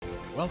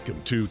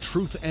Welcome to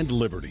Truth and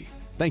Liberty.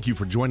 Thank you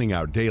for joining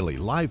our daily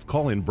live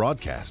call-in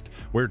broadcast,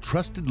 where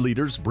trusted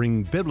leaders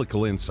bring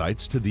biblical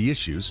insights to the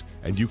issues,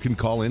 and you can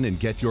call in and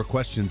get your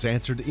questions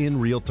answered in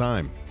real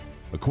time.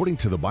 According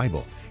to the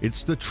Bible,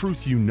 it's the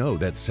truth you know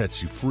that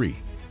sets you free.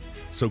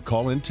 So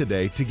call in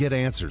today to get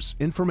answers,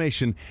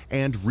 information,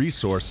 and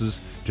resources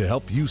to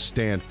help you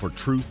stand for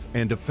truth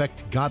and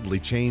effect godly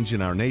change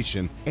in our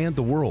nation and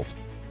the world.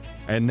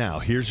 And now,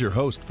 here's your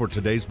host for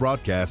today's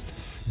broadcast,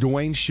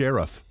 Duane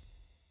Sheriff.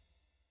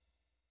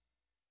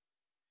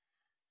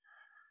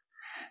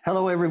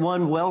 Hello,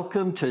 everyone.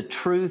 Welcome to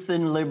Truth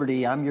and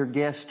Liberty. I'm your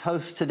guest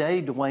host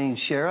today, Duane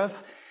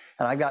Sheriff,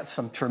 and I got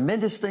some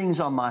tremendous things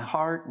on my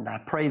heart, and I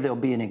pray they'll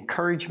be an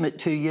encouragement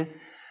to you.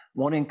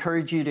 Want to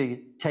encourage you to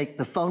take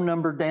the phone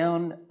number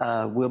down.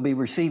 We'll be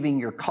receiving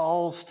your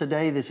calls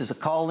today. This is a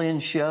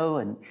call-in show,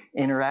 an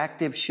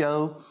interactive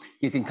show.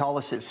 You can call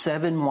us at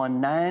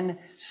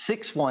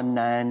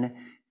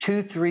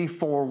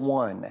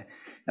 719-619-2341.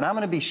 And I'm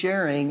going to be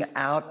sharing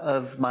out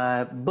of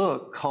my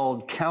book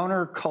called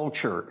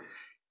Counterculture,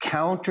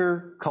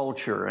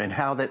 and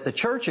how that the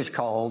church is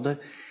called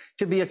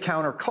to be a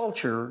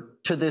counterculture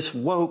to this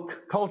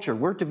woke culture.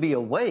 We're to be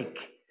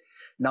awake,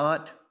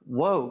 not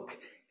woke.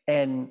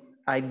 And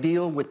I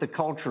deal with the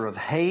culture of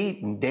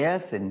hate and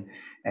death and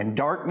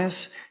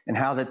darkness, and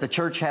how that the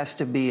church has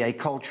to be a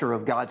culture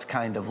of God's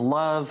kind of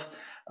love,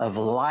 of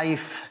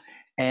life,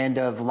 and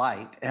of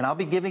light. And I'll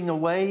be giving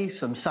away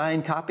some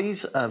signed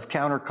copies of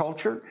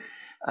Counterculture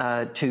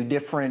to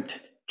different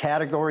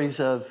categories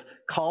of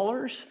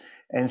callers.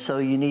 And so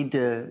you need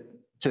to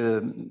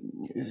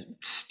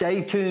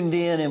stay tuned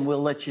in, and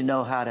we'll let you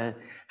know how to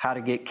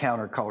get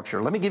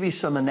Counterculture. Let me give you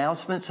some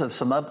announcements of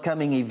some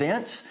upcoming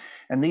events.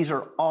 And these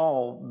are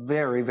all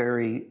very,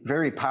 very,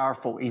 very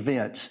powerful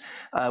events.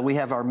 We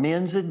have our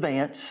Men's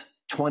Advance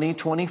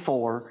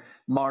 2024,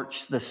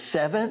 March the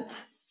 7th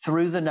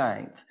through the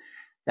 9th.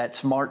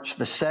 That's March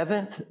the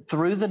 7th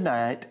through the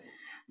 9th.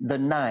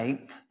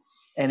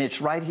 And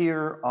it's right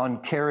here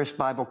on Charis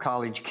Bible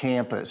College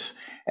campus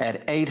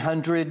at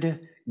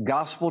 800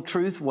 Gospel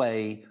Truth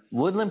Way,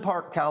 Woodland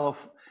Park,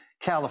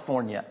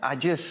 California. I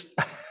just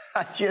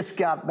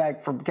got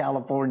back from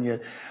California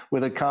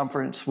with a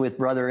conference with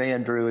Brother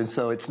Andrew, and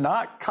so it's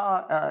not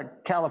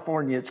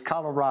California, it's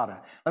Colorado.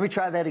 Let me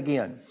try that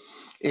again.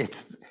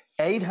 It's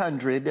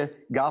 800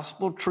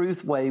 Gospel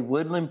Truth Way,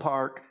 Woodland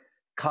Park,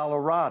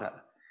 Colorado,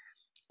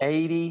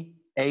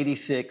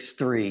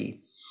 80863.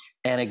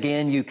 And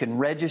again, you can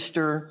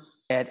register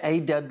at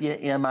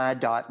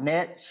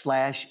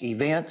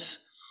awmi.net/events.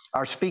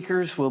 Our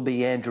speakers will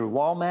be Andrew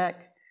Womack,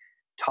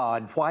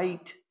 Todd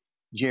White,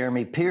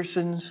 Jeremy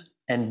Pearsons,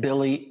 and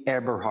Billy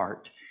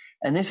Eberhardt.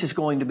 And this is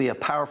going to be a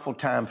powerful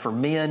time for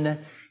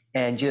men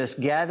and just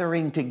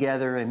gathering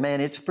together. And man,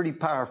 it's pretty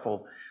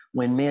powerful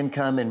when men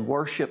come and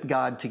worship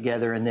God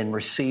together and then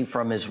receive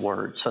from His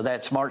Word. So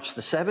that's March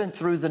the 7th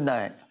through the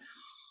 9th.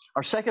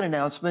 Our second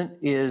announcement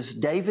is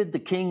David, the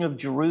King of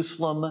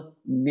Jerusalem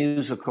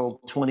musical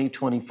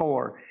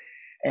 2024.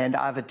 And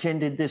I've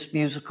attended this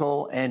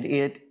musical, and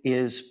it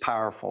is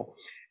powerful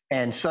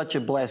and such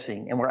a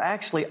blessing. And we're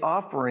actually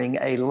offering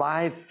a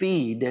live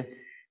feed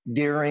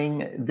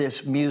during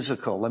this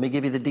musical. Let me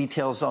give you the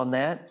details on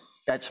that.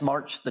 That's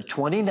March the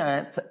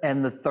 29th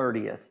and the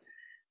 30th.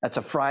 That's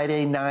a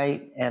Friday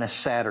night and a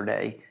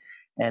Saturday.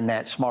 And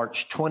that's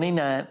March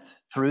 29th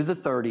through the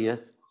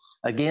 30th.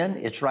 Again,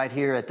 it's right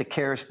here at the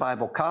Charis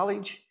Bible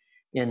College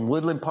in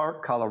Woodland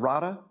Park,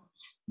 Colorado.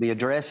 The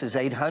address is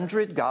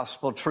 800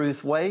 Gospel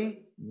Truth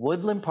Way,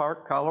 Woodland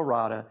Park,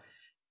 Colorado,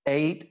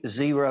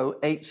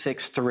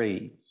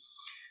 80863.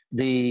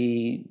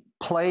 The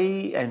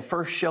play and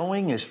first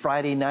showing is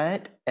Friday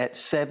night at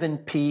 7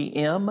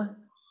 p.m.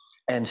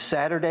 and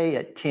Saturday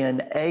at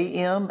 10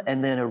 a.m.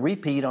 and then a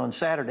repeat on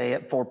Saturday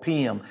at 4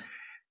 p.m.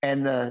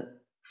 And the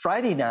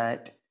Friday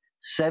night,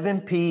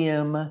 7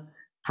 p.m.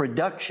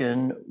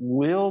 production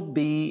will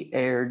be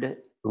aired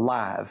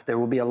live. There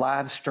will be a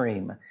live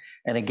stream.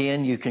 And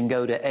again, you can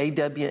go to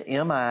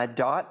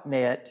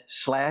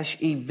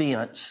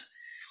awmi.net/events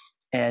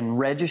and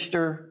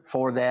register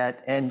for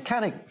that and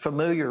kind of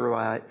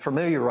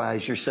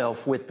familiarize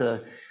yourself with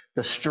the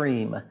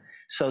stream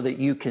so that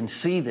you can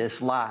see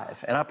this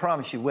live. And I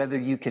promise you, whether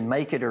you can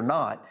make it or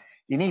not,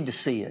 you need to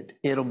see it.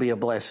 It'll be a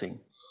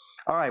blessing.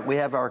 All right, we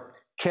have our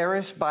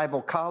Charis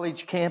Bible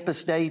College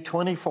Campus Day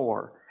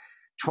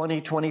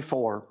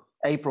 2024,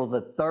 April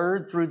the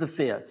 3rd through the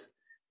 5th.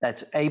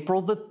 That's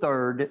April the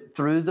 3rd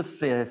through the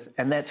 5th,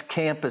 and that's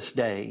Campus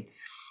Day.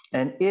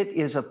 And it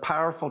is a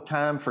powerful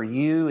time for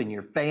you and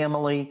your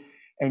family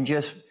and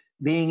just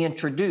being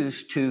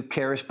introduced to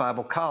Charis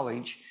Bible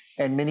College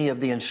and many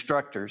of the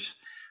instructors.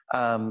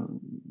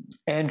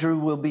 Andrew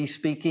will be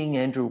speaking,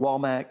 Andrew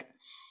Womack,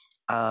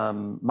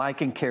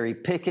 Mike and Carrie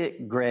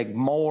Pickett, Greg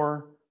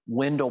Moore,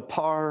 Wendell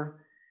Parr,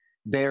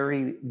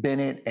 Barry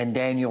Bennett, and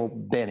Daniel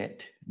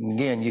Bennett.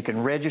 Again, you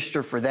can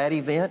register for that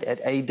event at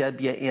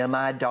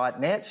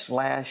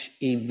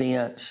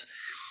awmi.net/events.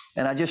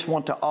 And I just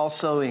want to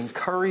also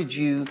encourage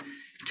you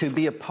to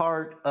be a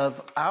part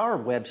of our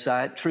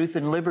website, Truth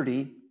and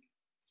Liberty,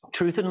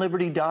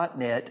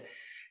 truthandliberty.net.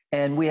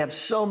 And we have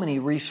so many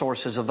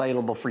resources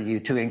available for you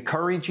to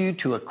encourage you,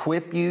 to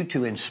equip you,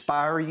 to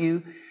inspire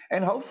you,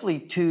 and hopefully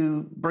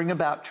to bring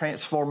about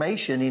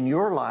transformation in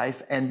your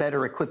life and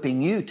better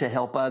equipping you to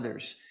help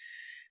others.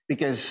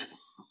 Because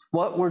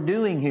what we're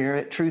doing here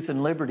at Truth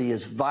and Liberty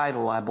is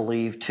vital, I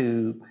believe,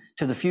 to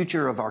the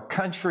future of our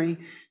country,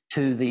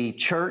 to the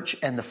church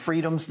and the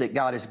freedoms that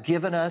God has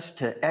given us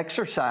to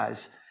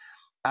exercise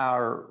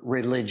our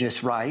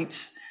religious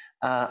rights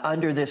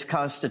under this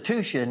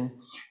Constitution.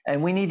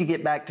 And we need to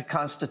get back to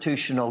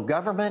constitutional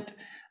government,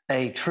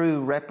 a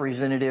true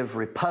representative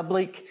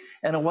republic,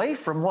 and away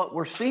from what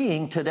we're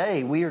seeing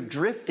today. We are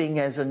drifting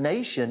as a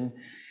nation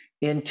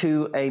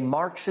into a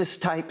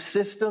Marxist type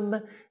system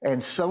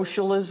and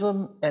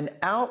socialism and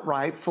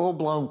outright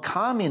full-blown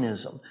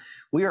communism.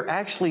 We are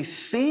actually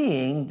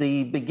seeing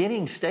the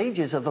beginning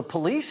stages of a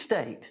police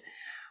state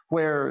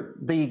where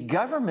the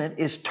government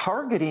is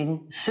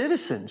targeting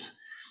citizens.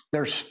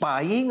 They're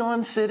spying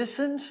on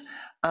citizens.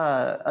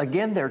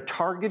 Again, they're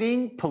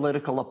targeting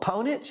political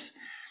opponents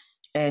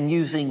and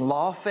using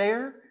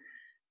lawfare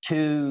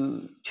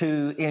to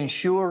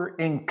ensure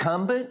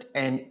incumbent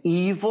and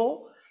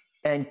evil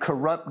and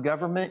corrupt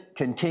government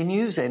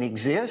continues and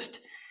exists.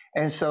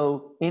 And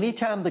so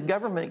anytime the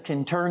government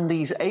can turn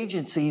these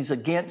agencies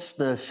against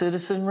the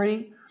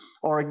citizenry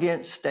or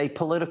against a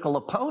political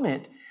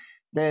opponent,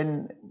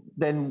 then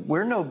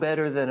we're no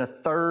better than a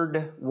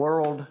third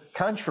world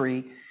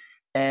country.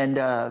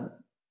 And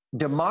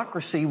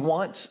democracy,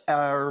 once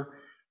our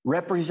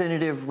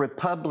representative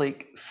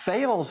republic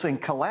fails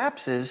and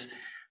collapses,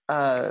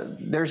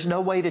 there's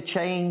no way to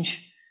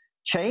change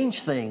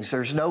things.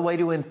 There's no way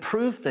to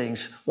improve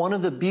things. One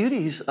of the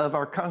beauties of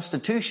our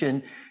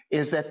Constitution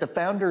is that the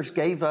founders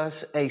gave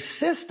us a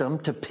system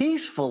to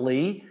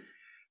peacefully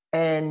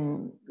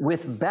and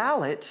with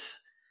ballots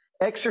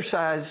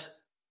exercise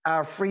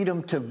our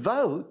freedom to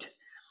vote,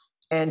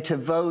 and to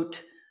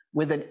vote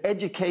with an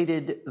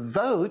educated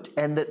vote,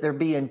 and that there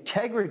be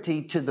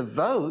integrity to the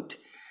vote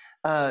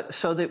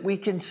so that we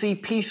can see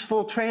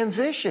peaceful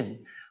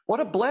transition. What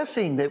a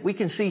blessing that we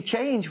can see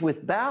change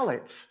with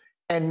ballots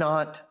and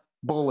not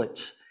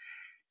bullets.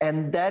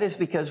 And that is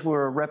because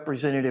we're a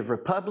representative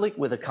republic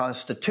with a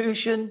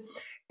constitution,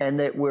 and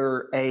that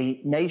we're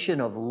a nation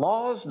of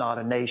laws, not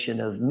a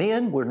nation of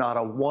men. We're not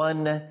a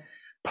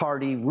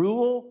one-party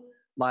rule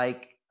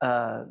like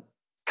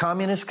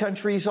communist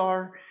countries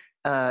are.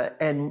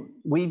 And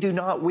we do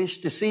not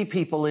wish to see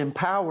people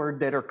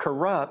empowered that are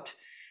corrupt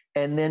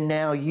and then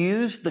now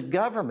use the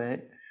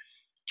government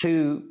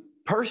to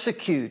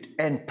persecute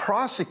and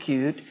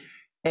prosecute,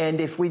 and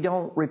if we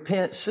don't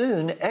repent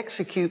soon,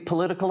 execute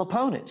political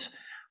opponents,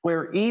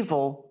 where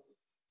evil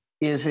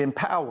is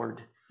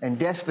empowered and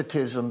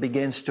despotism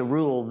begins to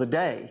rule the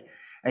day.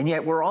 And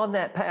yet we're on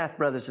that path,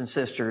 brothers and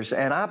sisters,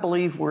 and I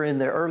believe we're in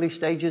the early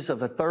stages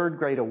of a third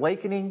great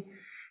awakening,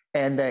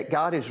 and that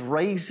God is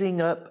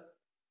raising up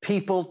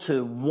people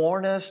to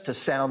warn us, to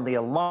sound the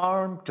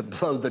alarm, to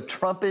blow the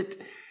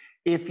trumpet,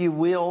 if you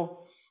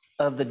will,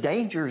 of the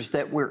dangers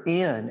that we're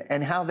in,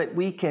 and how that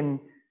we can,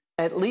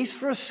 at least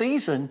for a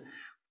season,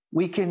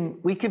 we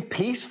can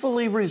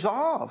peacefully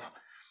resolve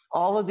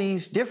all of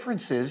these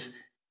differences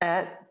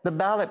at the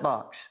ballot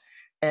box.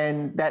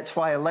 And that's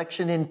why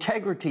election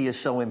integrity is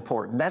so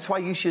important. That's why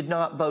you should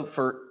not vote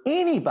for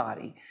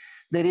anybody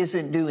that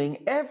isn't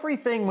doing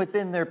everything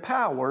within their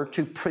power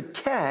to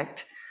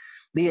protect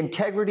the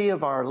integrity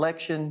of our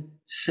election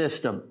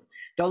system.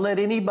 Don't let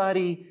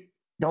anybody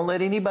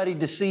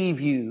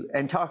deceive you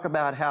and talk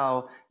about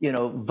how,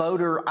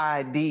 voter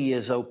ID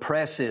is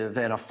oppressive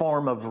and a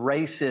form of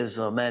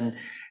racism,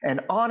 and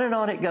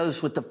on it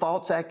goes with the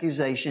false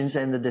accusations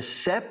and the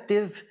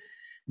deceptive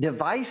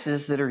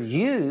devices that are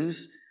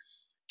used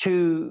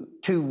to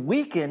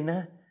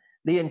weaken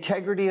the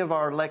integrity of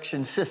our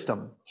election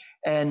system.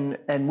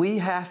 And we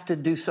have to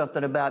do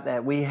something about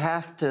that. We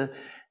have to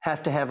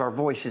have our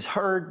voices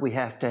heard. We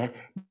have to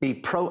be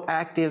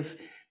proactive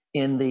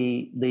in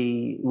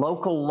the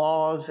local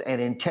laws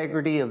and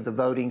integrity of the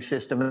voting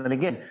system. And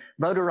again,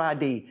 voter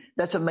ID,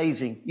 that's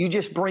amazing. You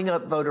just bring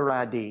up voter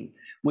ID.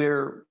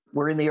 We're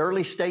in the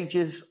early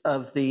stages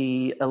of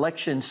the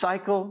election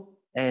cycle,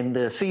 and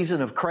the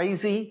season of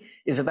crazy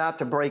is about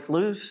to break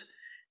loose.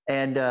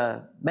 And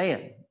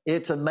man,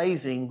 it's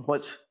amazing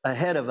what's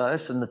ahead of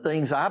us, and the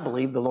things I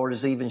believe the Lord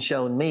has even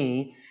shown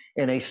me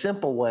in a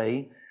simple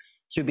way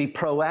to be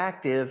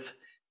proactive,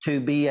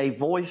 to be a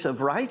voice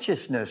of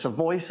righteousness, a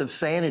voice of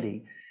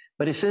sanity.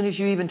 But as soon as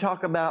you even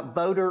talk about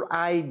voter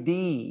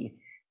ID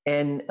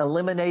and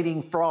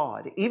eliminating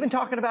fraud, even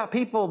talking about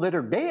people that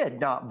are dead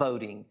not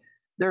voting,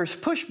 there's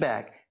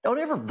pushback. Don't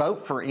ever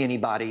vote for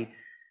anybody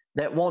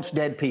that wants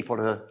dead people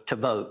to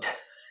vote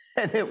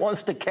and that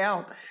wants to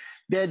count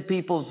dead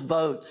people's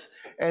votes.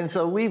 And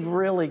so we've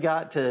really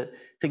got to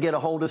get a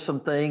hold of some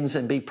things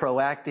and be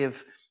proactive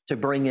to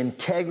bring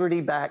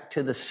integrity back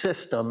to the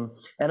system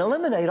and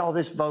eliminate all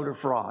this voter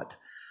fraud,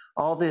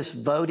 all this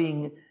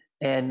voting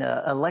and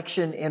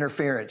election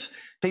interference.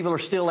 People are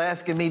still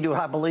asking me, do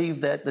I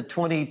believe that the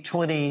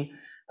 2020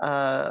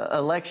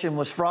 election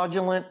was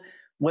fraudulent?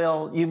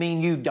 Well, you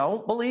mean you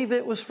don't believe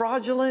it was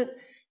fraudulent?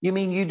 You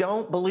mean you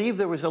don't believe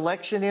there was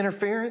election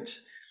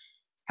interference?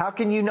 How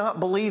can you not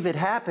believe it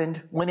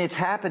happened when it's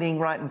happening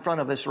right in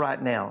front of us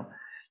right now?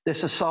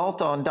 This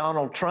assault on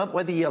Donald Trump,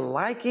 whether you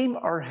like him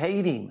or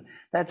hate him,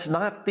 that's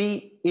not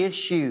the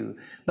issue.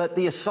 But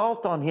the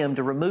assault on him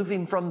to remove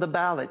him from the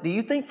ballot, do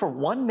you think for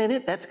 1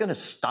 minute that's going to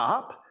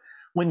stop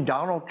when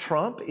Donald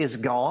Trump is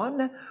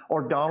gone,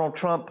 or Donald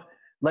Trump,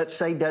 let's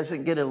say,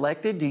 doesn't get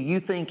elected? Do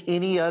you think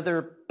any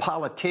other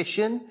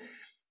politician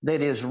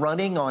that is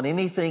running on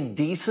anything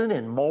decent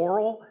and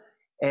moral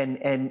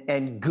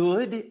and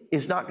good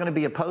is not going to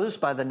be opposed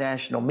by the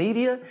national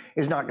media,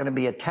 is not going to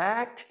be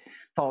attacked,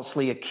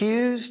 falsely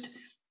accused?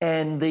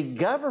 And the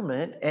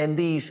government and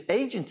these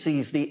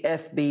agencies, the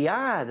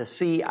FBI, the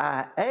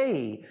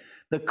CIA,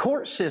 the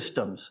court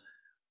systems,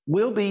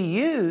 will be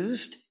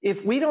used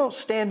if we don't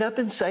stand up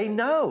and say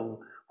no.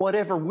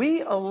 Whatever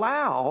we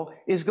allow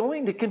is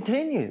going to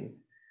continue.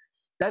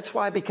 That's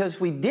why, because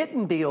we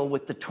didn't deal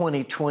with the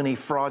 2020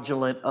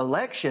 fraudulent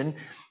election,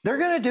 they're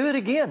going to do it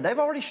again. They've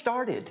already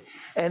started,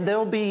 and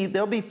there'll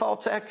be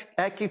false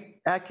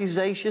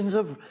accusations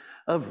of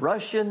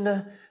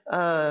Russian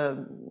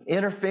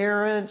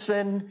interference,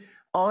 and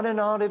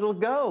on it'll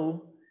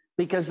go,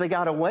 because they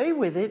got away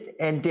with it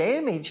and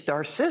damaged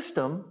our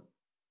system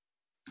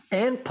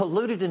and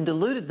polluted and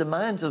diluted the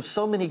minds of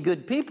so many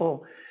good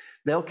people.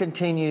 They'll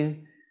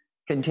continue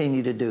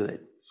to do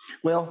it.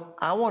 Well,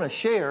 I want to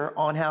share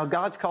on how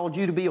God's called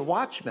you to be a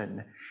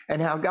watchman, and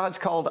how God's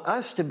called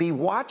us to be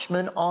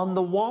watchmen on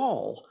the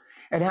wall,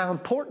 and how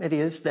important it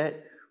is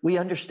that we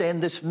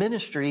understand this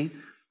ministry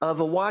of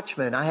a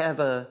watchman. I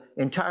have an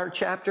entire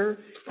chapter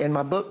in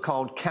my book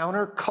called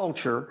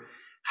Counterculture: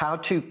 How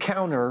to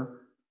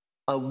Counter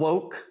a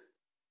Woke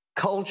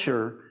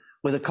Culture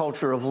with a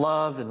Culture of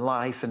Love and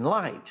Life and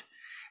Light.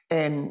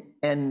 And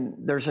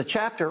there's a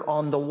chapter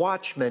on the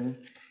watchman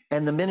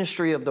and the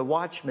ministry of the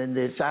watchman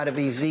that's out of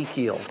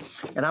Ezekiel.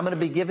 And I'm going to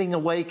be giving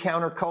away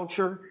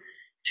Counterculture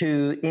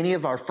to any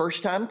of our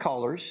first-time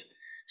callers.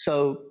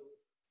 So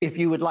if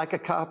you would like a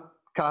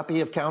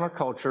copy of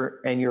Counterculture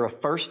and you're a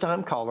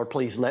first-time caller,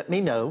 please let me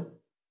know.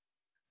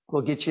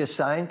 We'll get you a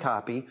signed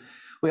copy.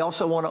 We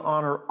also want to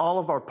honor all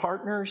of our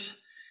partners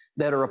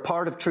that are a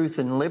part of Truth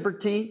and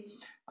Liberty.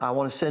 I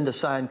want to send a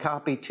signed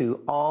copy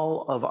to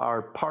all of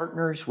our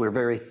partners. We're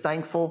very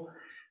thankful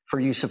for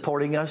you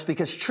supporting us,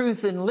 because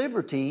Truth and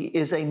Liberty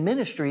is a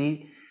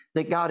ministry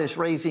that God is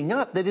raising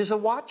up that is a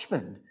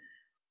watchman.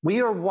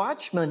 We are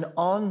watchmen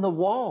on the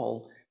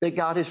wall that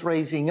God is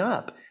raising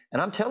up.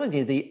 And I'm telling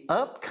you, the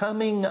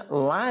upcoming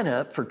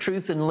lineup for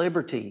Truth and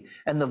Liberty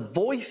and the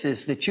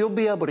voices that you'll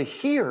be able to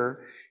hear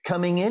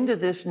coming into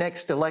this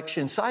next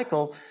election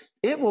cycle,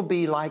 it will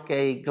be like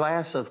a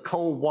glass of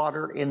cold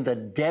water in the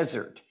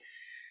desert.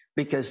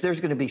 Because there's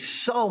going to be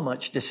so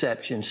much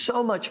deception,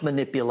 so much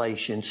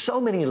manipulation, so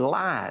many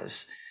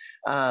lies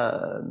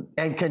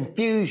and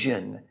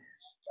confusion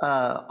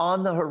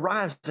on the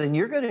horizon.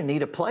 You're going to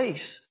need a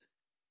place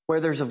where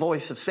there's a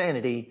voice of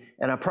sanity,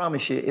 and I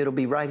promise you it'll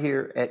be right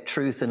here at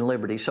Truth and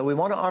Liberty. So we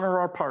want to honor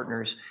our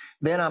partners.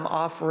 Then I'm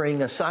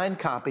offering a signed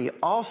copy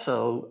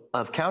also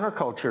of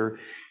Counterculture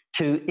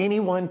to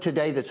anyone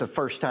today that's a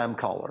first-time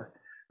caller.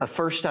 A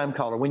first-time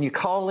caller. When you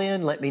call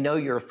in, let me know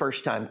you're a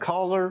first-time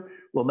caller.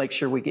 We'll make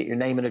sure we get your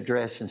name and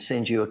address and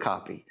send you a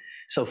copy.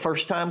 So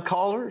first-time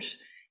callers,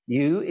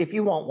 you, if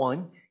you want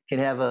one, can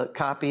have a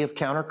copy of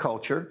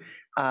Counterculture.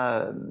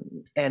 And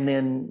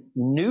then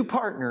new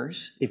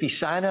partners, if you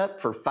sign up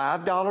for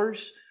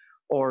 $5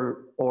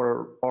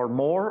 or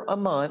more a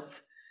month,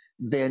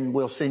 then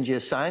we'll send you a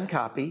signed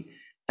copy.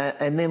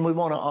 And then we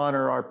want to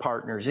honor our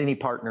partners, any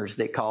partners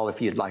that call,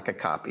 if you'd like a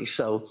copy.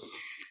 So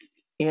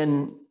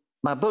in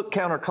my book,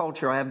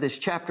 Counterculture, I have this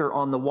chapter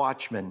on the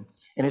watchman,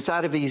 and it's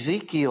out of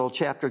Ezekiel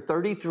chapter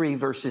 33,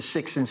 verses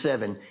 6 and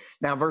 7.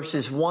 Now,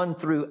 verses 1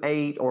 through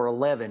 8 or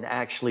 11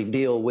 actually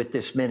deal with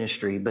this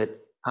ministry,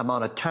 but I'm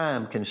on a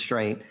time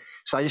constraint,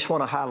 so I just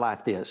want to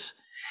highlight this.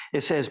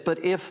 It says,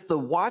 "But if the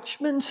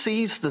watchman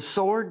sees the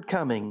sword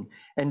coming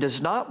and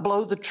does not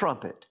blow the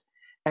trumpet,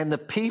 and the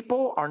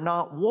people are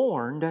not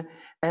warned,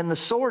 and the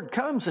sword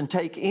comes and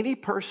take any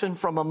person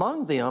from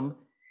among them,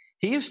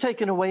 he is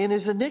taken away in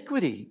his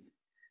iniquity.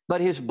 But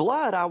his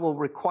blood I will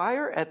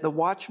require at the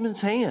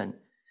watchman's hand.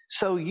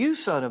 So you,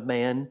 son of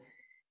man,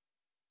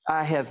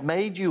 I have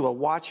made you a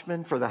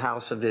watchman for the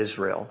house of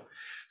Israel."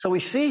 So we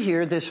see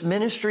here this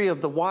ministry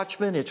of the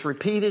watchman. It's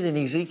repeated in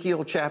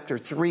Ezekiel chapter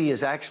 3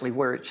 is actually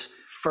where it's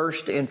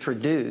first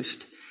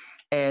introduced.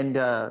 And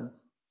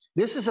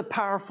this is a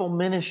powerful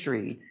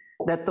ministry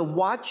that the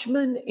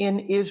watchmen in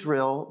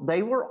Israel,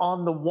 they were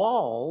on the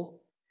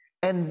wall.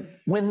 And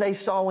when they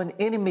saw an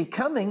enemy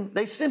coming,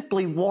 they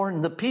simply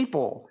warned the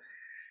people.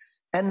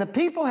 And the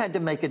people had to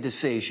make a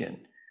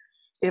decision.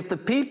 If the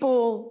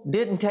people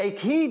didn't take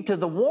heed to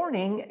the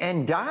warning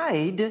and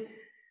died,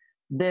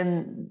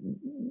 then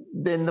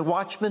the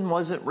watchman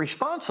wasn't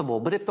responsible.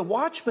 But if the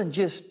watchman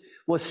just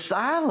was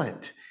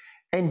silent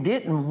and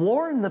didn't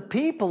warn the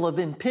people of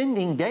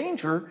impending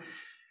danger,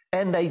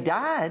 and they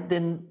died,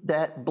 then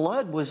that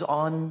blood was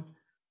on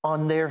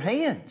their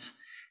hands.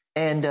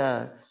 And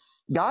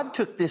God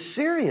took this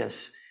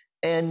serious,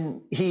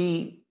 and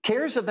he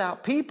cares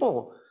about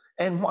people.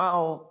 And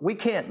while we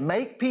can't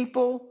make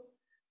people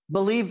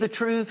believe the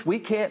truth, we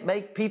can't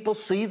make people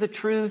see the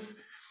truth,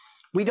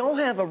 we don't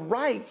have a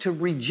right to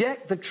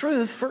reject the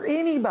truth for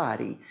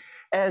anybody.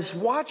 As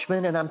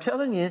watchmen, and I'm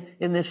telling you,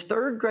 in this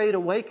third great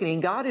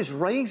awakening, God is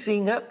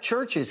raising up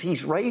churches.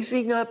 He's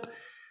raising up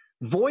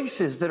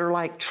voices that are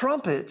like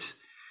trumpets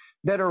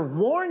that are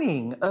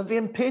warning of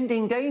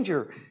impending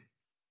danger.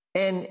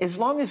 And as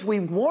long as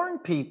we warn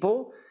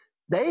people,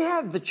 they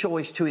have the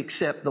choice to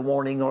accept the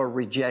warning or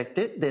reject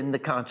it. Then the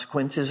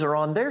consequences are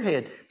on their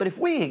head. But if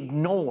we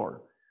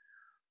ignore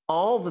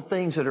all the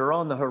things that are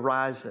on the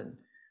horizon,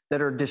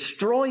 that are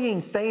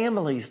destroying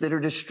families, that are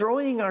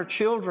destroying our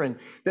children,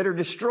 that are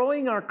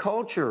destroying our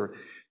culture,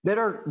 that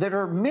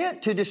are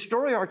meant to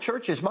destroy our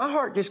churches. My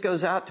heart just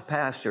goes out to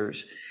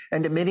pastors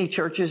and to many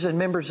churches and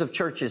members of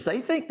churches.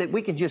 They think that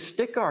we can just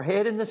stick our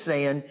head in the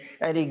sand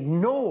and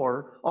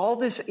ignore all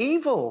this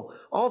evil,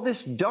 all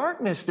this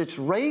darkness that's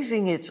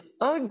raising its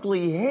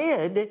ugly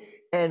head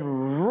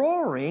and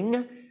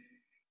roaring,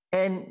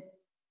 and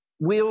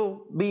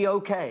we'll be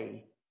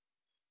okay.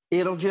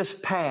 It'll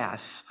just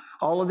pass.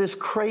 All of this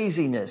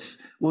craziness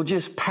will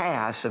just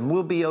pass and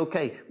we'll be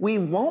okay. We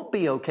won't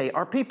be okay.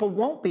 Our people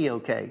won't be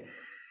okay.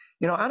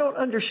 You know, I don't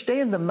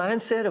understand the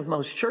mindset of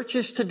most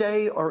churches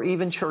today or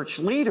even church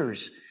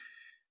leaders.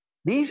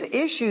 These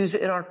issues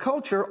in our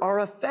culture are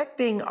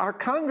affecting our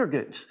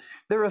congregants.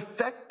 They're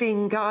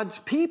affecting God's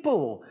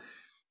people.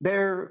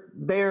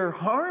 They're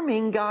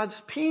harming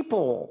God's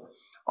people.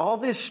 All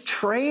this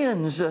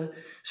trans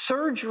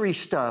surgery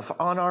stuff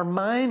on our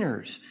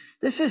minors.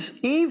 This is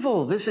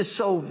evil. This is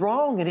so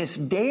wrong, and it's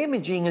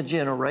damaging a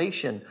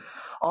generation.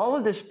 All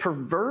of this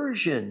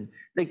perversion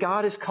that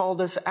God has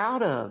called us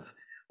out of.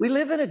 We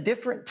live in a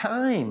different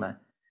time.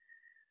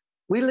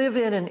 We live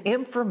in an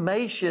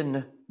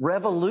information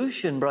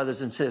revolution,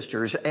 brothers and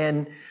sisters,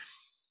 and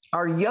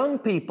our young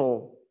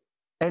people,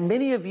 and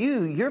many of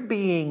you, you're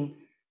being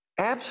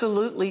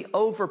absolutely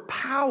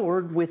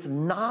overpowered with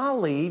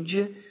knowledge,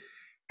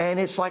 and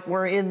it's like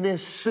we're in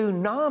this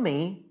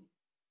tsunami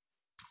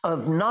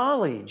of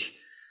knowledge,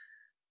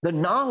 the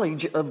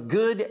knowledge of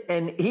good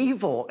and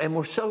evil, and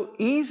we're so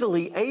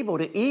easily able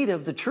to eat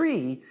of the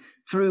tree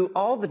through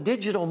all the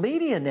digital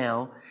media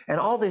now, and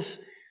all this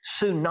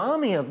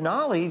tsunami of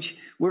knowledge.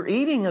 We're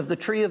eating of the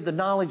tree of the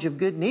knowledge of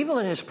good and evil,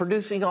 and it's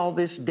producing all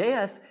this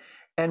death.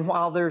 And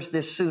while there's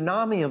this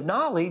tsunami of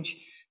knowledge,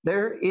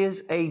 there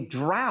is a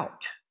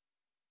drought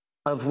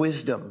of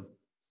wisdom.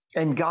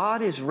 And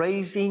God is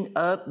raising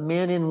up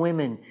men and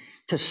women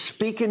to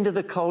speak into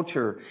the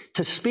culture,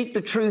 to speak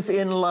the truth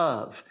in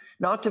love,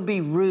 not to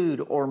be rude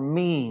or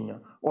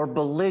mean or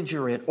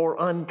belligerent or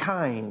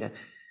unkind.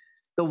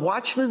 The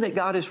watchman that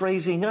God is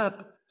raising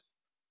up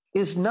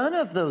is none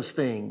of those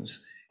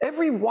things.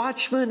 Every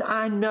watchman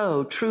I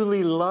know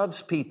truly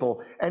loves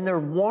people, and they're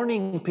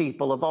warning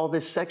people of all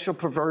this sexual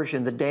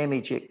perversion, the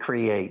damage it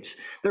creates.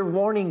 They're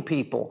warning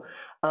people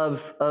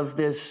of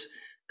this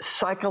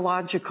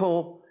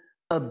psychological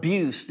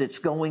abuse that's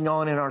going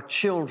on in our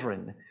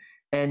children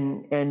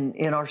and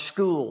in our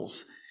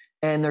schools.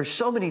 And there's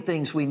so many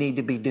things we need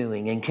to be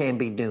doing and can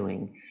be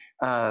doing.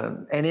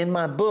 And in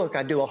my book,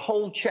 I do a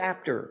whole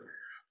chapter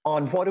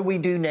on what do we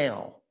do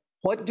now?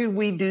 What do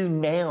we do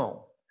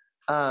now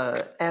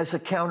as a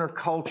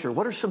counterculture?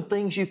 What are some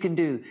things you can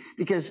do?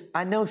 Because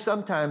I know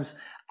sometimes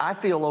I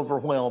feel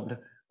overwhelmed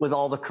with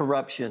all the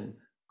corruption,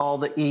 all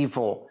the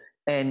evil,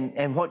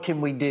 and what can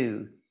we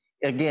do?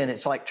 Again,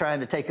 it's like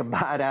trying to take a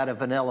bite out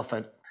of an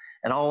elephant,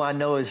 and all I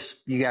know is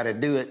you got to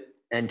do it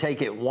and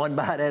take it one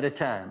bite at a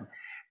time.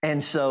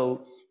 And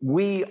so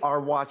we are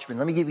watchmen.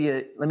 Let me give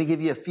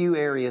you a few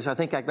areas. I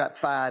think I've got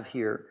 5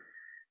 here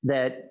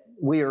that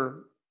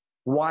we're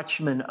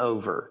watchmen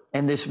over,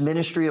 and this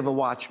ministry of a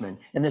watchman.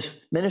 And this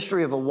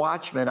ministry of a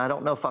watchman, I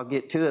don't know if I'll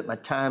get to it. My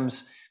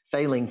time's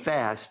failing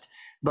fast.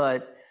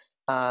 But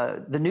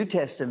the New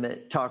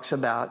Testament talks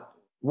about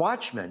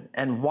watchmen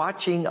and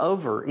watching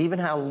over, even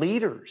how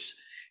leaders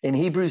in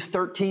Hebrews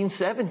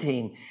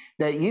 13:17,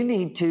 that you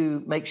need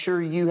to make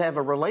sure you have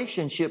a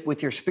relationship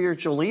with your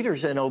spiritual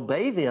leaders and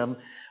obey them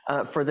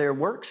for their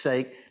work's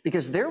sake,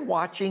 because they're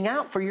watching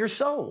out for your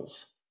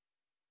souls.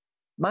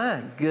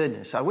 My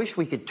goodness, I wish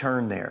we could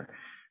turn there.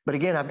 But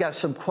again, I've got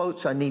some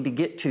quotes I need to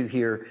get to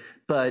here,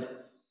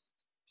 but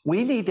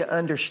we need to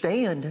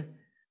understand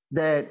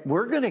that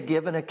we're going to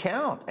give an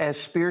account as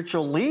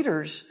spiritual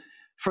leaders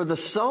for the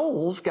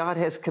souls God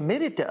has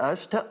committed to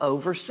us to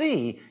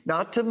oversee,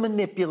 not to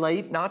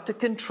manipulate, not to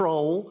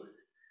control,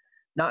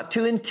 not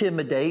to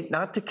intimidate,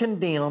 not to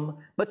condemn,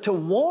 but to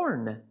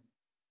warn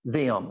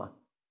them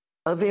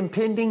of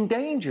impending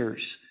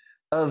dangers,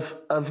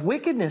 of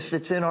wickedness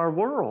that's in our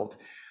world.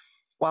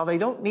 while they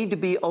don't need to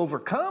be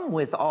overcome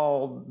with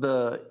all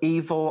the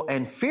evil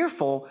and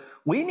fearful,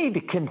 we need to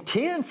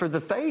contend for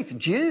the faith.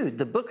 Jude,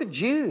 the book of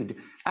Jude,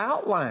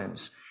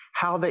 outlines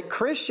how that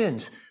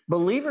Christians,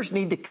 believers,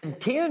 need to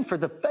contend for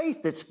the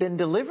faith that's been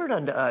delivered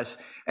unto us,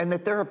 and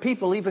that there are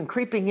people even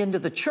creeping into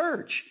the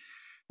church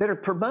that are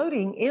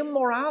promoting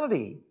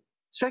immorality,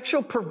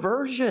 sexual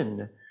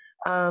perversion,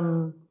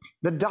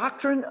 the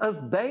doctrine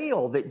of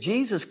Baal that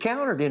Jesus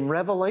countered in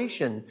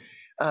Revelation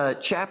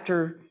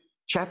chapter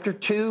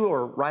 2,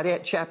 or right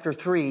at chapter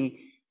 3.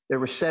 There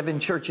were 7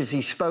 churches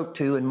he spoke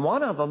to, and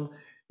one of them,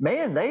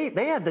 man,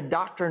 they had the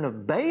doctrine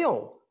of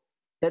Baal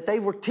that they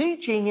were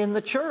teaching in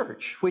the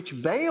church,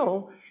 which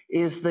Baal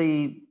is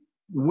the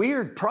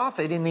weird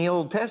prophet in the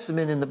Old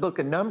Testament in the book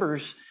of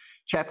Numbers,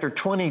 chapter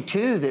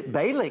 22, that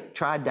Balak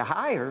tried to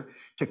hire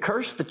to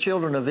curse the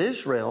children of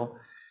Israel.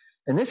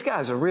 And this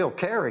guy's a real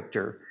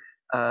character.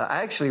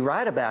 I actually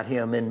write about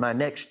him in my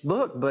next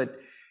book, but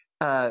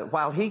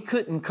while he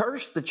couldn't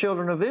curse the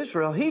children of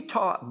Israel, he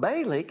taught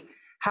Balak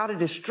how to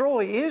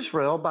destroy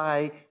Israel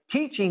by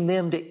teaching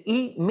them to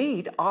eat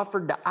meat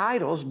offered to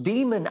idols,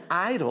 demon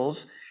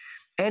idols,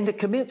 and to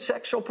commit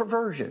sexual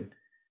perversion.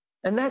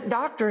 And that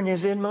doctrine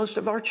is in most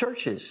of our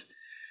churches.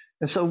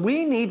 And so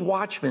we need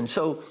watchmen.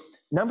 So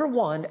number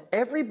one,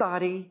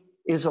 everybody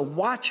is a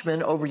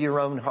watchman over your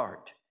own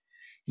heart.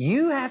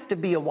 You have to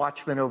be a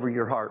watchman over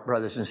your heart,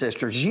 brothers and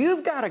sisters.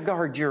 You've got to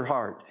guard your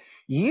heart.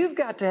 You've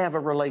got to have a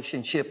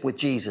relationship with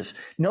Jesus.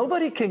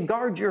 Nobody can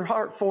guard your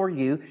heart for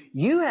you.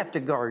 You have to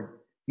guard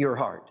your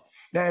heart.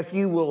 Now, if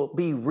you will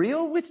be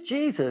real with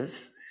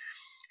Jesus,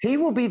 he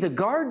will be the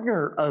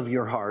gardener of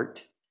your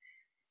heart.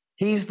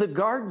 He's the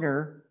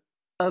gardener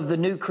of the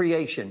new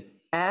creation.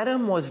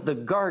 Adam was the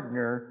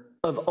gardener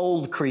of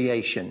old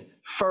creation,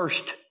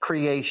 first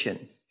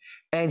creation,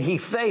 and he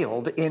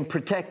failed in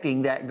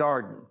protecting that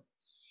garden.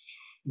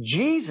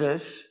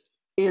 Jesus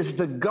is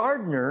the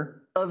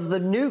gardener of the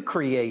new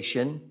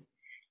creation,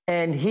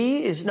 and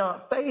he is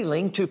not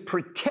failing to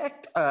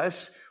protect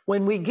us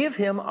when we give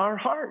him our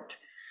heart.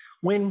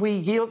 When we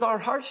yield our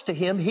hearts to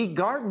him, he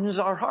gardens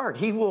our heart.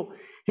 He will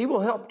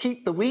help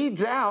keep the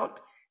weeds out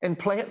and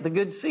plant the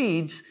good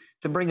seeds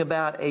to bring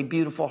about a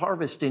beautiful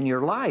harvest in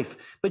your life.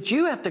 But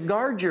you have to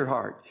guard your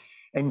heart.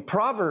 And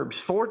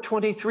Proverbs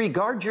 4:23,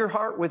 guard your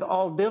heart with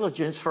all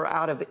diligence, for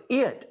out of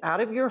it, out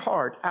of your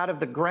heart, out of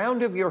the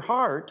ground of your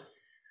heart,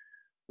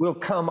 will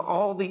come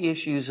all the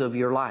issues of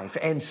your life.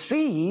 And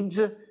seeds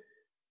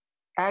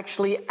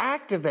actually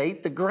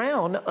activate the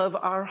ground of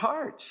our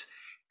hearts.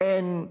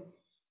 And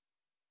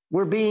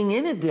we're being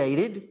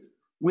inundated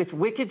with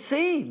wicked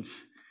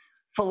seeds,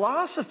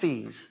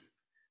 philosophies,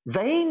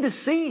 vain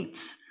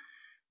deceits,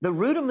 the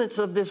rudiments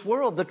of this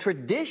world, the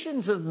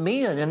traditions of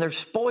men, and they're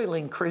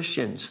spoiling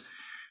Christians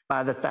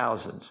by the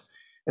thousands.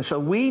 And so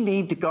we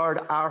need to guard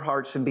our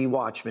hearts and be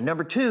watchmen.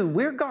 Number two,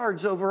 we're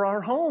guards over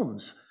our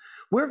homes.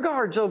 We're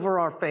guards over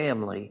our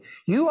family.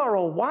 You are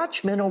a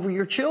watchman over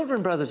your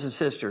children, brothers and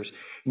sisters.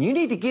 And you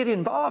need to get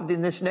involved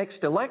in this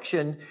next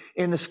election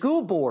in the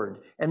school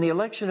board and the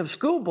election of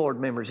school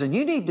board members. And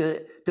you need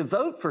to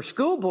vote for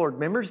school board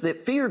members that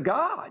fear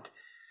God,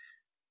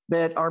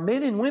 that are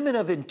men and women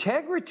of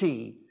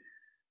integrity,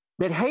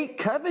 that hate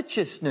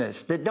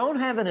covetousness, that don't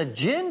have an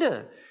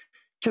agenda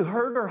to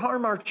hurt or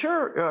harm our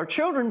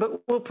children,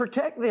 but will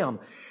protect them.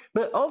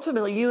 But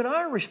ultimately, you and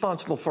I are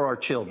responsible for our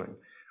children.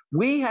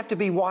 We have to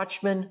be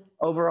watchmen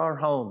over our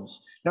homes.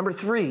 Number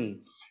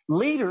three,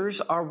 leaders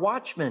are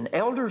watchmen.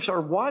 Elders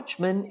are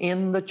watchmen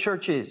in the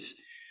churches.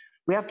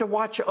 We have to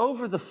watch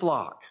over the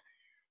flock.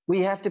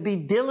 We have to be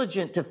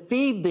diligent to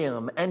feed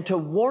them and to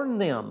warn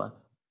them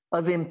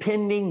of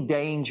impending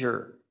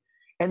danger,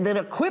 and then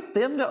equip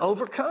them to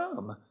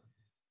overcome.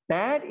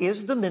 That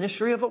is the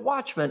ministry of a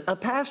watchman. A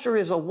pastor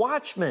is a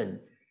watchman.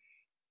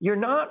 You're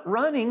not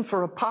running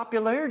for a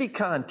popularity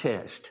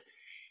contest.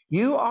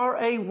 You are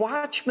a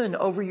watchman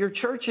over your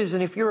churches.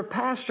 And if you're a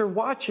pastor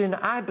watching,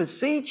 I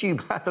beseech you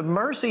by the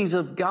mercies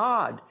of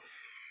God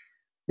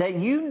that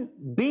you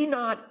be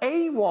not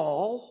a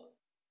wall,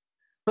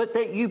 but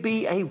that you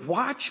be a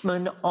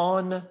watchman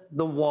on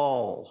the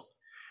wall.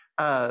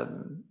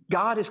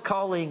 God is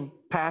calling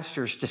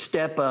pastors to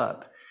step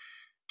up,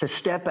 to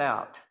step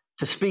out,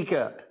 to speak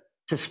up,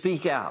 to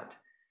speak out,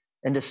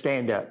 and to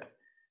stand up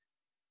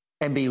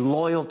and be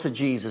loyal to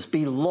Jesus.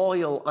 Be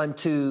loyal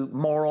unto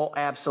moral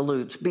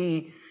absolutes.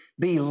 Be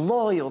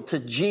loyal to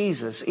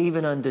Jesus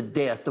even unto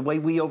death. The way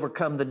we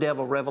overcome the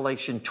devil,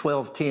 Revelation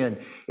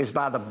 12:10, is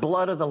by the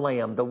blood of the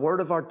Lamb, the word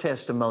of our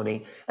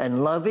testimony,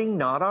 and loving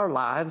not our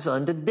lives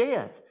unto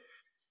death.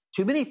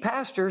 Too many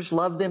pastors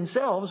love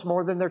themselves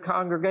more than their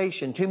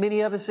congregation. Too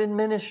many of us in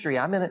ministry.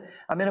 I'm in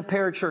a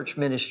parachurch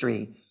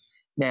ministry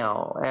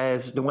now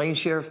as Duane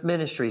Sheriff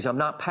Ministries. I'm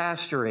not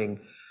pastoring,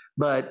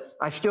 but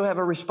I still have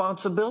a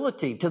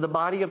responsibility to the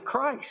body of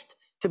Christ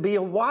to be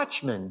a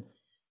watchman,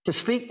 to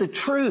speak the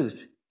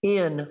truth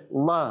in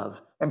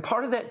love. And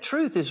part of that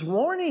truth is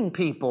warning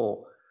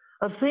people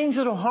of things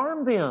that will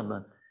harm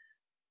them,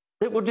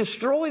 that will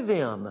destroy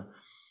them.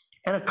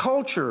 and a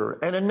culture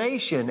and a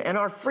nation and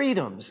our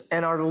freedoms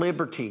and our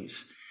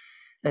liberties.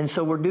 And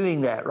so we're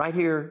doing that right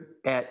here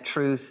at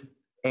Truth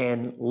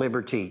and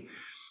Liberty.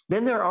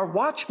 Then there are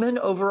watchmen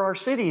over our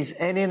cities,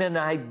 and in an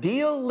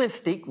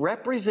idealistic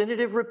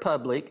representative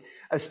republic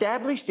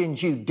established in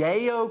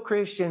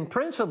Judeo-Christian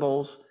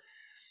principles,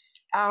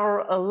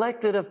 our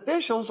elected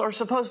officials are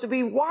supposed to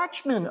be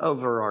watchmen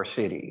over our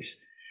cities.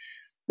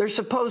 They're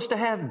supposed to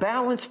have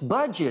balanced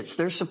budgets.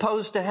 They're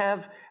supposed to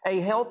have a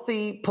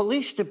healthy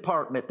police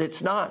department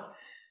that's not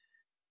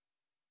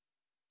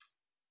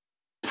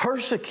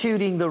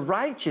persecuting the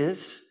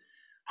righteous,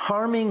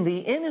 harming the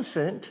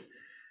innocent,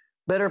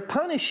 but are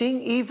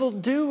punishing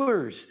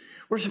evildoers.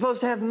 We're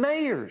supposed to have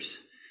mayors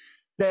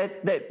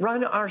that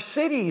run our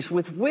cities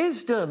with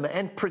wisdom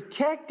and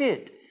protect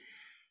it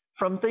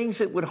from things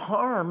that would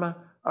harm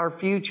our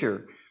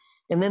future.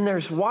 And then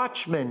there's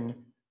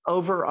watchmen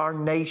over our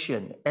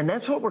nation. And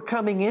that's what we're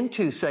coming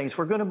into, saints.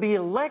 We're going to be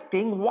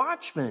electing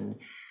watchmen.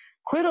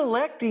 Quit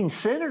electing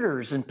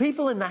senators and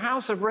people in the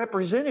House of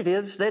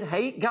Representatives that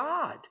hate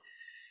God,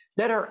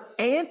 that are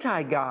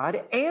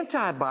anti-God,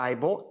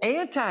 anti-Bible,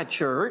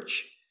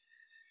 anti-church.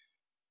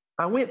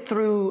 I went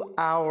through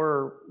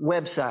our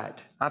website.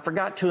 I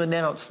forgot to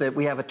announce that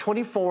we have a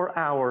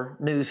 24-hour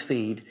news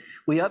feed.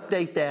 We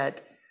update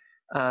that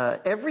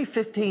every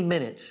 15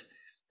 minutes.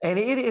 And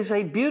it is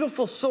a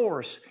beautiful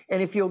source.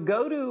 And if you'll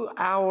go to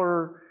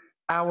our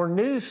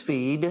news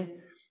feed,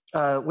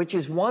 which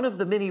is one of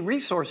the many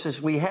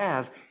resources we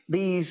have,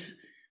 these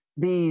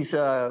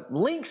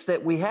links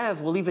that we have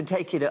will even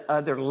take you to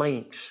other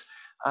links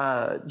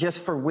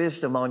just for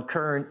wisdom on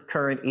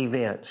current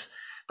events.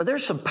 But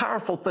there's some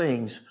powerful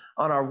things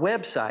on our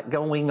website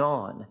going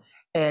on,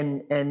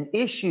 and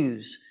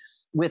issues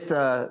with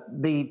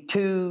the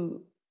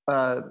two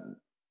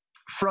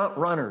front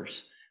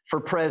runners for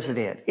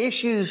president,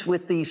 issues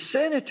with the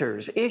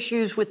senators,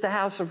 issues with the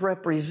House of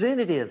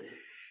Representatives,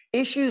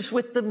 issues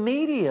with the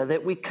media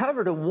that we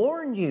cover to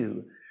warn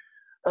you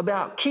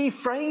about key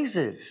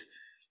phrases.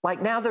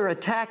 Like now they're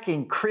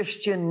attacking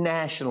Christian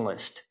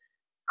nationalists.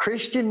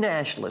 Christian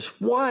nationalists,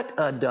 what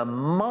a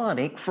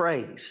demonic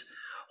phrase.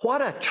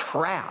 What a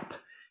trap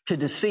to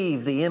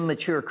deceive the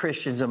immature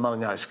Christians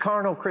among us,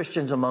 carnal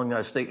Christians among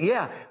us. That,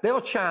 yeah,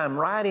 they'll chime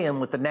right in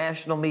with the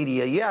national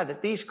media. Yeah,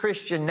 that these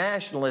Christian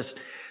nationalists,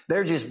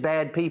 they're just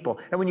bad people.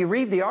 And when you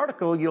read the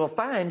article, you'll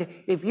find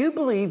if you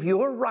believe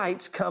your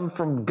rights come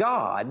from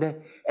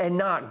God and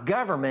not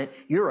government,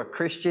 you're a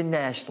Christian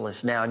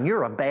nationalist now, and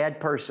you're a bad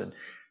person.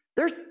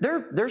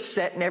 They're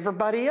setting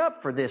everybody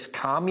up for this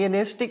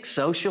communistic,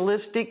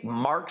 socialistic,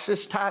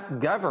 Marxist type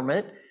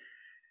government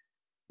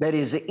that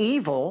is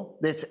evil,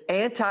 that's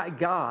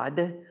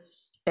anti-God,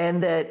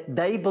 and that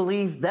they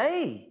believe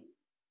they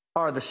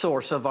are the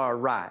source of our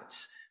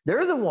rights.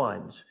 They're the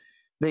ones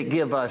that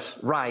give us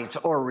rights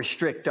or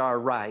restrict our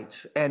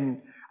rights.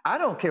 And I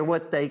don't care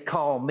what they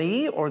call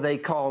me or they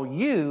call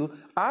you,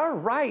 our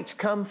rights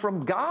come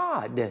from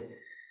God.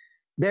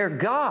 They're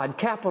God,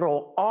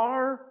 capital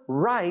R,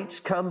 rights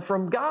come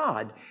from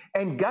God.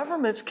 And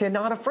governments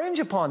cannot infringe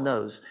upon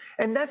those.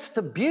 And that's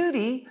the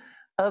beauty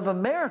of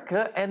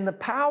America, and the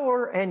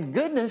power and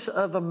goodness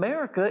of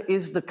America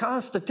is the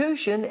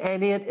Constitution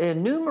and it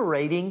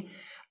enumerating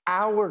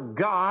our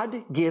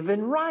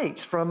God-given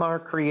rights from our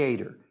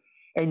Creator.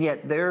 And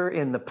yet they're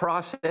in the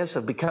process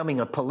of becoming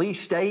a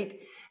police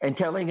state and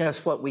telling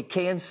us what we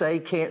can say,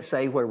 can't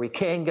say, where we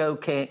can go,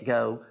 can't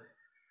go,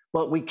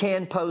 what we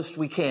can post,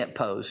 we can't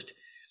post.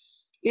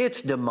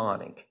 It's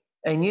demonic.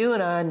 And you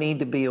and I need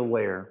to be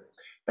aware.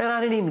 Man, I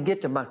didn't even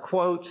get to my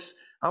quotes.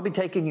 I'll be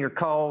taking your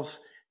calls.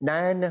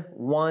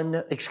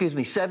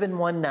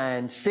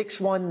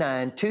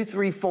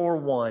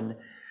 719-619-2341.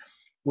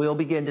 We'll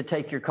begin to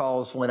take your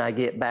calls when I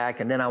get back.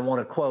 And then I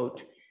want to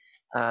quote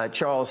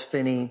Charles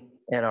Finney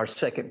and our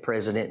second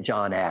president,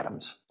 John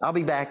Adams. I'll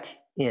be back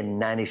in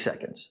 90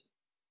 seconds.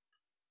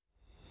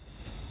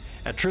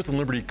 At Truth and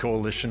Liberty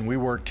Coalition, we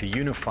work to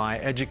unify,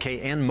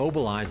 educate, and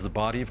mobilize the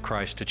body of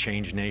Christ to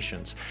change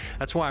nations.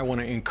 That's why I want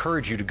to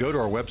encourage you to go to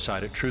our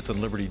website at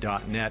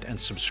truthandliberty.net and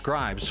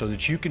subscribe so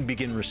that you can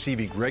begin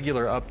receiving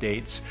regular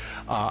updates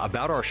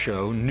about our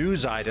show,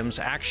 news items,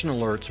 action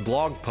alerts,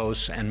 blog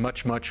posts, and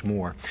much, much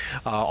more.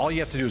 All you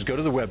have to do is go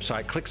to the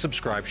website, click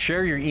subscribe,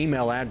 share your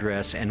email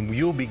address, and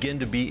you'll begin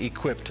to be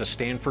equipped to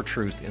stand for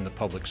truth in the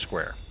public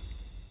square.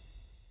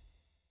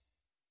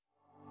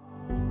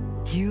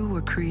 You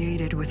were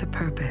created with a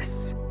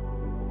purpose,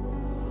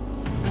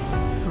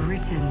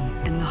 written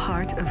in the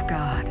heart of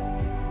God,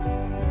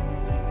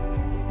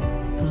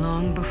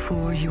 long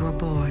before you were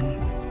born.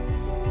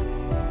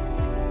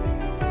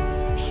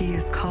 He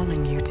is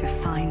calling you to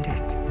find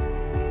it.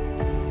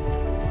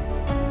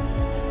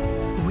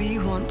 We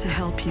want to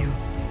help you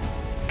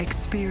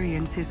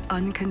experience His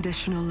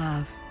unconditional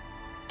love,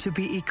 to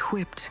be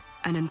equipped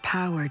and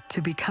empowered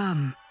to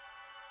become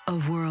a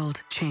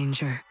world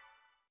changer.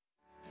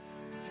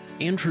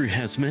 Andrew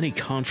has many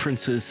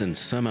conferences and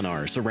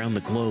seminars around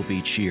the globe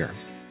each year.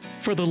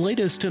 For the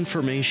latest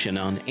information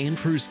on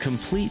Andrew's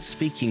complete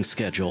speaking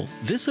schedule,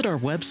 visit our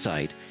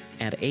website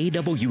at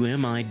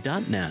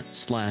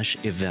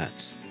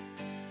awmi.net/events.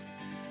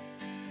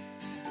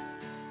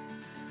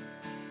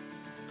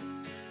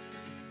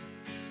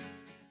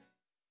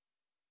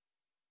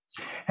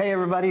 Hey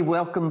everybody,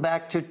 welcome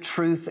back to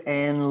Truth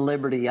and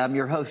Liberty. I'm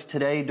your host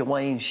today,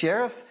 Duane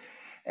Sheriff,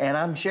 and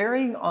I'm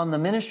sharing on the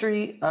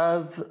ministry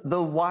of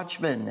the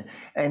Watchman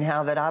and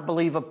how that I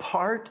believe a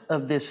part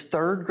of this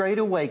third great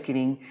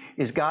awakening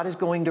is God is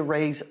going to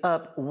raise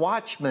up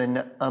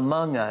watchmen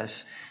among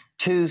us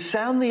to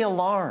sound the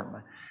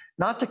alarm,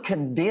 not to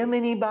condemn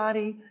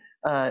anybody,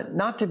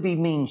 not to be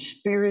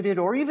mean-spirited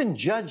or even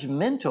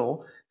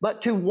judgmental,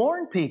 but to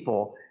warn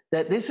people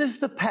that this is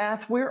the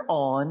path we're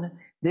on.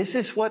 This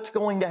is what's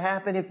going to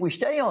happen if we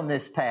stay on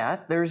this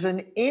path. There's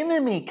an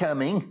enemy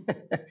coming.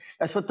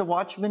 That's what the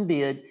Watchman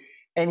did.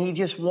 And he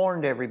just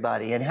warned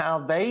everybody. And how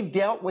they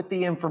dealt with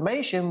the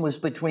information was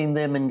between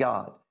them and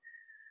God.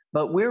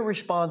 But we're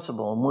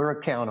responsible and we're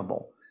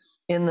accountable.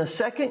 In the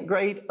Second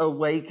Great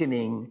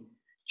Awakening,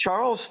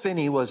 Charles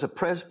Finney was a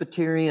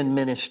Presbyterian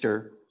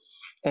minister,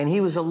 and he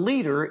was a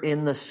leader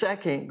in the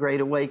Second Great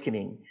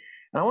Awakening.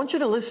 And I want you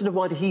to listen to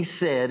what he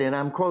said, and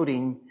I'm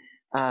quoting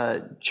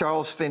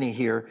Charles Finney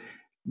here.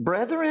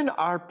 Brethren,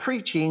 our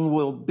preaching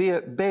will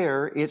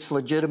bear its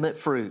legitimate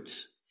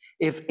fruits.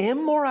 If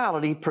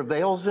immorality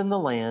prevails in the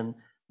land,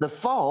 the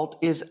fault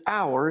is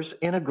ours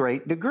in a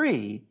great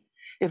degree.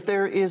 If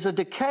there is a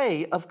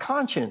decay of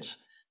conscience,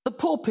 the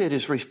pulpit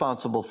is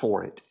responsible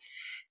for it.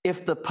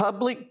 If the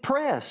public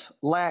press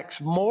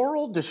lacks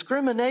moral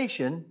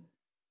discrimination,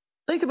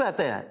 think about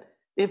that.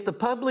 If the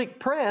public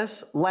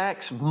press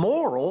lacks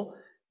moral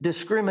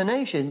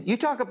discrimination, you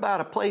talk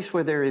about a place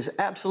where there is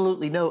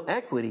absolutely no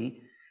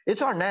equity.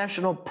 It's our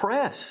national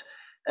press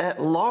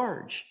at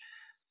large.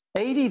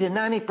 80 to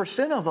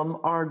 90% of them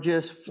are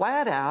just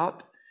flat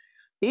out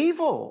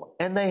evil,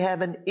 and they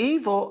have an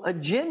evil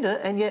agenda,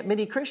 and yet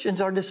many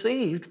Christians are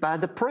deceived by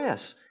the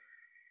press.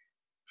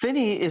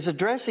 Finney is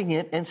addressing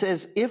it and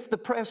says, if the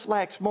press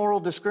lacks moral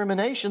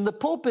discrimination, the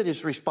pulpit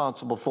is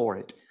responsible for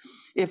it.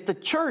 If the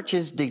church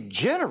is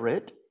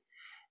degenerate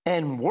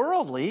and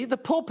worldly, the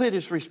pulpit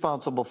is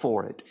responsible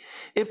for it.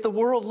 If the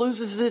world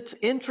loses its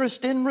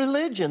interest in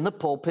religion, the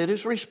pulpit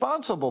is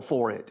responsible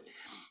for it.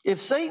 If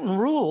Satan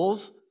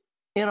rules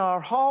in our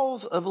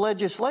halls of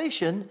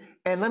legislation,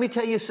 and let me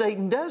tell you,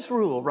 Satan does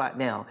rule right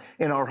now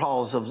in our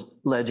halls of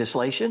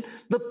legislation,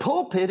 the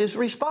pulpit is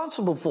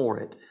responsible for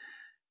it.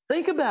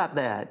 Think about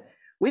that.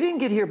 We didn't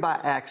get here by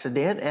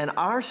accident, and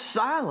our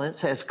silence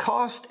has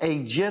cost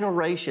a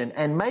generation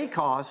and may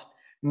cost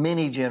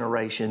many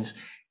generations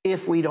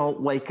if we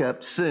don't wake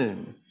up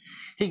soon.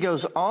 He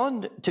goes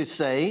on to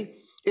say,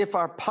 if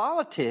our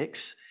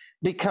politics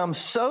become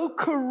so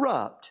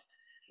corrupt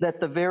that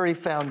the very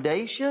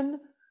foundation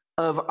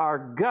of our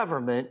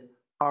government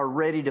are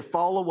ready to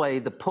fall away,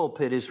 the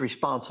pulpit is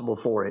responsible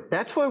for it.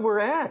 That's where we're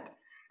at.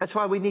 That's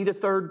why we need a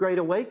third great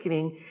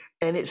awakening,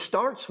 and it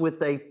starts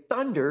with a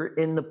thunder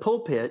in the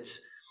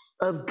pulpits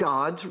of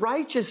God's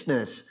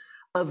righteousness,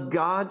 of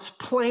God's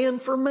plan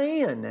for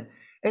man.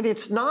 And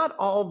it's not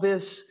all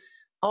this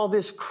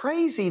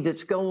crazy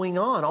that's going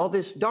on, all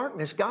this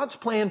darkness. God's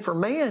plan for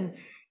man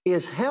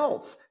is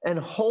health and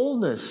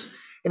wholeness,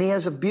 and he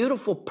has a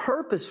beautiful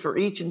purpose for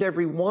each and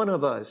every one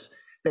of us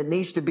that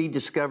needs to be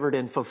discovered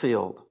and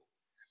fulfilled.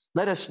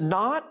 Let us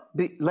not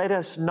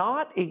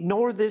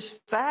ignore this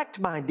fact,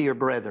 my dear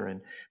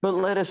brethren, but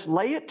let us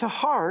lay it to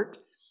heart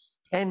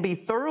and be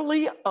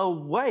thoroughly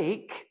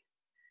awake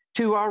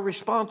to our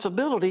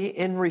responsibility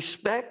in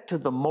respect to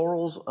the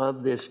morals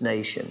of this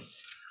nation.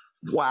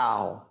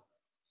 Wow.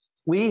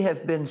 We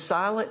have been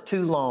silent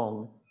too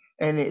long,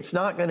 and it's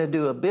not going to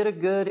do a bit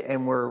of good,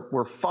 and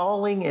we're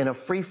falling in a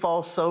free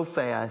fall so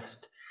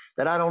fast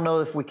that I don't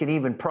know if we can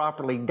even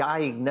properly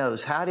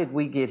diagnose how did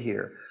we get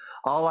here.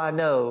 All I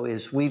know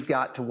is we've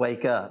got to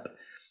wake up,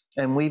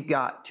 and we've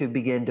got to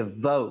begin to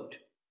vote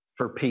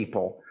for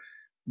people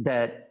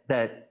that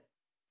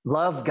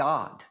love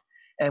God.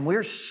 And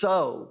we're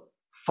so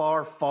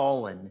far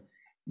fallen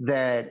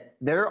that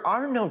there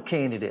are no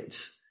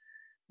candidates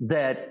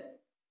that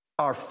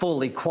are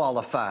fully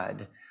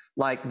qualified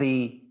like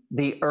the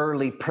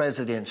early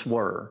presidents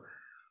were,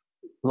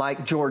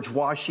 like George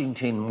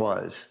Washington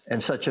was,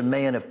 and such a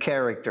man of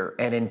character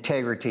and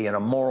integrity and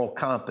a moral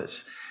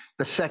compass.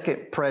 The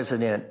second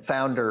president,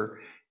 founder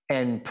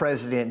and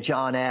president,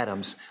 John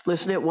Adams.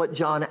 Listen to what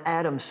John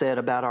Adams said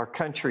about our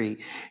country.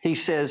 He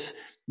says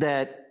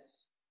that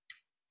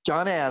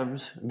John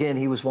Adams, again,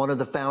 he was one of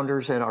the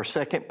founders and our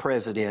second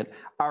president,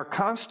 our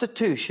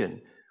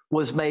Constitution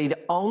was made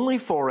only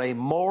for a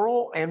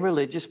moral and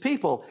religious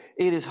people.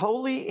 It is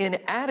wholly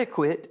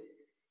inadequate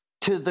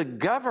to the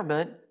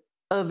government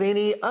of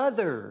any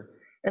other.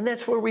 And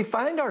that's where we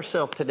find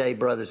ourselves today,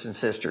 brothers and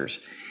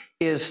sisters,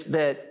 is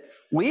that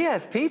we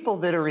have people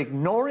that are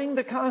ignoring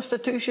the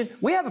Constitution.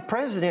 We have a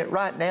president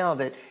right now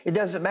that it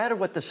doesn't matter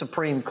what the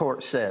Supreme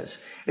Court says.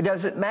 It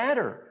doesn't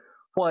matter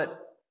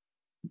what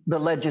the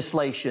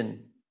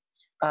legislation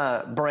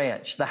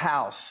branch, the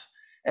House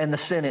and the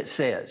Senate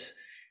says.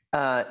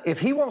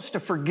 If he wants to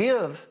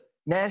forgive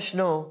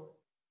national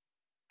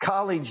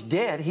college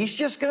debt, he's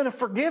just going to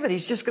forgive it.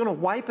 He's just going to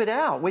wipe it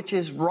out, which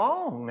is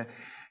wrong.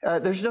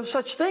 There's no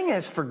such thing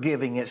as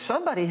forgiving it.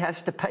 Somebody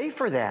has to pay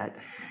for that.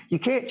 You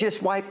can't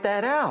just wipe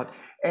that out.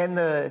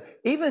 And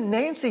even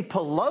Nancy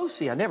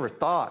Pelosi, I never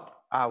thought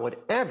I would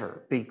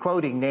ever be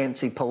quoting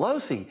Nancy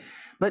Pelosi,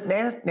 but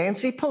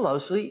Nancy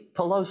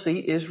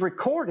Pelosi is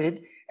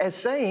recorded as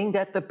saying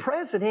that the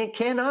president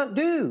cannot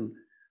do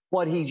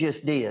what he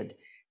just did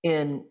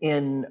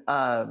in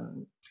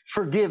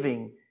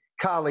forgiving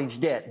college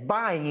debt,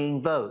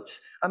 buying votes.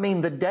 I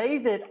mean, the day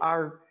that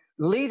our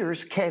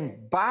leaders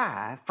can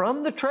buy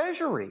from the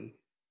Treasury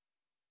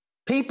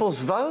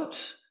people's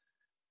votes,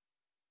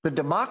 the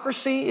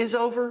democracy is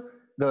over,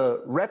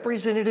 the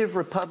representative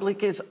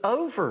republic is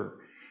over.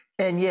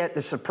 And yet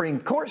the Supreme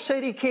Court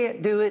said he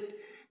can't do it.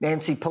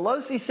 Nancy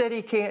Pelosi said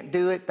he can't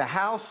do it. The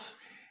House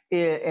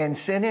and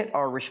Senate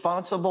are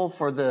responsible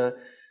for the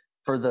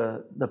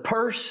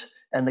purse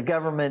and the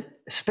government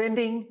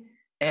spending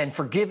and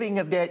forgiving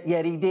of debt,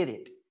 yet he did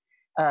it.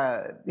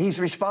 He's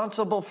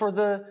responsible for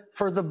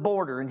the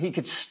border, and he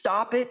could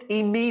stop it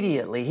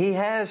immediately. He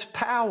has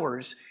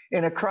powers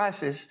in a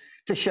crisis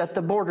to shut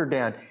the border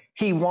down.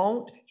 He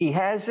won't, he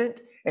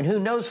hasn't, and who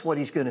knows what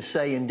he's going to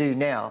say and do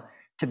now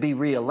to be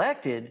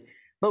reelected.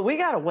 But we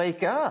got to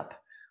wake up.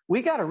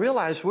 We got to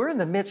realize we're in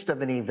the midst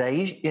of an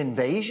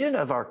invasion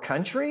of our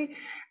country.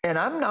 And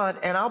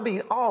I'll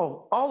be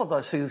all of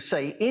us who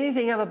say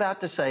anything I'm about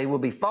to say will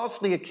be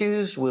falsely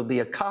accused, will be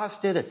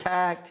accosted,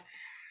 attacked,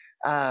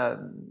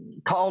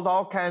 called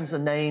all kinds of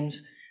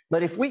names.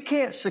 But if we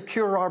can't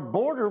secure our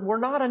border, we're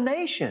not a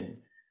nation.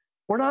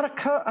 We're not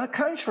a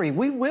country.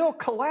 We will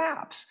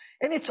collapse.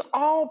 And it's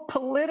all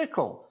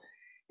political.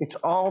 It's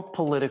all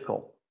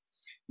political.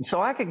 And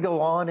so I could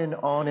go on and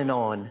on and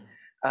on.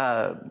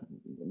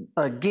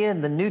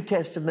 Again, the New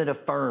Testament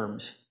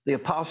affirms, the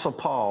Apostle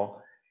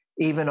Paul,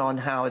 even on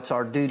how it's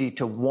our duty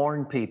to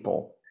warn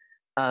people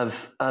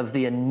of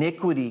the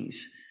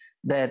iniquities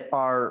that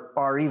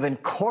are even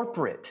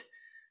corporate,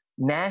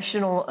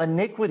 national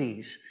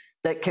iniquities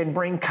that can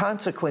bring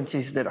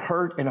consequences that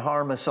hurt and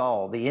harm us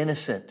all, the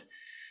innocent,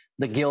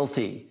 the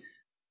guilty,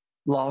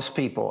 lost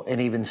people,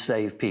 and even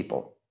saved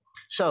people.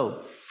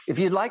 So if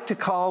you'd like to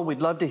call,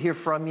 we'd love to hear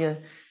from you.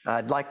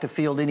 I'd like to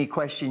field any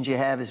questions you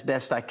have as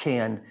best I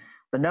can.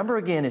 The number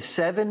again is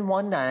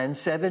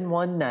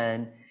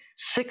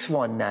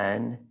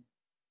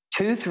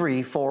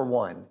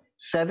 719-719-619-2341.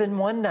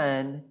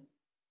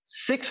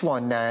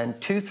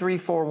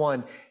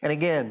 719-619-2341. And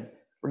again,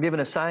 we're given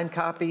a signed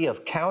copy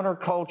of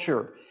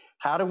Counterculture.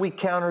 How do we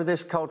counter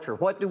this culture?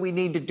 What do we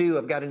need to do?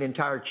 I've got an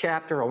entire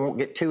chapter. I won't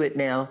get to it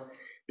now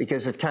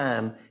because of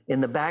time.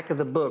 In the back of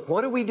the book,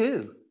 what do we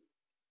do?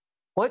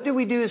 What do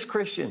we do as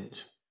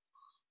Christians?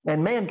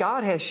 And man,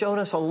 God has shown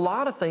us a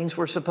lot of things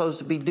we're supposed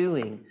to be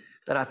doing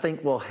that I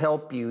think will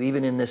help you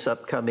even in this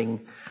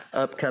upcoming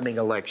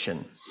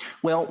election.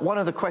 Well, one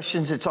of the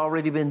questions that's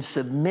already been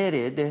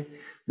submitted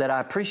that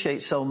I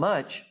appreciate so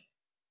much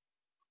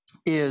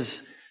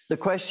is, the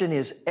question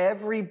is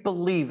every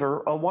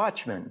believer a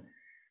watchman?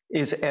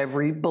 Is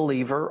every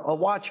believer a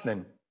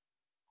watchman?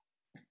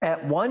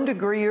 At one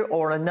degree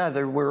or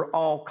another, we're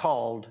all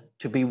called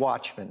to be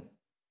watchmen.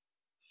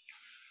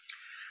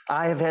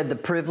 I have had the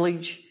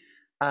privilege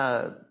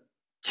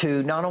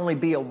to not only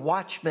be a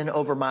watchman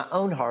over my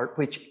own heart,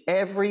 which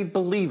every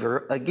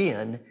believer,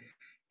 again,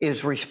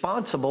 is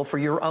responsible for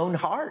your own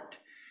heart.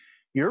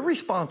 You're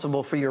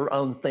responsible for your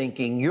own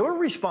thinking. You're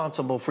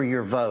responsible for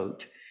your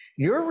vote.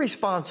 You're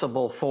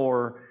responsible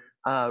for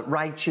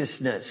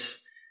righteousness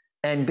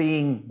and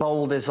being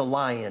bold as a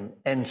lion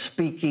and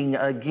speaking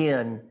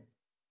again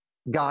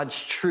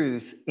God's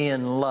truth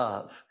in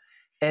love.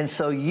 And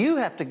so you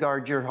have to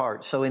guard your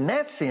heart. So in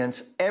that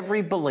sense,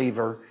 every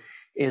believer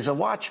is a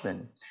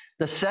watchman.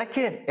 The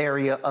second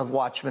area of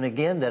watchman,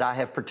 again, that I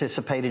have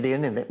participated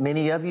in and that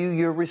many of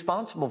you're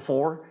responsible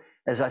for,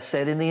 as I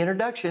said in the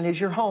introduction, is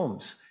your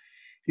homes.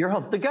 Your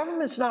home. The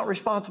government's not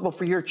responsible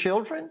for your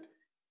children.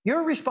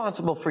 You're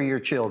responsible for your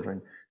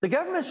children. The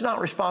government's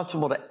not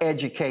responsible to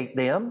educate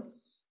them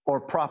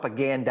or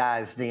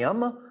propagandize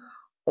them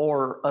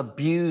or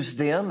abuse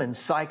them and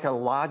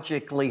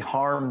psychologically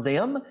harm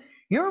them.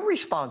 You're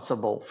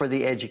responsible for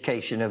the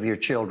education of your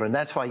children.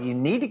 That's why you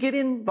need to get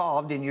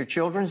involved in your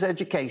children's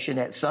education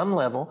at some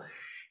level.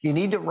 You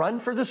need to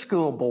run for the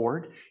school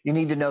board. You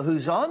need to know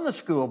who's on the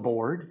school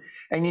board,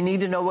 and you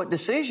need to know what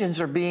decisions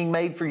are being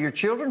made for your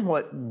children,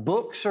 what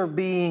books are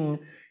being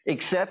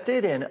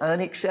accepted and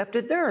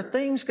unaccepted. There are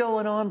things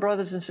going on,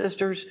 brothers and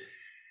sisters,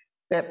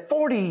 that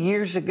 40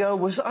 years ago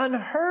was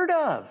unheard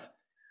of,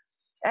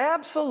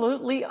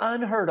 absolutely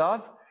unheard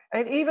of.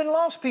 And even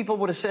lost people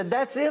would have said,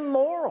 that's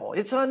immoral,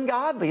 it's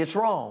ungodly, it's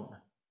wrong.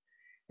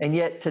 And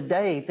yet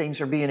today, things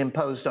are being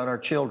imposed on our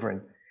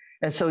children.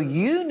 And so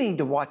you need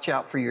to watch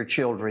out for your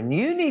children.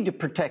 You need to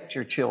protect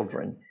your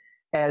children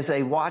as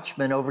a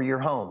watchman over your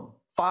home.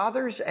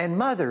 Fathers and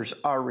mothers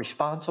are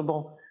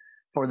responsible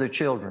for their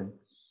children.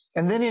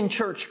 And then in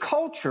church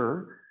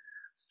culture,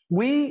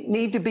 we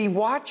need to be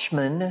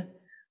watchmen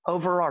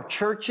over our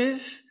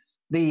churches,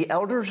 The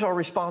elders are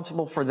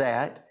responsible for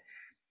that.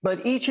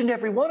 But each and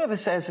every one of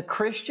us as a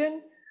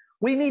Christian,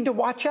 we need to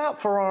watch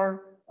out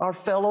for our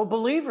fellow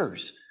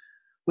believers.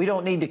 We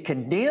don't need to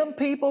condemn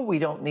people. We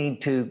don't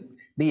need to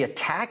be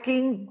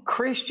attacking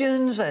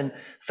Christians and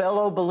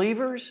fellow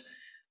believers.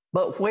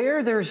 But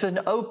where there's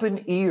an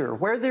open ear,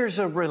 where there's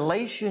a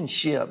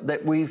relationship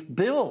that we've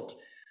built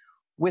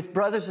with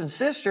brothers and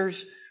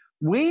sisters,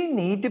 we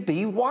need to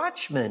be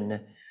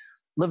watchmen.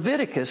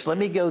 Leviticus, let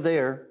me go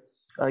there.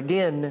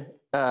 Again,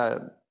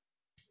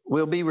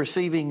 we'll be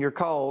receiving your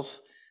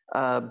calls,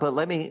 but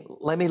let me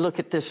look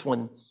at this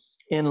one.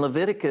 In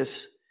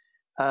Leviticus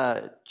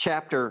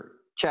chapter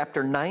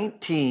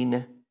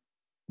 19,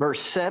 verse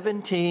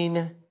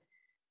 17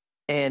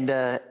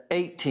 and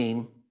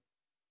 18,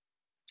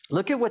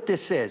 look at what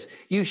this says.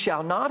 You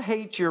shall not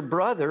hate your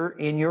brother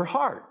in your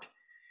heart.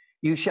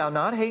 You shall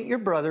not hate your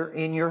brother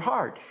in your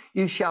heart.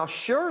 You shall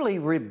surely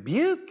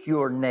rebuke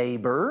your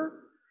neighbor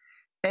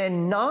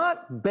and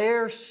not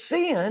bear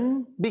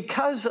sin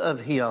because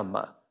of him.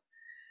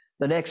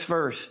 The next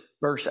verse,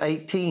 verse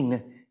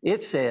 18,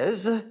 it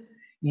says,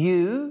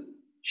 you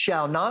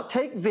shall not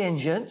take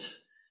vengeance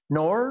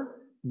nor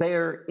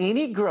bear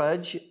any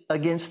grudge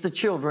against the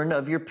children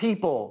of your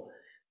people,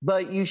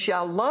 but you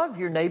shall love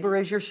your neighbor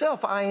as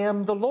yourself. I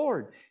am the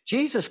Lord.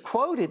 Jesus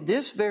quoted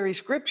this very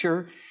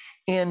scripture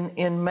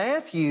in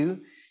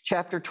Matthew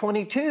chapter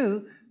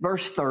 22,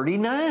 verse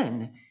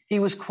 39. He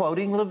was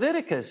quoting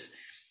Leviticus,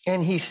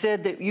 and he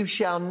said that you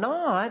shall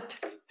not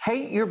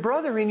hate your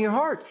brother in your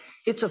heart.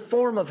 It's a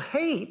form of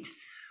hate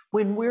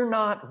when we're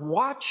not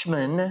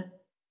watchmen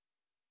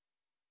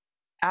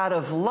out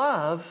of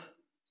love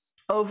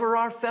over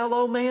our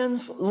fellow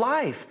man's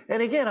life.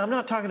 And again, I'm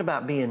not talking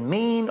about being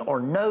mean or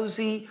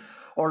nosy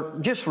or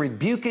just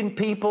rebuking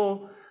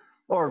people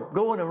or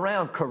going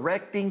around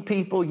correcting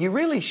people. You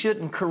really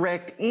shouldn't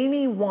correct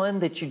anyone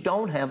that you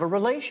don't have a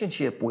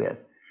relationship with.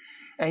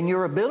 And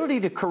your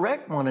ability to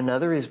correct one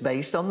another is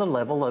based on the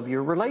level of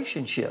your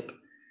relationship.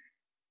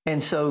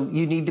 And so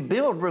you need to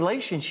build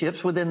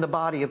relationships within the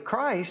body of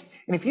Christ.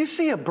 And if you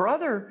see a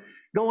brother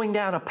going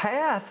down a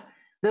path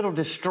that'll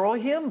destroy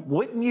him,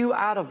 wouldn't you,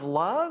 out of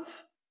love,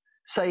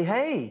 say,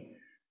 hey,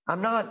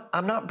 I'm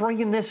not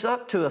bringing this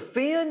up to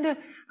offend.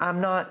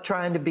 I'm not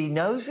trying to be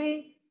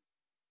nosy.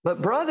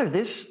 But brother,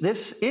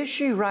 this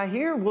issue right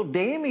here will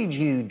damage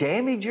you,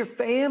 damage your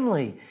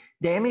family,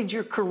 damage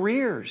your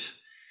careers,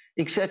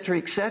 etc.,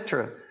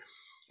 etc.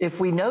 If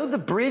we know the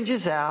bridge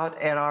is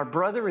out and our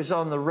brother is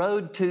on the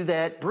road to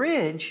that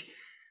bridge,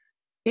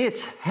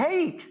 it's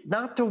hate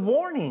not to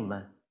warn him.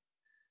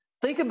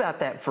 Think about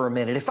that for a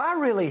minute. If I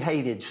really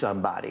hated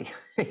somebody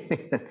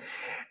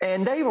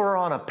and they were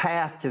on a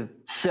path to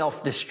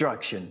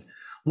self-destruction,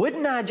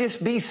 wouldn't I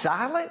just be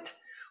silent?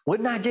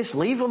 Wouldn't I just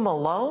leave them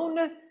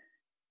alone?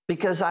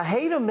 Because I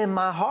hate them in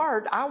my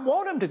heart. I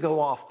want them to go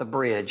off the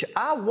bridge.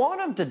 I want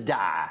them to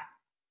die.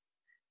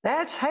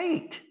 That's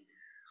hate.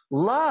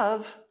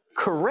 Love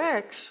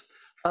corrects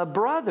a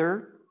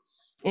brother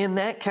in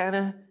that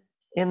kind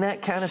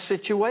of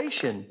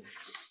situation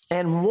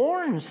and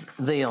warns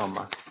them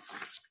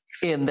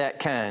in that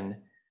kind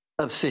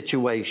of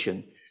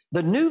situation.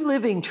 The New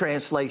Living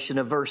Translation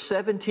of verse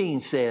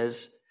 17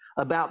 says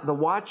about the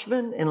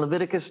watchman in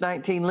Leviticus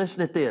 19,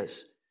 listen at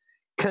this.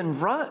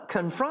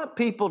 Confront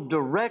people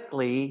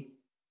directly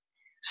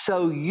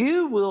so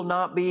you will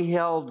not be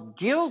held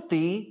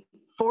guilty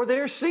for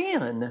their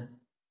sin.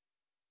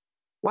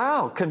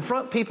 Wow,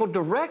 confront people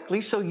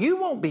directly so you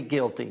won't be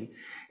guilty.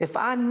 If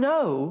I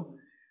know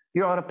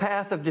you're on a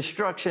path of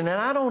destruction and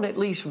I don't at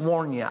least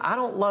warn you, I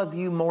don't love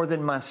you more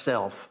than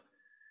myself.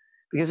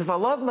 Because if I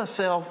love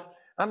myself,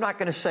 I'm not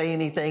going to say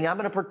anything. I'm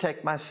going to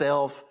protect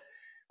myself.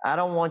 I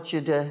don't want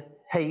you to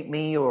hate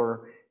me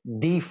or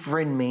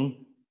defriend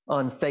me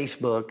on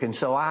Facebook. And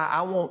so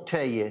I won't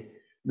tell you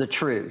the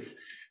truth.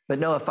 But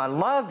no, if I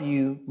love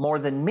you more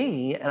than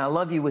me and I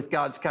love you with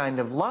God's kind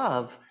of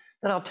love,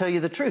 then I'll tell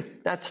you the truth.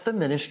 That's the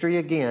ministry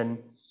again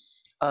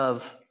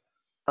of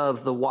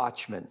the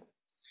watchman.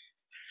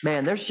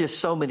 Man, there's just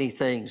so many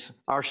things.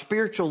 Our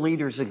spiritual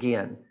leaders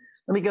again.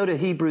 Let me go to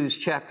Hebrews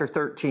chapter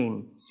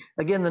 13.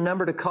 Again, the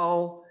number to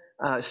call,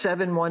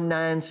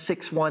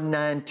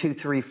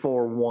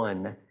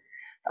 719-619-2341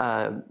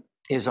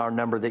 is our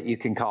number that you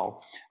can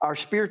call. Our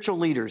spiritual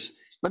leaders.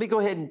 Let me go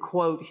ahead and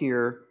quote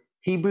here,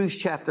 Hebrews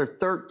chapter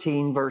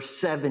 13, verse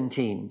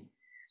 17.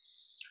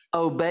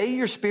 Obey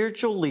your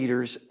spiritual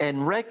leaders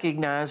and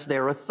recognize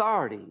their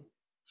authority,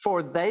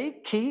 for they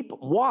keep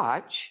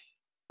watch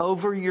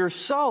over your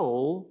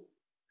soul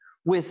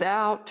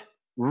without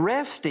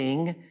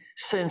resting,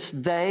 since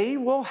they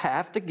will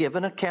have to give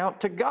an account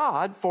to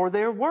God for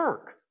their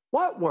work.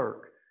 What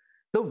work?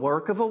 The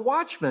work of a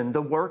watchman,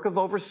 the work of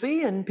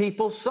overseeing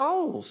people's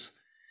souls.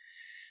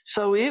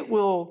 So it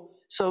will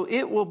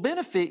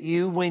benefit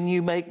you when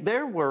you make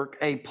their work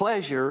a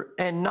pleasure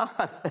and not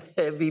a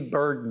heavy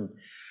burden.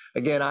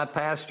 Again, I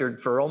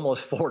pastored for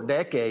almost 4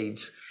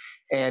 decades,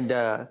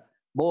 and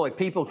boy,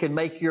 people can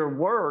make your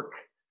work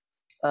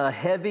a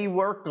heavy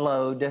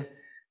workload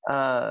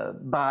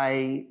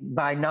by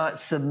not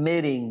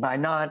submitting, by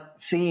not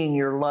seeing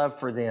your love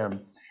for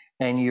them,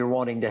 and you're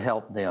wanting to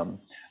help them.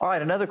 All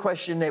right, another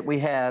question that we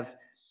have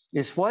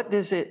is, what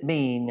does it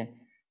mean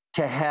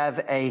to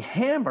have a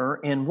hammer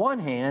in one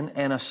hand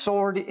and a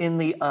sword in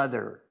the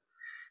other?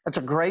 That's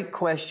a great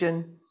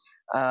question.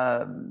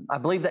 I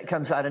believe that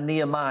comes out of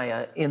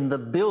Nehemiah in the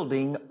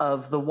building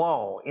of the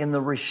wall, in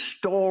the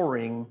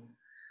restoring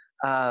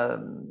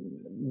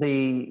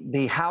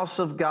the house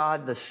of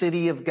God, the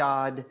city of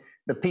God,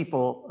 the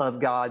people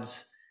of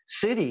God's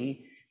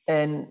city.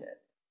 And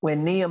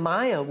when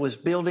Nehemiah was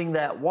building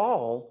that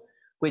wall,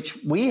 which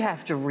we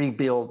have to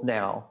rebuild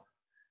now,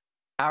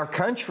 our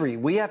country,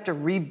 we have to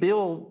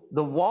rebuild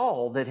the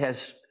wall that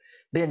has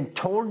been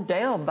torn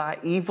down by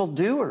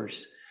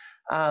evildoers.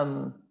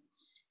 And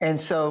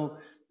so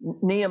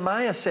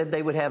Nehemiah said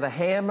they would have a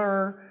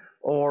hammer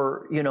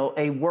or,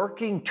 a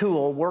working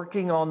tool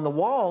working on the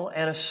wall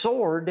and a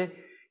sword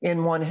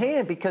in one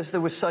hand, because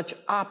there was such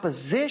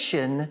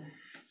opposition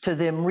to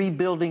them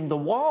rebuilding the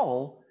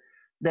wall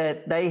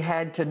that they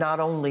had to not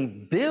only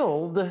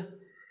build,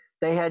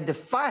 they had to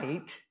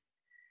fight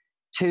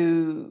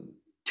to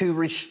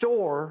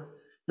restore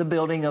the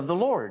building of the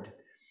Lord.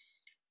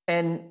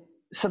 And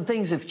some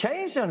things have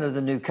changed under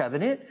the new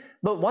covenant,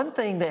 but one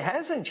thing that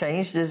hasn't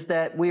changed is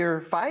that we're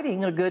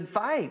fighting a good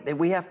fight, that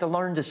we have to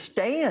learn to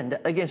stand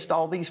against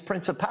all these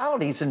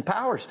principalities and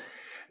powers.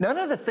 None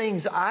of the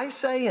things I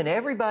say and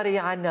everybody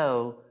I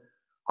know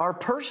are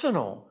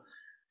personal.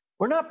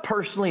 We're not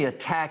personally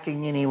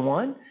attacking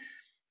anyone.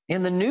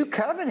 In the new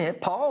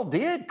covenant, Paul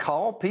did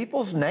call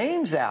people's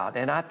names out,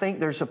 and I think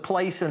there's a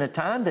place and a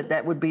time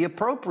that would be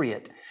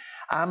appropriate.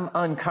 I'm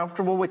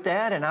uncomfortable with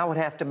that, and I would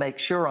have to make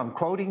sure I'm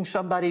quoting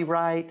somebody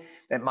right,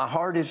 that my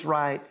heart is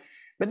right.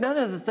 But none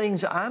of the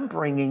things I'm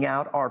bringing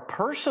out are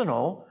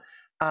personal.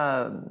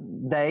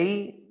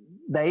 They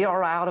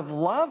are out of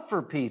love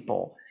for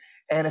people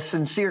and a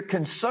sincere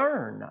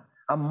concern.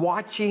 I'm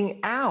watching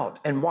out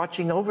and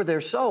watching over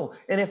their soul.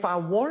 And if I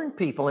warn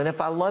people, and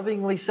if I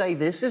lovingly say,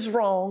 this is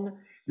wrong,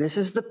 this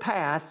is the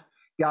path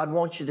God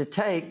wants you to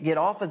take, get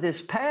off of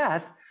this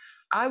path,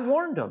 I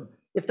warned them.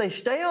 If they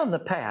stay on the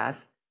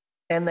path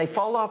and they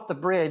fall off the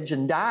bridge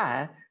and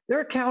die,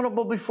 they're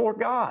accountable before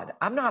God.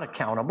 I'm not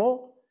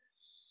accountable.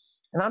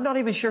 And I'm not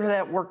even sure how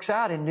that works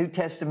out in New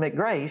Testament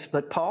grace,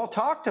 but Paul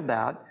talked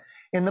about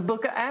in the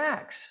book of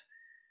Acts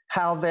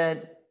how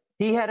that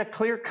he had a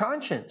clear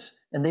conscience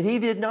and that he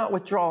did not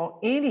withdraw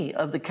any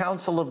of the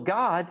counsel of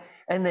God,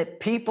 and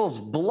that people's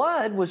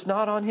blood was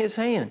not on his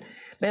hand.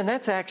 Man,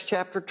 that's Acts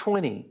chapter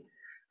 20.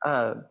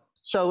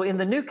 So in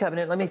the new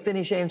covenant, let me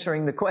finish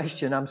answering the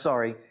question. I'm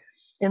sorry.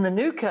 In the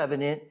new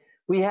covenant,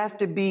 we have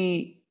to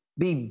be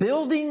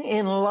building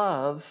in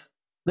love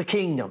the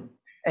kingdom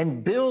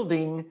and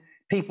building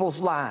people's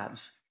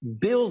lives,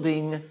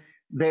 building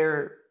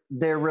their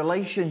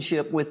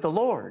relationship with the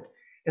Lord.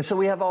 And so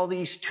we have all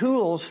these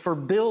tools for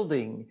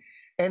building.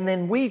 And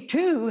then we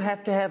too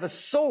have to have a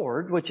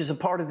sword, which is a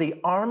part of the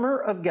armor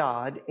of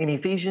God in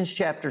Ephesians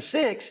chapter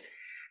 6.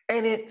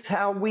 And it's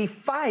how we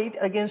fight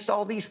against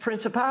all these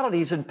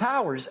principalities and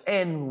powers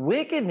and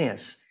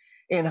wickedness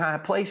in high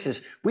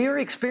places. We are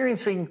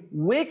experiencing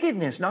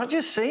wickedness, not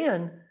just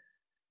sin.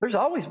 There's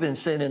always been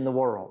sin in the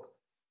world.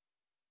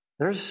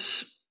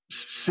 There's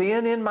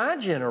sin in my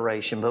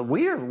generation, but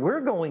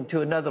we're going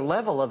to another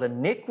level of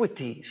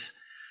iniquities,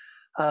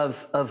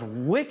 of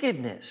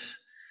wickedness.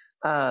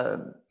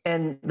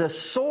 And the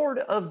sword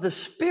of the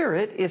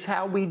Spirit is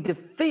how we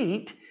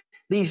defeat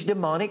these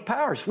demonic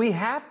powers. We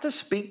have to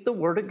speak the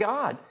word of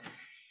God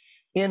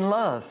in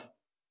love.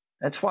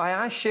 That's why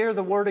I share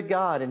the word of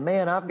God. And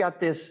man, I've got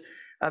this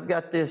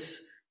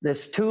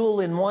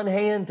tool in one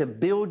hand to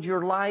build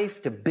your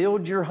life, to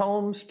build your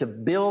homes, to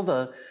build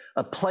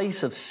a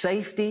place of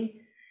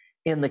safety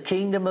in the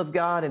kingdom of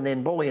God. And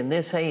then, boy, in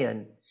this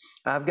hand,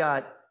 I've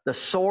got the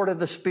sword of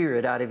the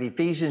Spirit out of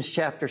Ephesians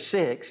chapter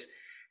 6.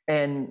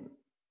 And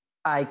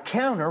I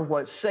counter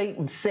what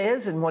Satan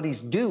says and what he's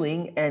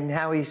doing and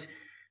how he's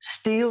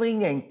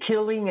stealing and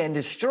killing and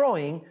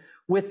destroying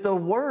with the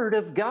word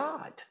of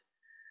God.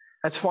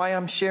 That's why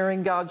I'm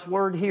sharing God's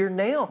word here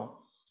now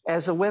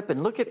as a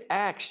weapon. Look at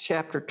Acts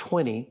chapter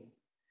 20,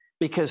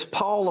 because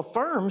Paul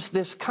affirms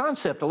this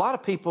concept. A lot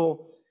of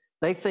people,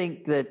 they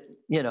think that,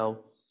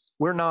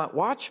 we're not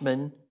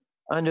watchmen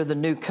under the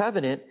new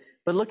covenant,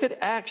 but look at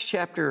Acts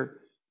chapter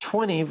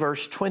 20,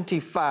 verse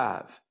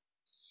 25.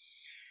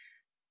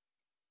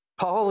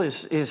 Paul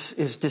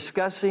is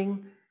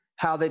discussing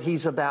how that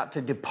he's about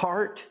to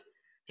depart.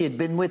 He had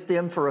been with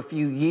them for a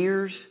few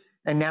years,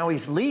 and now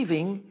he's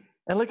leaving.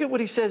 And look at what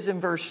he says in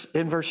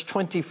verse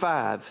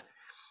 25.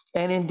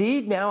 And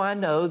indeed, now I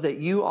know that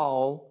you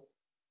all,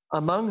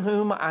 among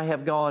whom I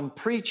have gone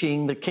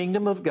preaching the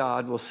kingdom of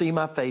God, will see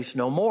my face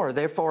no more.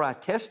 Therefore, I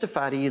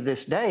testify to you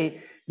this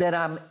day that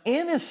I'm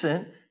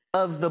innocent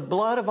of the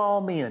blood of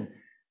all men.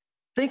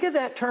 Think of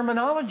that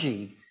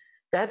terminology.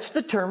 That's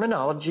the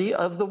terminology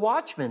of the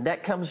watchman.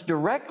 That comes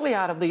directly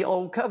out of the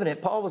Old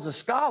Covenant. Paul was a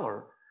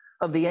scholar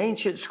of the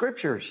ancient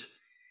scriptures.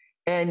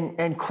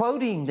 and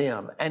quoting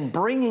them and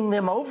bringing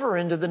them over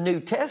into the New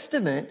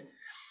Testament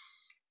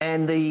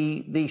and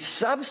the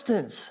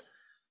substance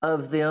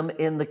of them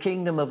in the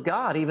kingdom of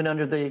God, even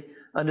under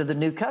the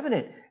new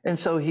covenant. And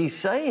so he's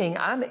saying,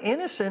 I'm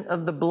innocent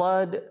of the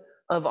blood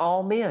of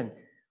all men.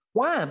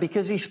 Why?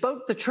 Because he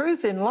spoke the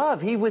truth in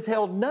love. He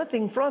withheld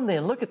nothing from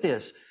them. Look at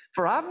this.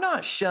 For I've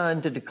not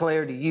shunned to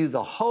declare to you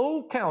the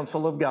whole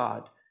counsel of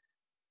God.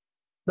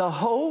 The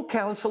whole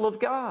counsel of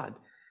God.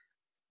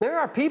 There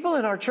are people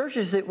in our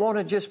churches that want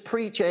to just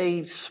preach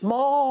a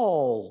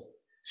small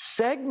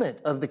segment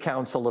of the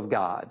counsel of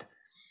God,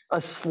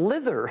 a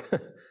slither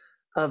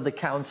of the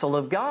counsel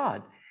of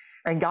God.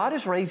 And God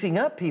is raising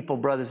up people,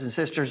 brothers and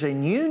sisters,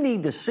 and you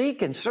need to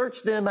seek and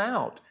search them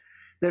out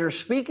that are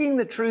speaking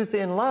the truth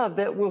in love,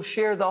 that will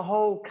share the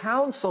whole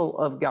counsel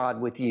of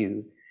God with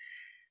you,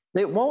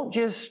 that won't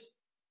just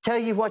tell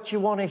you what you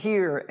want to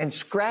hear and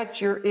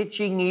scratch your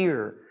itching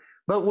ear,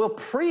 but will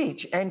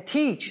preach and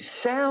teach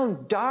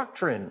sound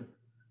doctrine,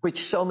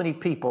 which so many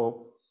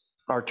people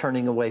are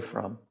turning away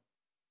from.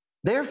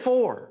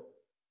 Therefore,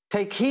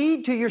 take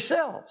heed to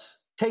yourselves.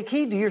 Take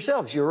heed to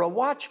yourselves. You're a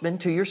watchman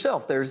to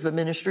yourself. There's the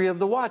ministry of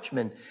the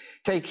watchman.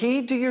 Take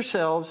heed to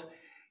yourselves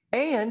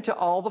and to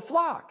all the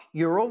flock.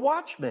 You're a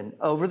watchman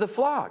over the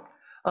flock,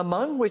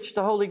 among which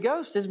the Holy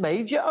Ghost has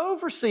made you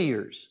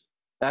overseers.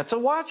 That's a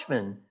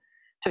watchman,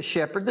 to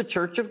shepherd the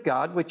church of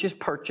God, which is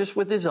purchased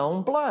with his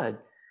own blood.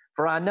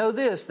 For I know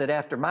this, that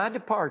after my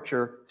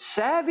departure,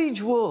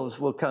 savage wolves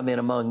will come in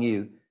among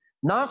you,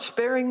 not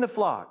sparing the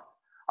flock.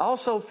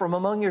 Also from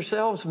among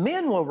yourselves,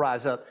 men will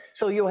rise up.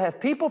 So you'll have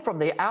people from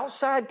the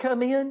outside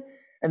come in,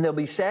 and there'll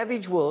be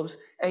savage wolves,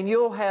 and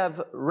you'll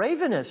have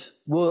ravenous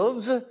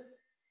wolves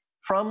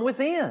from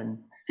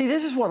within. See,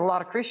 this is what a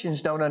lot of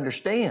Christians don't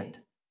understand.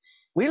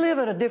 We live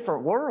in a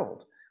different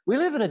world. We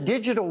live in a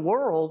digital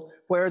world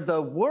where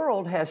the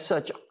world has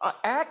such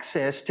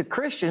access to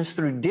Christians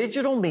through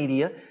digital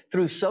media,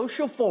 through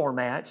social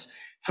formats,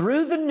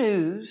 through the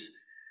news.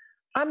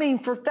 I mean,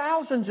 for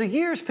thousands of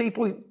years,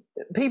 people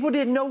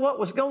didn't know what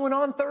was going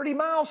on 30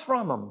 miles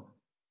from them.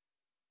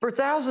 For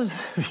thousands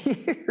of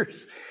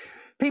years,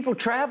 people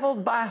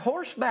traveled by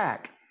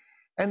horseback,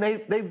 and they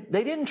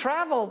didn't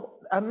travel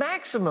a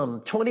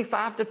maximum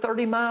 25 to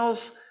 30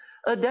 miles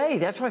a day.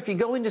 That's why if you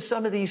go into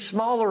some of these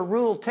smaller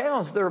rural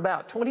towns, they're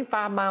about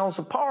 25 miles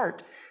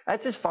apart.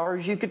 That's as far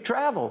as you could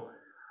travel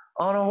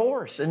on a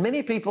horse. And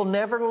many people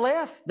never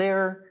left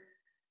their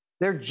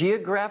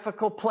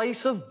geographical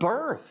place of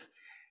birth.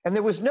 And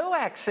there was no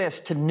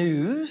access to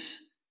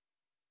news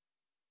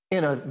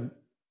in a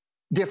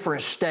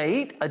different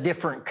state, a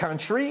different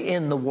country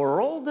in the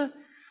world.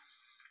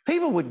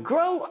 People would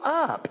grow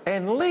up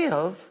and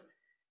live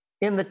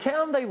in the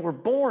town they were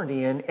born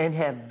in and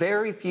have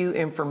very few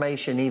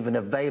information even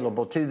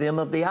available to them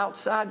of the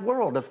outside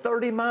world, of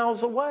 30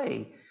 miles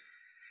away.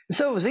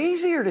 So it was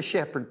easier to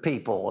shepherd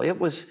people. It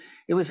was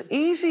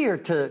easier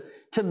to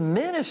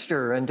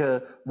minister and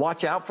to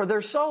watch out for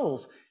their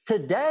souls.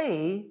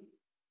 Today,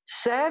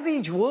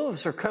 savage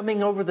wolves are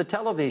coming over the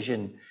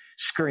television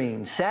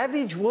screen.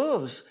 Savage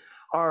wolves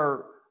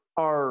are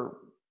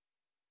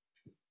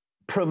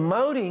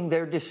promoting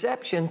their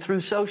deception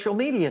through social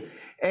media.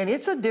 And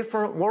it's a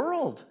different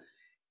world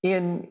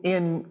in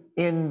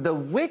the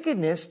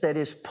wickedness that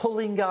is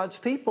pulling God's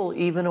people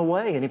even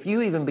away. And if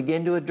you even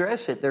begin to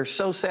address it, they're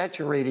so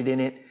saturated in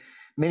it,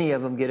 many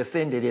of them get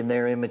offended in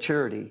their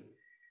immaturity.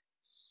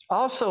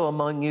 Also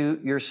among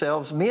you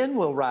yourselves, men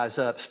will rise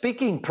up,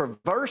 speaking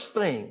perverse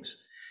things,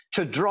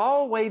 to draw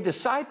away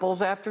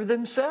disciples after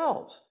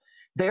themselves.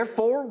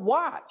 Therefore,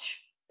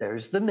 watch.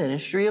 There's the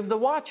ministry of the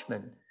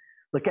watchman.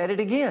 Look at it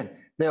again.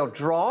 They'll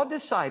draw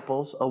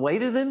disciples away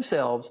to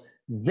themselves.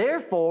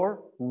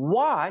 Therefore,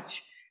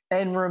 watch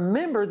and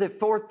remember that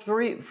for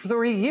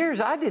three years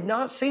I did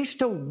not cease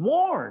to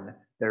warn.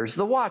 There's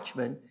the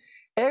watchman.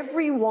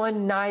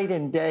 Everyone night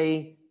and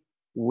day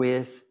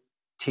with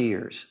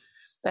tears.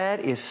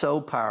 That is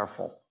so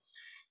powerful.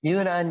 You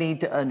and I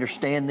need to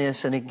understand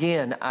this. And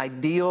again, I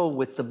deal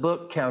with the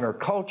book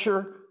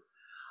Counterculture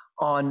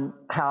on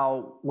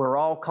how we're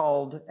all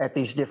called at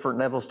these different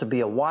levels to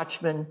be a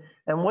watchman,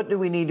 and what do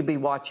we need to be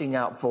watching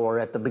out for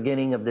at the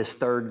beginning of this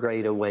third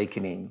great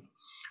awakening.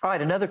 All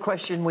right, another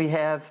question we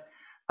have,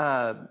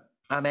 I'm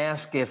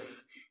asked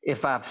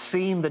if I've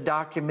seen the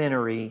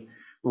documentary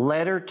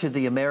Letter to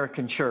the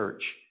American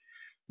Church.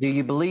 Do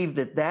you believe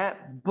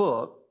that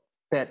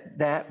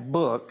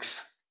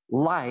books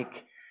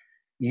like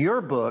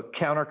your book,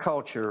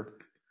 Counterculture,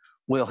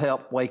 will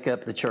help wake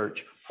up the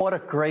church? What a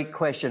great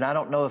question. I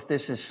don't know if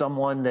this is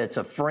someone that's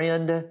a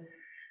friend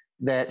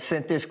that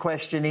sent this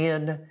question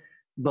in,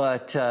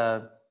 but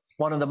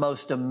one of the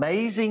most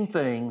amazing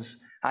things,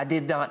 I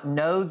did not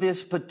know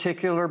this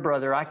particular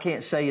brother. I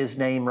can't say his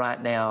name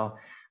right now.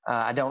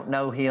 I don't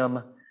know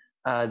him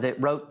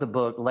that wrote the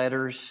book,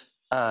 Letters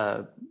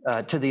to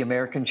the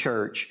American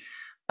Church.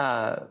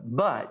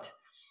 But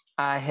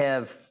I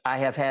have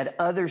had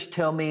others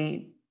tell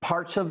me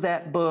parts of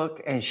that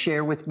book and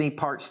share with me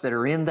parts that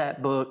are in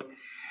that book.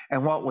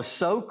 And what was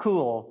so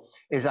cool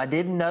is I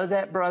didn't know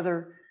that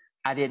brother,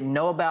 I didn't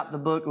know about the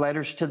book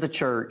Letters to the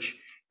Church,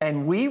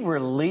 and we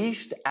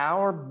released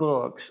our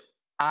books.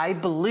 I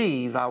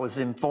believe I was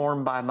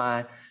informed by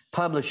my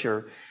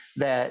publisher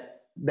that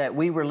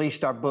we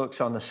released our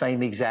books on the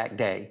same exact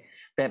day,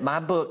 that my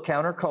book,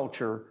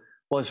 Counterculture,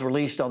 was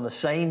released on the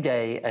same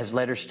day as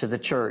Letters to the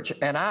Church.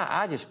 And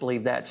I just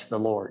believe that's the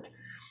Lord.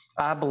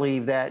 I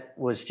believe that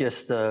was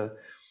just the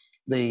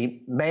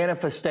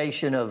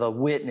manifestation of a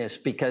witness,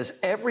 because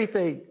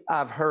everything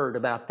I've heard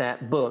about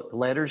that book,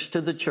 Letters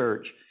to the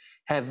Church,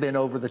 have been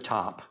over the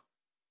top.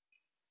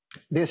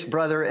 This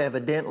brother,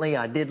 evidently,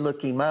 I did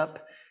look him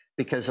up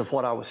because of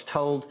what I was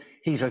told.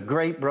 He's a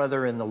great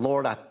brother in the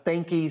Lord. I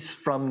think he's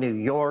from New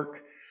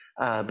York.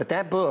 But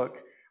that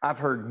book, I've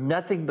heard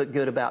nothing but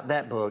good about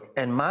that book.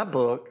 And my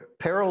book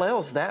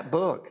parallels that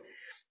book.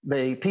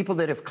 The people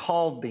that have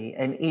called me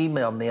and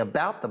emailed me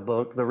about the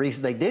book, the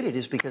reason they did it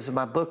is because of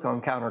my book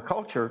on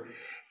counterculture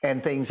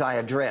and things I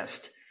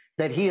addressed,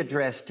 that he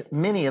addressed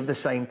many of the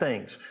same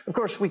things. Of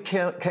course, we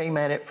came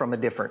at it from a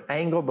different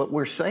angle, but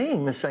we're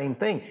saying the same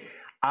thing.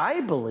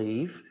 I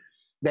believe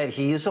that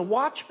he is a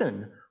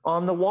watchman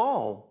on the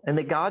wall and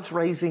that God's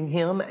raising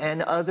him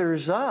and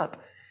others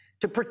up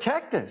to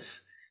protect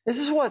us. This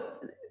is what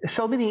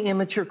so many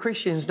immature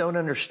Christians don't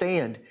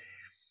understand.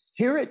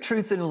 Here at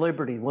Truth and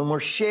Liberty, when we're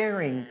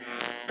sharing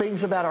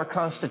things about our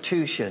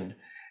Constitution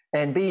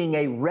and being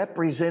a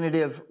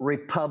representative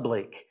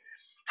republic,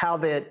 how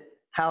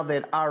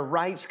that our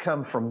rights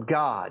come from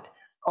God,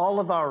 all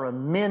of our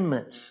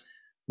amendments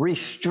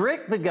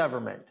restrict the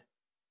government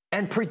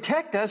and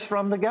protect us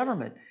from the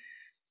government.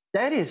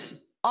 That is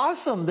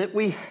awesome that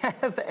we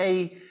have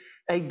a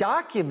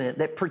document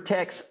that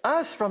protects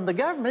us from the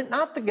government,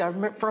 not the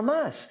government from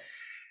us.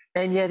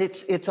 And yet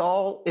it's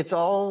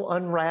all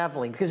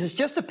unraveling because it's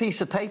just a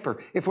piece of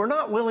paper. If we're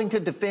not willing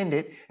to defend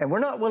it and we're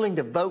not willing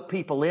to vote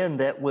people in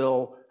that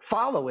will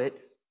follow it,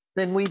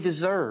 then we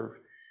deserve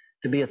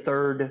to be a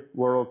third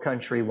world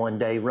country one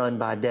day run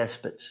by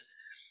despots.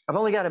 I've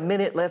only got a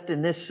minute left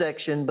in this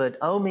section, but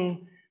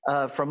Omi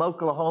from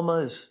Oklahoma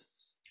is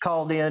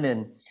called in.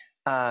 And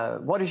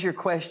what is your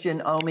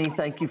question, Omi?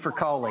 Thank you for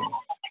calling.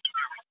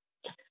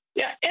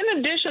 Yeah, in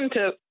addition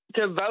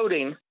to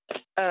voting,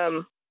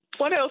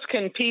 what else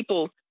can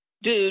people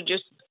do,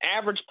 just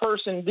average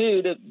person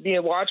do, to be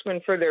a watchman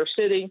for their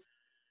city,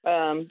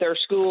 their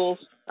schools?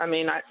 I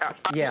mean,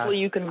 obviously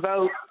you can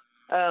vote,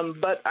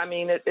 but I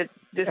mean, it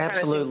just kind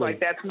of seems like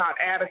that's not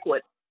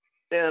adequate.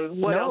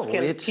 What else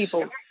can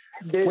people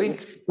do?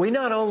 We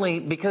not only,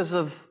 because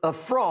of a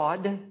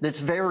fraud that's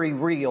very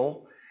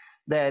real,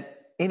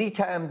 that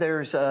anytime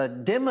there's a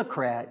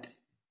Democrat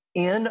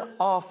in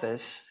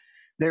office,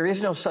 there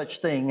is no such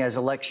thing as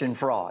election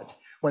fraud.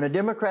 When a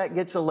Democrat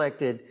gets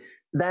elected,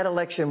 that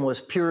election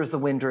was pure as the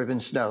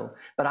wind-driven snow.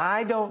 But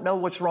I don't know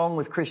what's wrong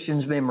with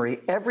Christians' memory.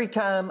 Every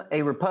time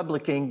a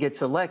Republican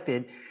gets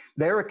elected,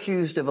 they're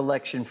accused of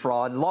election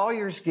fraud.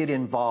 Lawyers get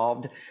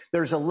involved.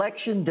 There's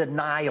election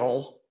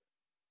denial.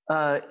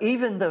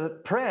 Even the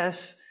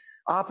press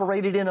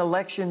operated in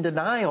election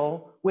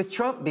denial with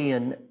Trump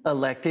being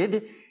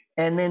elected.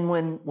 And then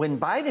when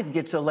Biden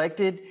gets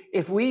elected,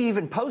 if we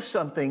even post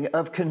something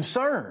of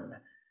concern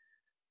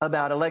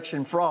about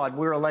election fraud,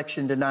 we're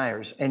election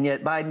deniers. And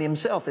yet Biden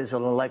himself is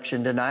an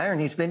election denier,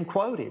 and he's been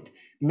quoted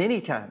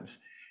many times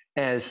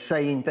as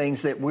saying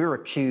things that we're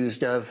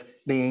accused of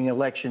being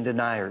election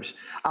deniers.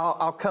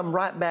 I'll come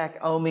right back,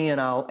 Omi,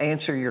 and I'll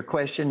answer your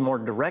question more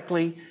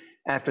directly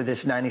after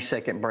this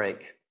 90-second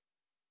break.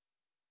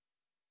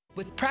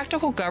 With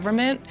Practical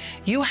Government,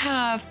 you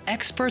have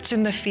experts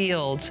in the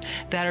fields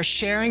that are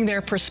sharing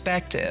their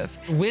perspective,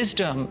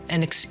 wisdom,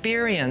 and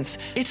experience.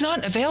 It's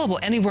not available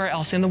anywhere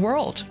else in the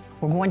world.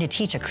 We're going to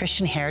teach a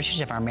Christian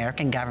heritage of our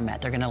American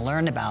government. They're going to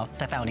learn about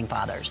the Founding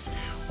Fathers.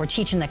 We're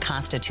teaching the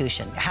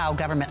Constitution, how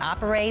government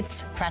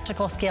operates,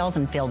 practical skills,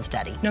 and field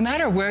study. No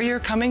matter where you're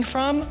coming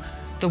from,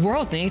 the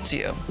world needs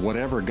you.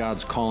 Whatever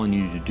God's calling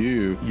you to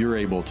do, you're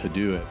able to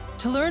do it.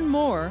 To learn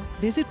more,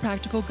 visit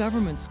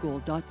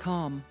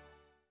practicalgovernmentschool.com.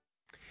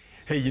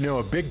 Hey, you know,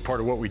 a big part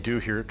of what we do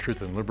here at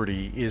Truth and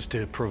Liberty is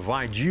to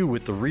provide you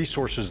with the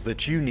resources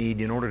that you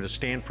need in order to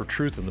stand for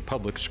truth in the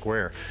public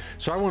square.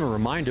 So I want to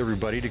remind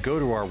everybody to go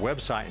to our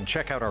website and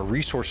check out our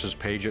resources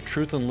page at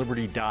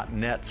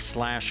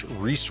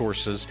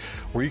truthandliberty.net/resources,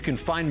 where you can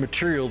find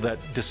material that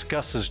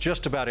discusses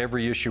just about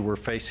every issue we're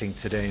facing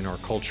today in our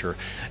culture.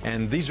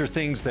 And these are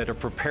things that are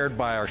prepared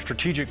by our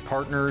strategic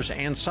partners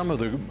and some of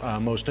the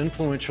most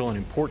influential and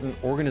important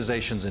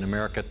organizations in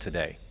America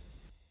today.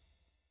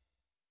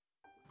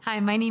 Hi,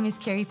 my name is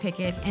Carrie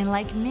Pickett, and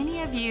like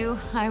many of you,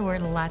 I wear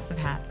lots of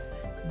hats.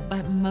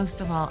 But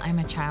most of all, I'm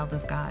a child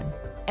of God.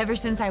 Ever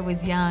since I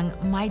was young,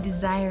 my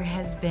desire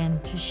has been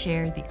to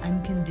share the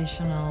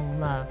unconditional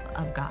love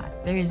of God.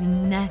 There is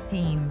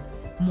nothing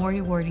more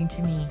rewarding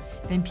to me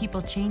than people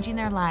changing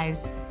their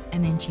lives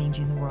and then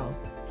changing the world.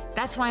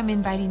 That's why I'm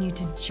inviting you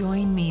to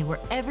join me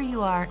wherever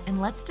you are, and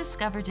let's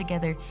discover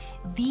together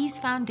these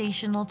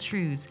foundational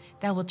truths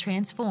that will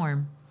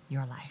transform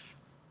your life.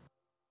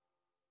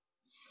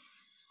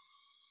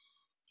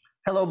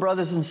 Hello,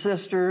 brothers and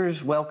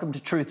sisters. Welcome to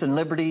Truth and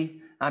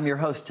Liberty. I'm your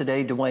host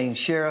today, Duane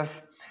Sheriff.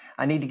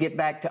 I need to get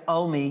back to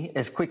Omi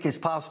as quick as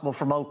possible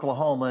from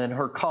Oklahoma and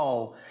her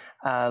call.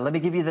 Let me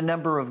give you the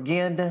number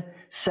again,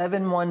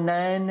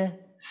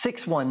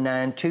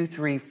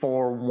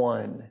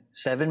 719-619-2341.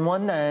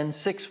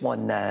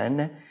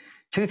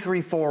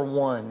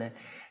 719-619-2341.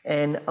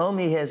 And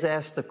Omi has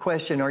asked the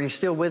question, are you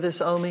still with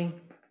us, Omi?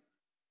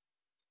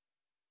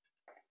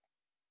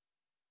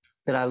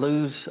 Did I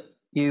lose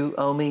you,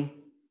 Omi?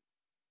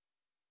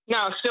 No,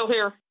 I'm still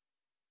here.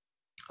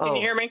 Can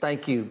you hear me?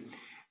 Thank you.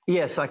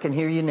 Yes, I can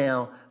hear you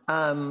now.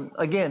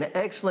 Again,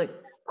 excellent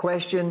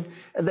question.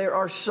 There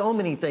are so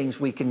many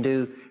things we can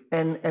do.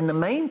 And the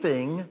main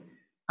thing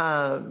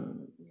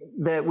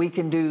that we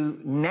can do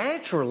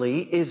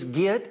naturally is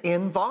get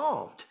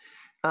involved.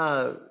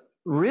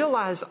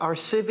 Realize our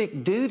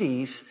civic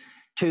duties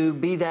to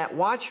be that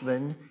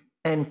watchman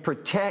and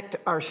protect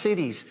our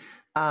cities.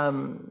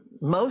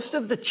 Most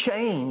of the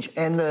change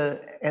and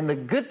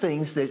the good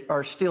things that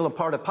are still a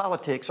part of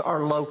politics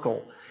are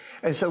local.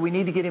 And so we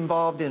need to get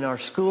involved in our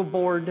school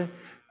board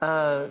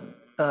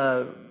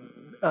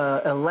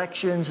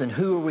elections and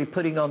who are we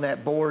putting on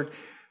that board.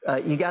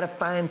 You got to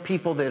find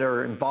people that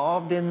are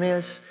involved in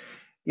this.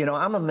 You know,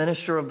 I'm a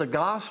minister of the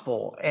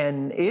gospel,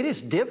 and it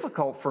is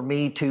difficult for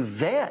me to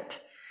vet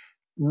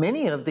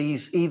many of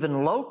these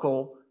even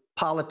local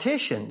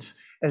politicians.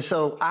 And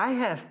so I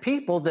have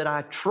people that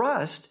I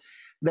trust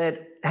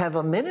that have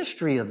a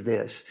ministry of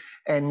this,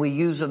 and we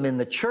use them in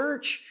the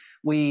church.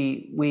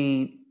 We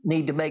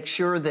need to make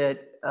sure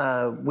that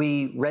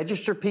we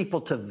register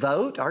people to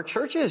vote. Our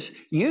churches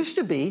used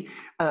to be,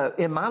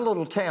 in my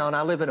little town,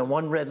 I live in a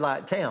one red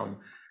light town,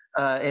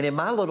 and in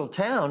my little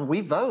town,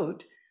 we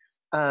vote,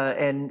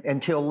 and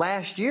until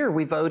last year,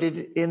 we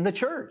voted in the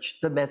church.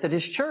 The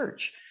Methodist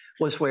Church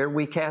was where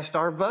we cast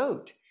our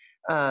vote.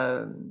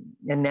 And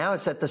now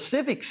it's at the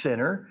Civic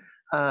Center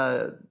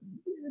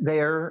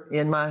there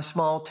in my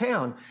small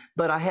town.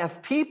 But I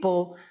have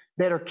people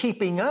that are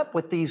keeping up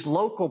with these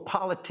local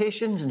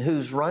politicians and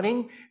who's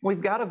running.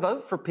 We've got to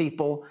vote for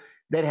people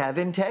that have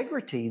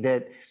integrity,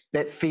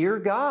 that fear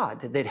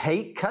God, that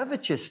hate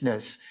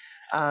covetousness.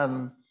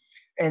 And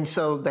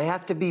so they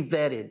have to be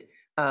vetted.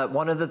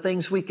 One of the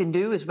things we can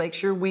do is make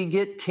sure we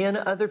get 10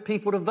 other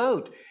people to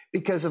vote.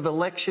 Because of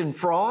election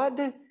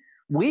fraud,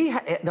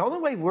 the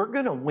only way we're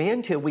going to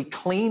win till we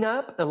clean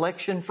up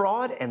election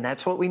fraud, and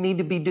that's what we need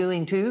to be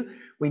doing too.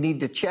 We need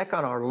to check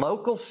on our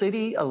local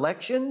city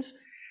elections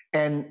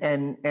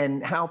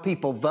and how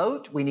people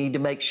vote. We need to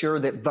make sure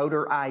that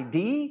voter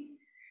ID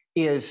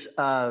is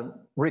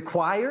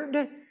required.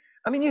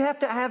 I mean, you have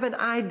to have an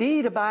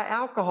ID to buy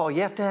alcohol.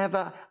 You have to have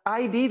an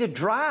ID to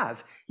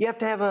drive. You have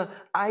to have an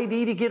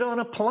ID to get on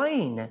a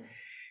plane.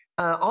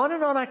 On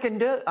and on I can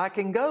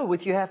go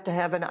with you have to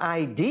have an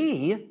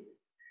ID.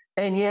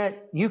 And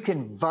yet you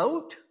can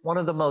vote, one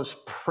of the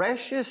most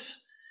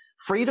precious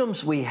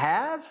freedoms we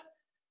have,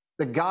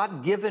 the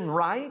God-given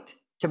right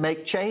to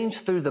make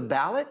change through the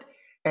ballot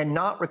and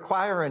not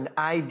require an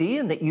ID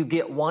and that you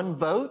get one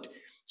vote.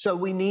 So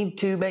we need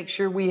to make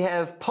sure we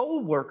have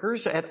poll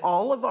workers at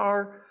all of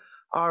our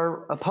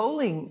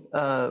polling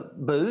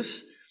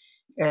booths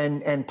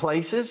and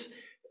places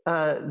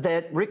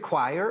that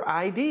require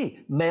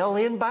ID,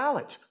 mail-in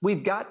ballots.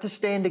 We've got to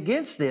stand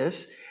against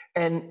this.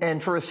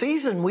 And for a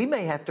season, we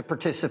may have to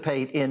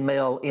participate in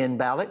mail-in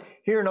ballot.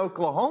 Here in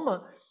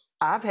Oklahoma,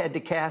 I've had to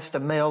cast a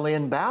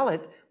mail-in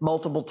ballot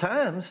multiple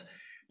times,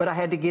 but I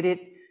had to get it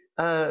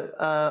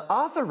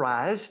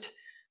authorized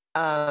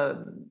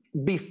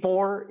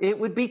before it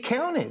would be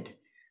counted,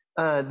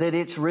 that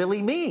it's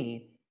really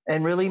me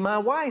and really my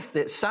wife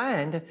that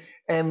signed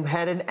and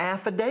had an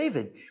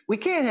affidavit. We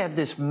can't have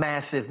this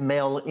massive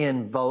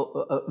mail-in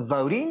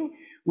voting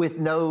with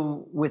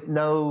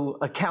no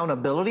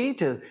accountability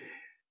to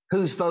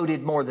who's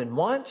voted more than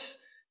once,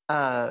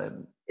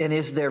 and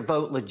is their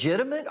vote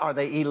legitimate? Are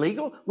they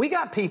illegal? We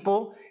got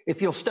people, if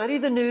you'll study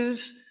the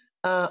news,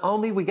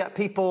 we got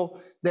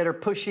people that are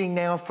pushing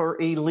now for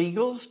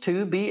illegals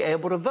to be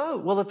able to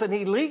vote. Well, if an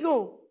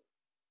illegal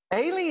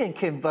alien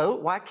can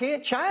vote, why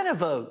can't China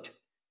vote?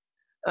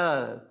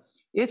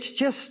 It's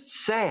just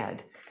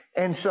sad.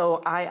 And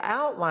so I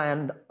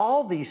outlined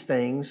all these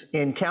things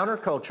in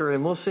Counterculture,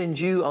 and we'll send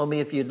you, Omi,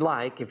 if you'd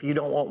like. If you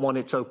don't want one,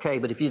 it's okay.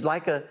 But if you'd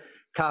like a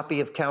copy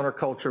of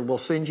Counterculture, we'll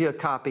send you a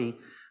copy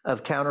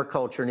of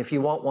Counterculture. And if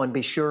you want one,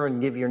 be sure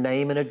and give your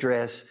name and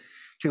address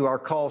to our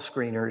call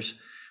screeners.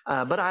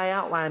 But I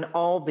outline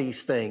all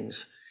these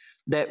things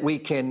that we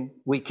can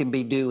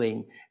be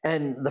doing.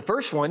 And the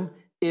first one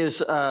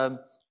is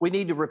we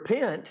need to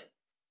repent.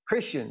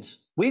 Christians,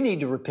 we need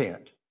to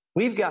repent.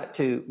 We've got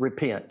to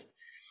repent.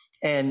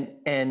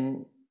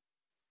 And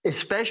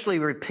especially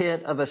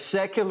repent of a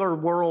secular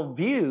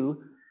worldview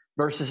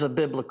versus a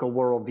biblical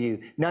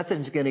worldview.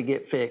 Nothing's going to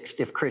get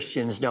fixed if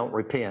Christians don't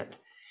repent,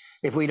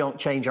 if we don't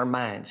change our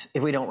minds,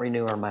 if we don't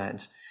renew our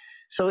minds.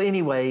 So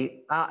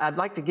anyway, I'd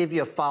like to give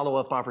you a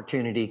follow-up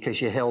opportunity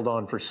because you held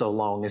on for so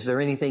long. Is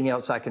there anything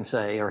else I can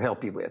say or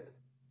help you with?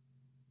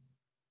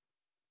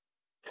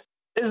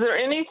 there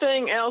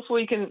anything else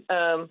we can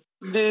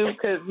do?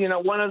 Because, you know,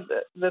 one of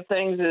the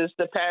things is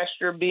the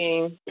pastor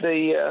being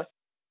the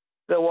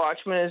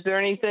watchman. Is there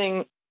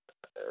anything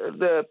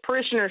the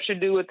parishioners should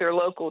do with their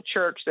local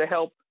church to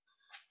help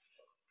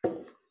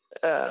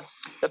the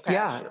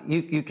pastor?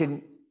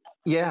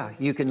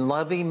 You can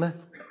love him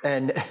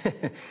and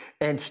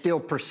and still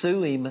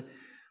pursue him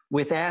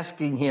with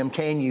asking him,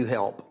 can you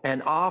help?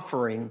 And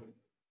offering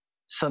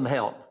some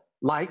help,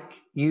 like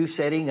you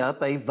setting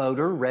up a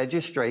voter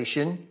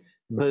registration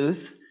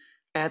booth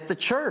at the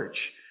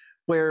church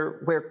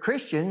where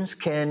Christians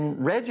can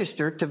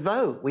register to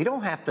vote. We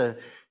don't have to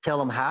tell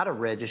them how to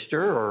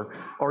register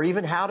or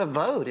even how to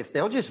vote. If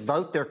they'll just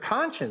vote their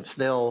conscience,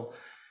 there'll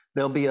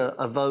be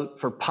a vote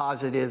for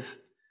positive,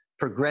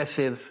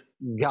 progressive,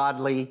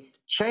 godly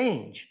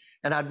change.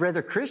 And I'd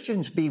rather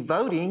Christians be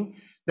voting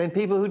than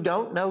people who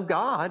don't know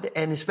God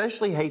and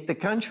especially hate the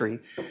country.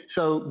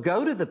 So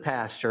go to the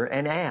pastor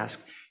and ask,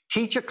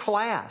 teach a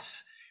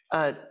class,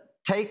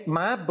 take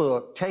my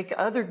book, take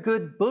other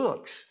good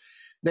books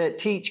that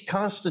teach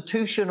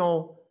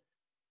constitutional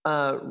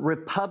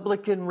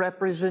Republican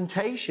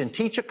representation.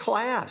 Teach a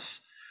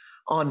class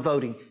on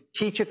voting.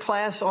 Teach a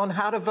class on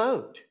how to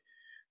vote.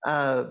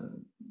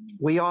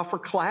 We offer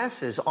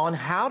classes on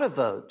how to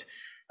vote.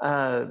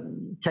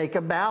 Take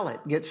a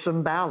ballot, get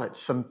some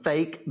ballots, some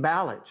fake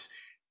ballots,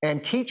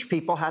 and teach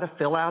people how to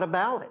fill out a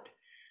ballot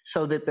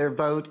so that their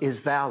vote is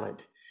valid.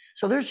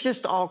 So there's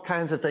just all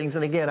kinds of things.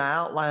 And again, I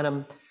outline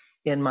them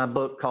in my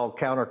book called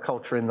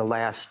Counterculture in the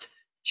last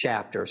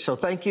chapter. So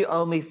thank you,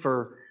 Omi,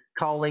 for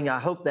calling. I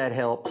hope that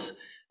helps.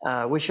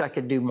 Wish I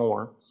could do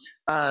more.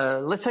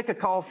 Let's take a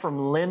call from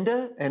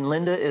Linda, and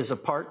Linda is a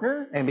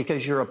partner. And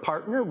because you're a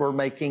partner, we're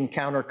making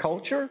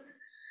Counterculture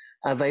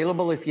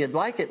available if you'd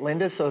like it,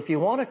 Linda. So if you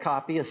want a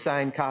copy, a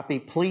signed copy,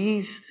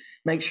 please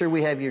make sure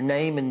we have your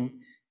name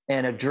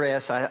and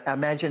address. I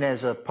imagine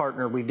as a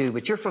partner we do,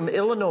 but you're from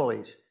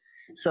Illinois.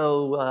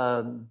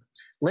 So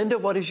Linda,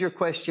 what is your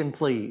question,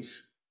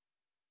 please?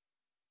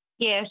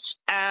 Yes.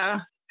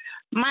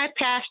 My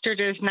pastor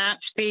does not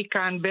speak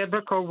on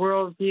biblical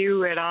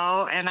worldview at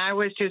all, and I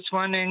was just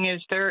wondering,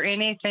 is there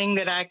anything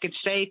that I could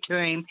say to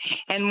him?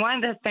 And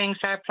one of the things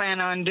I plan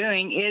on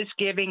doing is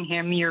giving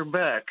him your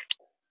book.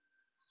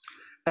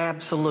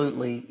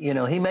 Absolutely. You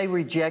know, he may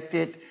reject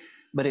it,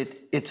 but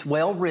it's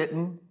well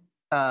written.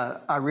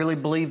 I really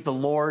believe the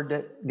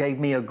Lord gave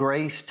me a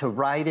grace to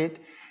write it.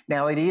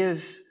 Now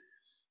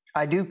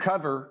I do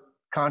cover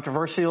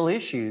controversial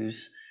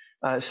issues,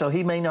 so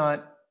he may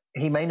not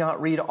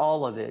read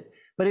all of it,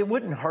 but it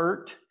wouldn't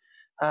hurt.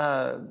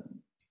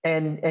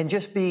 And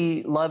just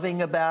be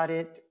loving about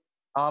it.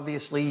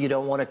 Obviously, you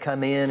don't want to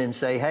come in and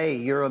say, hey,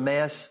 you're a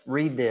mess,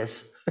 read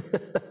this.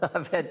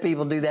 I've had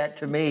people do that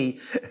to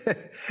me,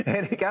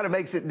 and it kind of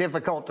makes it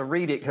difficult to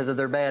read it because of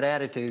their bad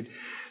attitude.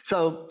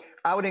 So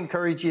I would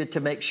encourage you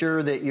to make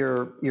sure that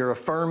you're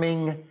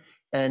affirming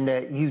and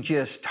that you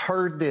just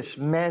heard this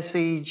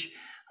message.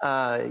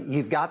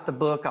 You've got the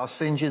book. I'll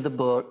send you the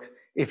book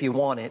if you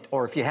want it,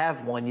 or if you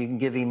have one, you can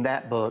give him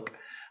that book.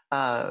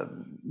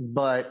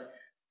 But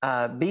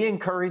be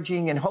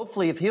encouraging, and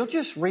hopefully if he'll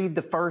just read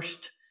the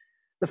first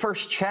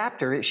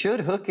chapter, it should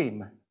hook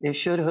him. It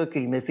should hook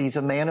him if he's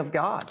a man of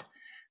God.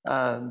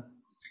 So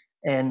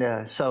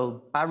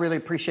I really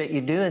appreciate you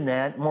doing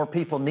that. More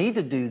people need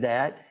to do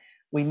that.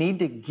 We need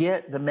to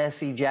get the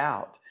message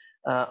out.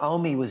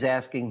 Omi was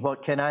asking,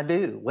 what can I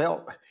do?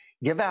 Well,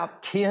 give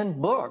out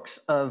 10 books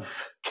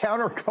of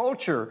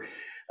counterculture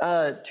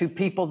to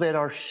people that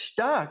are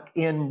stuck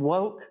in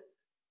woke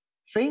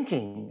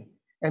thinking.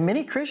 And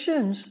many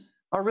Christians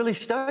are really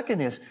stuck in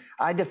this.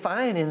 I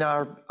define in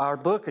our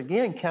book,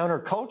 again,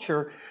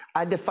 Counterculture,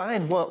 I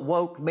define what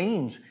woke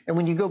means. And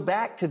when you go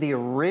back to the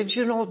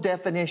original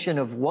definition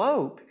of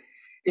woke,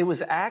 it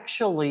was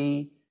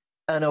actually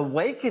an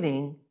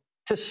awakening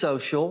to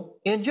social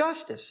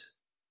injustice.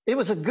 It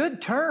was a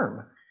good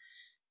term.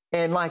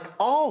 And like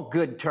all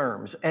good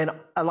terms, and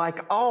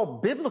like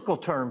all biblical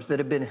terms that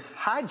have been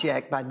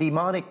hijacked by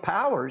demonic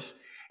powers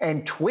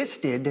and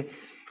twisted,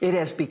 it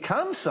has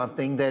become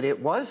something that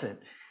it wasn't.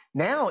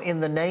 Now,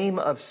 in the name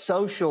of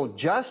social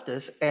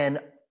justice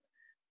and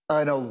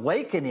an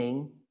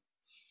awakening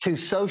to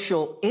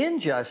social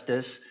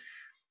injustice,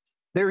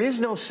 there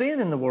is no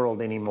sin in the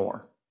world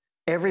anymore.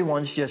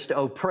 Everyone's just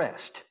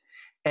oppressed.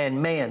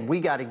 And man, we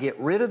got to get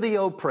rid of the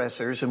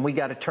oppressors, and we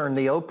got to turn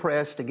the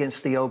oppressed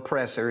against the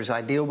oppressors.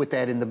 I deal with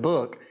that in the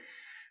book,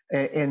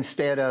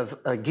 instead of,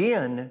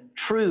 again,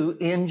 true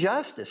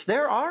injustice.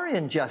 There are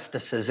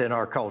injustices in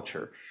our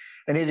culture,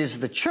 and it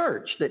is the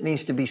church that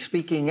needs to be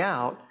speaking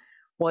out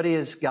what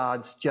is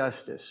God's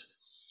justice.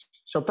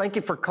 So thank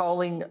you for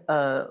calling,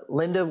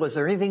 Linda. Was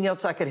there anything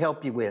else I could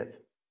help you with?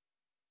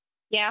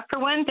 Yeah, for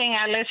one thing,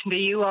 I listen to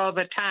you all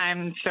the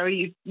time, so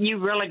you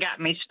really got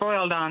me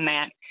spoiled on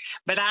that.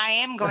 But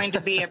I am going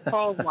to be a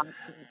poll watcher.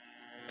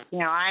 You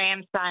know, I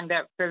am signed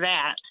up for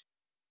that.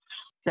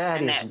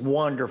 That is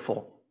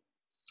wonderful.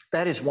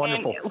 That is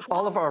wonderful.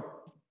 All of our...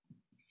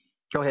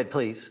 Go ahead,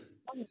 please.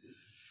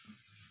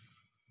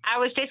 I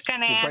was just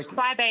going to ask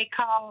why they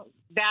call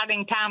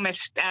Doubting Thomas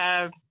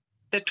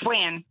the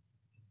twin.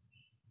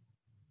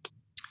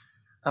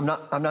 I'm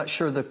not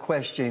sure the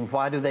question.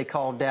 Why do they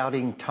call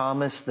Doubting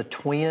Thomas the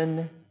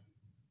twin?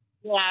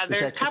 Yeah,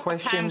 there's a couple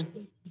times.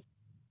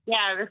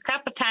 Yeah, there's a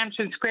couple times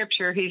in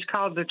Scripture he's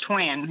called the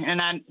twin,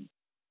 and I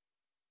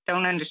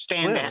don't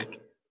understand that.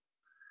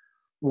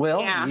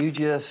 Well, yeah. You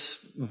just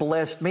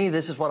blessed me.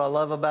 This is what I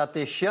love about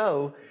this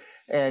show,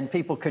 and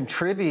people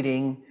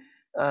contributing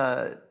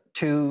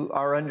to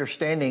our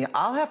understanding.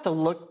 I'll have to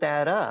look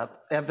that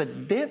up.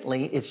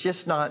 Evidently, it's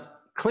just not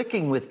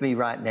clicking with me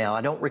right now.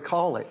 I don't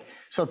recall it.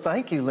 So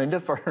thank you, Linda,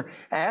 for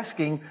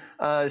asking.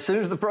 As soon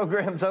as the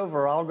program's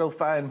over, I'll go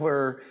find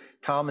where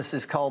Thomas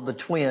is called the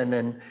twin.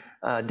 And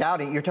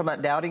doubting, you're talking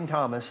about Doubting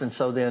Thomas, and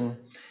so then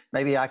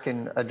maybe I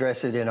can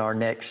address it in our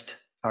next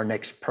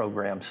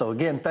program. So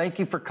again, thank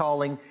you for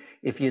calling.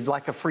 If you'd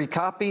like a free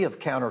copy of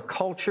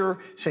Counterculture,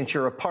 since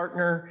you're a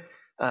partner,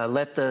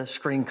 let the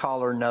screen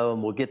caller know,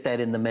 and we'll get that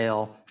in the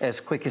mail as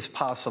quick as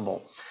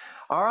possible.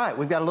 All right,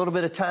 we've got a little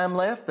bit of time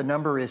left. The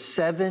number is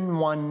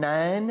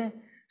 719-619-2341.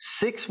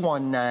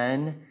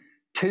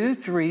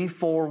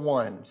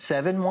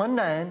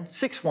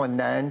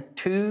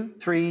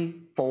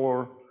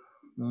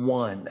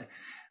 719-619-2341.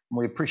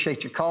 We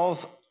appreciate your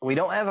calls. We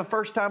don't have a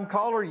first-time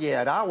caller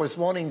yet. I was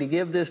wanting to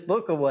give this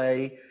book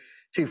away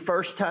to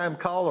first-time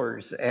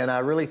callers, and I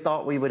really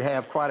thought we would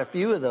have quite a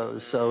few of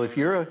those. So if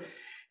you've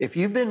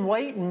been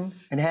waiting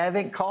and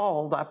haven't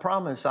called, I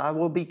promise I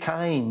will be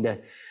kind.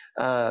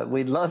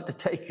 We'd love to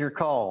take your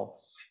call,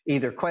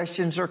 either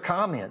questions or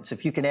comments.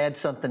 If you can add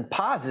something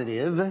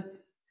positive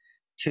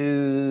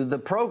to the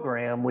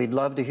program, we'd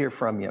love to hear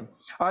from you.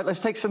 All right, let's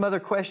take some other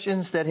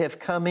questions that have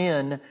come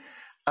in.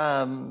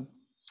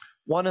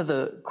 One of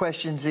the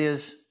questions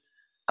is,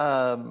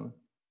 when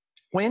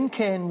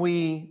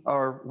we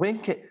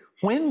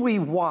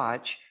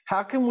watch,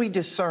 how can we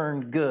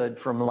discern good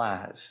from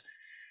lies?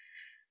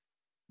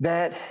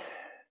 That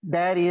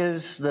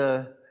is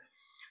the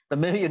 $1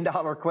 million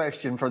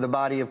question for the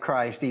body of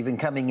Christ, even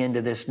coming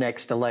into this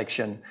next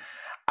election.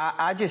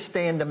 I just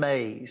stand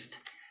amazed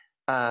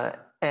at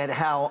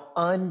how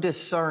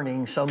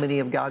undiscerning so many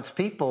of God's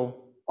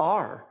people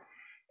are.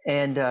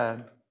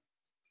 And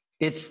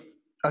it's,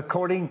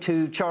 according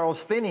to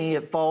Charles Finney,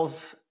 it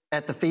falls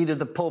at the feet of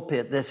the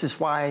pulpit. This is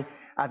why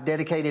I've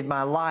dedicated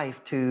my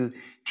life to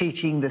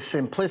teaching the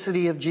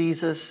simplicity of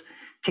Jesus,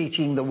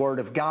 teaching the Word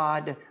of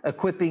God,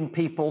 equipping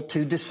people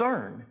to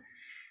discern.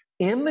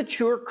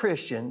 Immature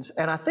Christians,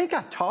 and I think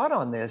I taught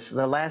on this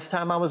the last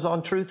time I was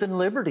on Truth and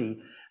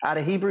Liberty out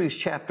of Hebrews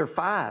chapter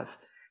 5,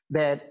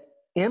 that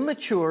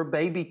immature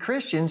baby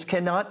Christians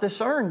cannot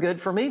discern good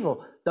from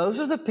evil. Those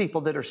are the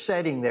people that are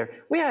sitting there.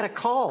 We had a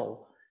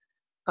call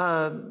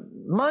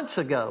months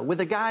ago with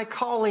a guy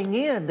calling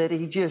in that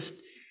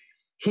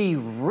he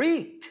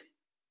reeked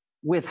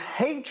with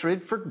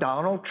hatred for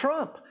Donald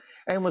Trump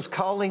and was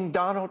calling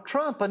Donald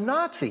Trump a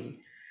Nazi.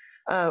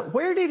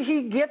 Where did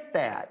he get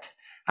that?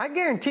 I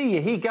guarantee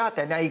you he got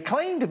that. Now, he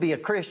claimed to be a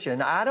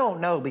Christian. I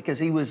don't know, because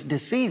he was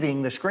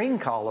deceiving the screen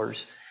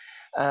callers.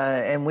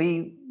 And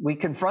we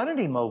confronted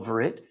him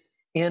over it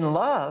in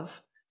love.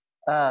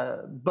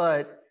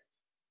 But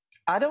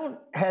I don't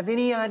have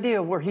any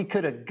idea where he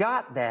could have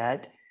got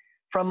that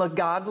from a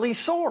godly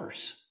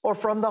source or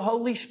from the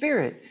Holy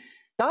Spirit.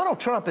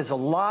 Donald Trump is a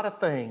lot of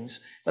things,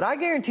 but I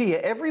guarantee you,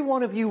 every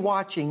one of you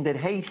watching that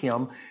hate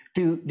him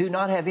do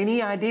not have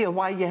any idea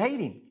why you hate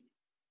him.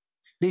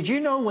 Did you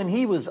know when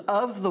he was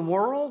of the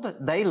world,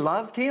 they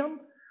loved him?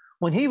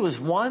 When he was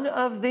one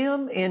of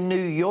them in New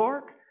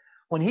York,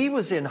 when he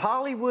was in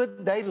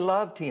Hollywood, they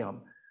loved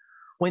him.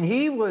 When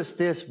he was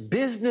this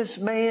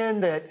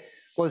businessman that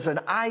was an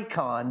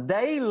icon,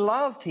 they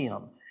loved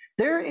him.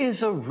 There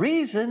is a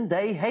reason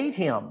they hate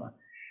him,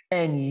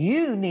 and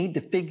you need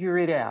to figure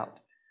it out.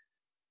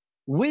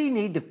 We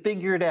need to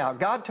figure it out.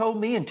 God told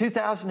me in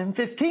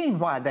 2015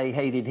 why they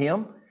hated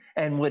him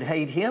and would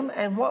hate him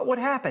and what would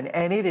happen.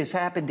 And it has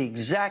happened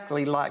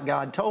exactly like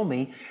God told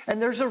me.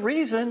 And there's a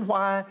reason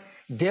why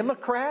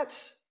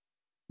Democrats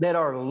that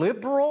are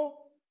liberal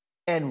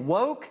and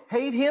woke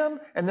hate him.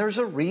 And there's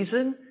a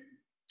reason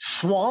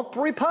swamp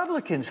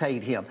Republicans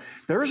hate him.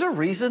 There's a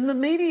reason the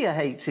media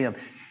hates him.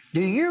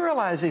 Do you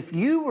realize if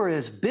you were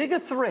as big a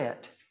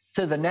threat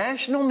to the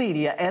national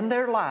media and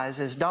their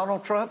lies as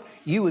Donald Trump,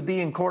 you would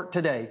be in court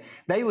today?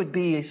 They would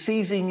be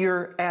seizing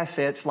your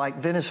assets like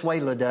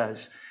Venezuela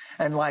does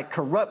and like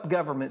corrupt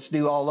governments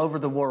do all over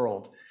the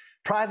world.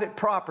 Private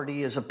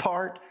property is a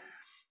part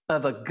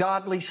of a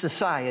godly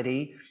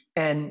society,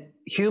 and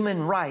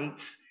human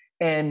rights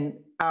and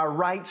our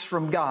rights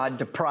from God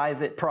to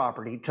private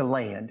property, to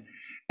land.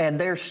 And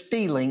they're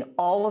stealing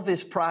all of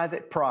his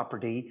private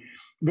property.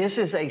 This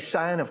is a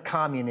sign of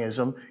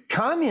communism.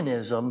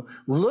 Communism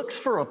looks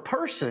for a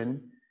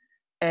person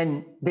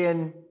and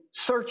then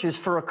searches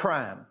for a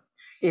crime.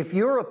 If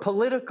you're a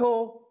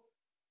political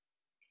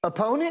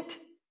opponent,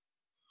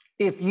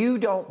 if you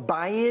don't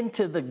buy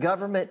into the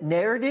government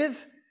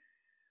narrative,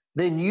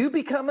 then you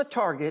become a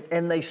target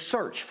and they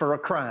search for a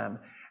crime.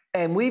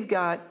 And we've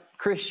got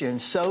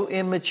Christians so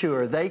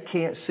immature they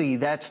can't see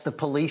that's the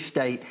police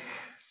state.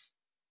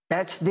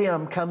 That's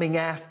them coming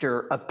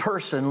after a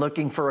person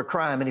looking for a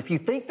crime. And if you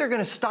think they're going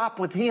to stop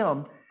with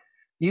him,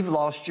 you've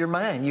lost your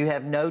mind. You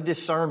have no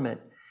discernment.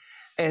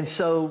 And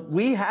so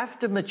we have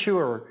to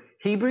mature.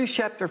 Hebrews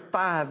chapter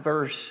 5,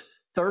 verse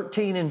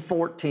 13 and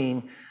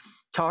 14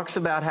 talks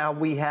about how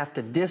we have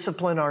to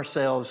discipline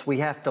ourselves.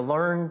 We have to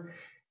learn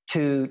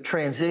to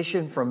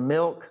transition from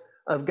milk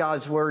of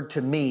God's word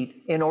to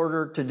meat in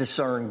order to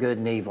discern good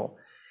and evil.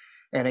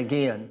 And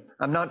again,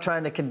 I'm not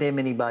trying to condemn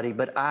anybody,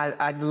 but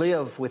I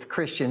live with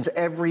Christians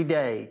every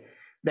day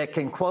that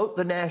can quote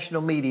the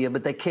national media,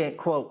 but they can't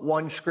quote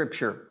one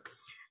scripture.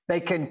 They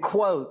can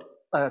quote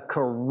a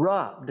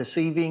corrupt,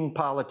 deceiving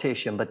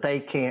politician, but they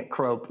can't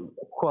quote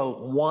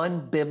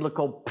one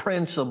biblical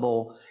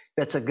principle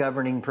that's a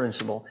governing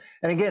principle.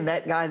 And again,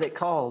 that guy that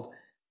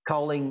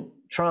calling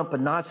Trump a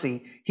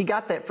Nazi, he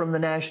got that from the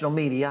national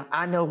media.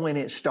 I know when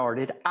it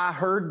started. I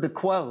heard the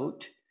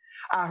quote.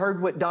 I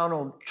heard what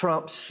Donald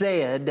Trump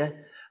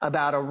said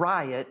about a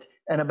riot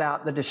and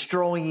about the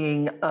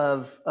destroying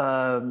of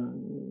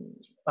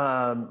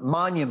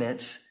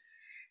monuments.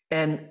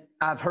 And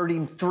I've heard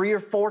him 3 or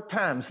 4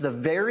 times, the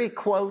very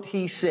quote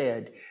he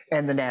said,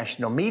 and the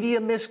national media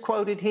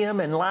misquoted him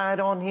and lied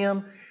on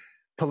him.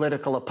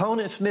 Political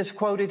opponents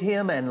misquoted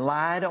him and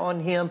lied on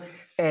him.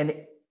 And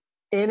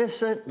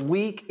innocent,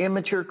 weak,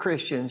 immature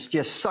Christians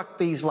just suck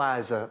these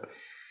lies up.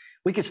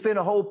 We could spend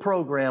a whole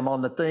program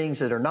on the things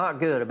that are not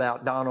good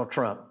about Donald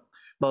Trump,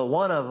 but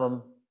one of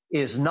them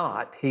is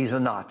not. He's a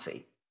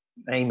Nazi.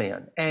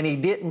 Amen. And he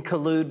didn't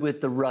collude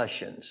with the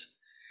Russians.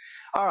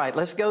 All right,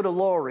 let's go to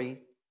Lori.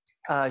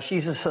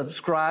 She's a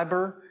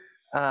subscriber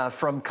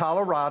from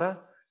Colorado.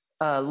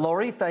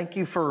 Lori, thank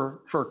you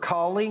for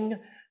calling.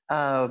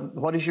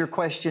 What is your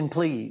question,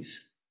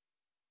 please?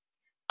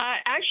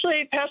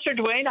 Actually, Pastor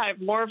Duane, I have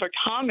more of a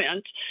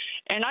comment,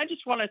 and I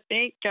just want to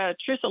thank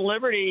Truth and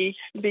Liberty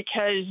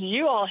because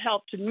you all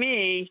helped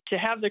me to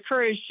have the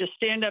courage to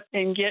stand up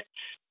and get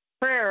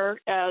prayer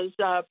as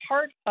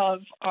part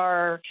of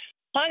our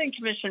planning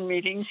commission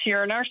meetings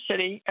here in our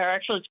city, or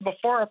actually it's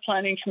before our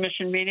planning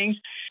commission meetings.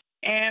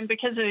 And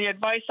because of the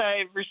advice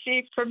I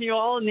received from you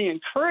all and the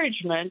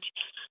encouragement,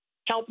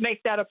 help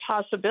make that a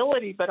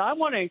possibility. But I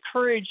want to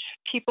encourage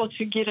people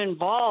to get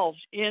involved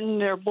in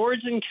their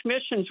boards and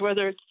commissions,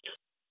 whether it's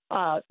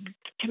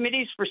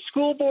committees for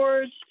school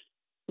boards,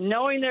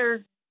 knowing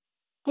their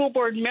school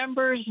board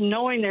members,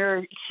 knowing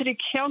their city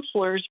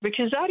councilors,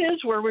 because that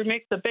is where we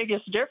make the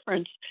biggest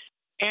difference.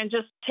 And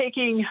just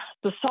taking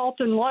the salt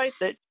and light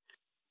that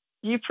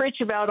you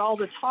preach about all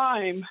the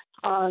time.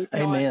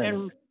 Amen.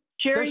 And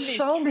there's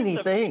so many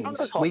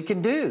things we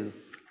can do.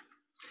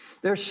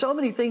 There's so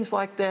many things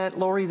like that,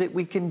 Lori, that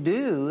we can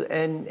do.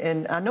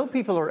 And I know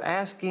people are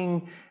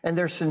asking, and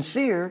they're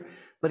sincere,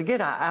 but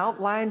again, I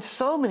outlined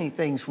so many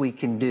things we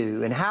can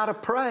do and how to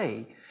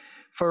pray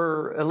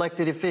for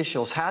elected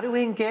officials, how to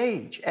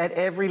engage at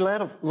every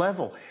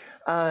level.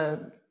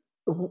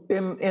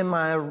 In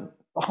my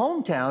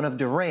hometown of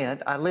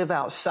Durant, I live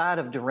outside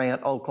of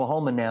Durant,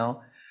 Oklahoma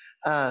now,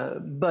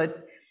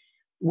 but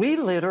we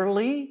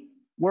literally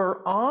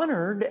were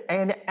honored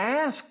and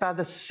asked by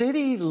the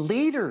city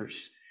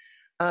leaders,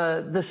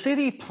 the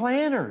city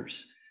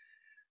planners,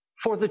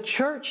 for the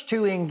church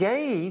to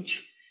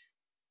engage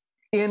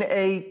in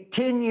a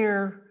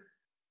 10-year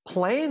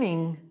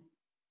planning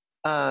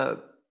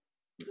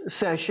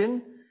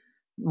session,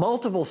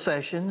 multiple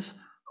sessions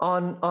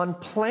on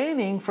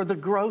planning for the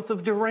growth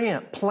of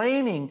Durant,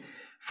 planning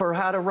for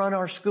how to run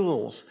our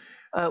schools.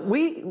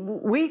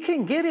 We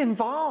can get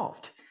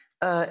involved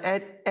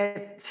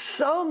at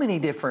so many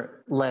different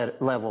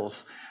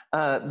levels.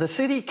 The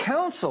city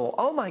council,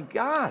 oh my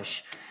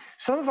gosh,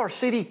 some of our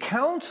city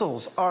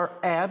councils are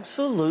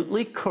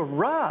absolutely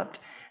corrupt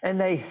and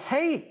they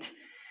hate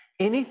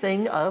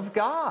anything of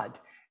God,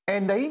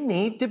 and they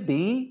need to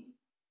be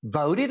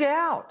voted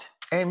out.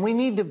 And we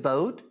need to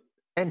vote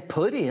and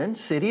put in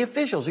city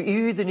officials.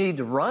 You either need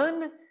to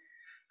run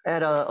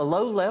at a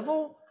low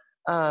level,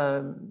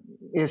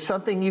 is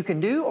something you can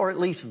do, or at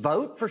least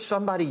vote for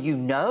somebody you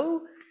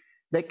know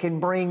that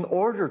can bring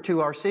order to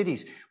our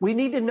cities. We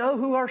need to know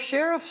who our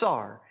sheriffs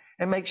are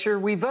and make sure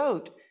we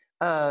vote.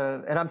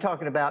 And I'm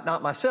talking about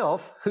not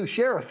myself, who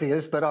sheriff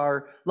is, but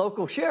our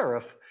local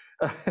sheriff.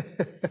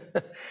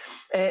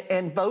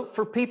 and vote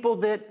for people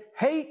that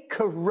hate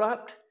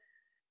corruption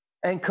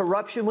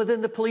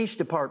within the police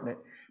department,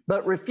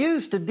 but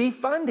refuse to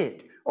defund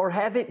it or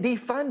have it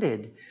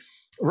defunded.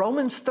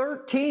 Romans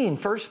 13,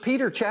 1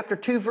 Peter chapter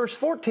 2, verse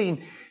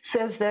 14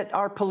 says that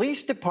our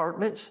police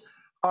departments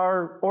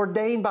are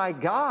ordained by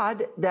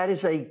God. That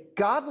is a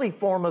godly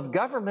form of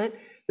government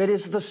that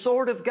is the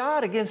sword of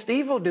God against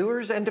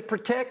evildoers and to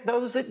protect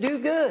those that do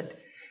good.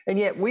 And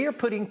yet we are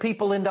putting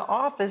people into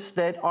office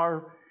that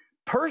are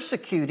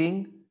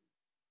persecuting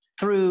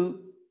through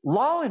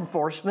law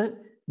enforcement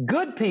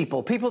good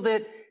people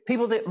that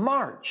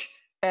march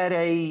at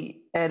a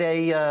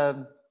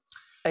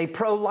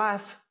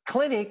pro-life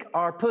clinic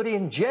are put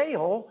in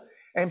jail,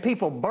 and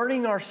people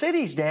burning our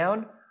cities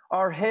down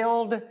are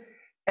held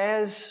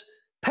as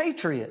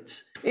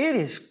patriots. It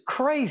is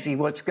crazy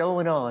what's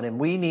going on, and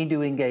we need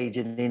to engage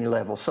at any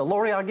level. So,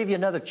 Lori, I'll give you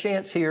another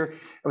chance here.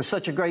 It was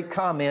such a great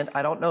comment.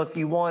 I don't know if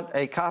you want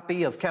a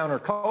copy of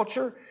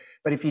Counterculture,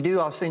 but if you do,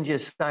 I'll send you a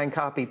signed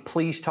copy.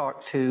 Please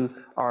talk to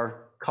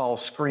our call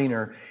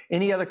screener.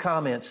 Any other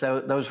comments?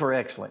 Those were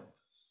excellent.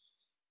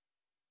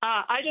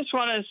 I just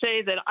want to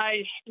say that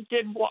I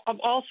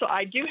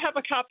do have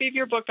a copy of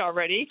your book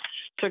already,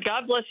 so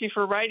God bless you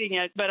for writing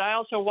it, but I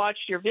also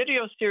watched your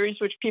video series,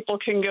 which people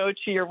can go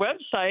to your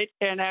website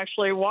and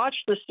actually watch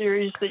the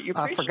series that you preached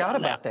on. I forgot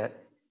about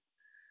that.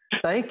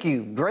 Thank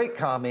you. Great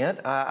comment.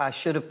 I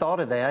should have thought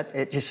of that.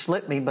 It just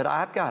slipped me, but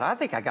I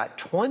think I got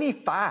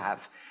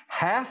 25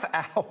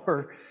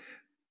 half-hour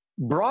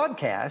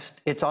broadcasts.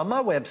 It's on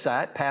my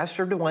website,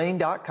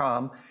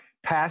 PastorDuane.com.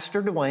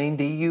 PastorDuane,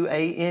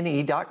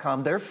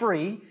 DUANE.com. They're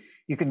free.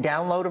 You can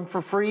download them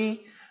for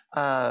free.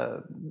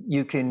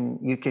 You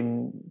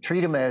can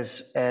treat them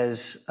as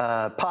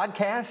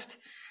podcast.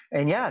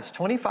 And yeah, it's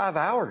 25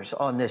 hours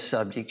on this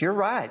subject. You're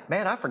right.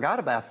 Man, I forgot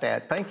about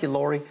that. Thank you,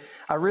 Lori.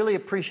 I really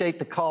appreciate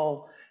the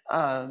call.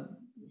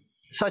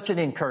 Such an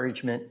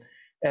encouragement.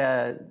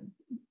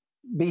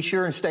 Be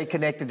sure and stay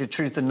connected to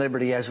Truth and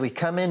Liberty as we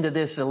come into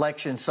this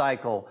election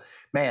cycle.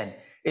 Man,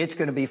 it's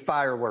going to be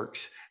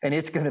fireworks, and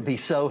it's going to be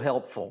so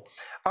helpful.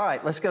 All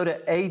right, let's go to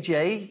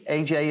AJ.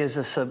 AJ is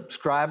a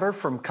subscriber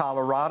from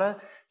Colorado.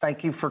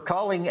 Thank you for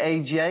calling,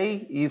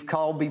 AJ. You've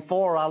called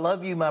before. I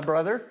love you, my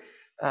brother.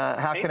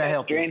 How can I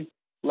help you?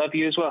 Love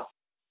you as well.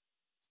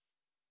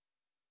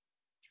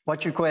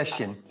 What's your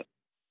question?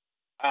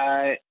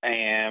 I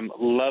am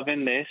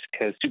loving this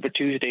because Super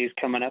Tuesday is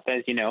coming up,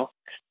 as you know.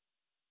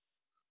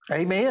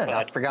 Amen.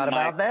 I forgot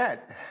about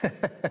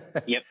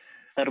that. Yep.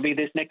 That'll be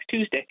this next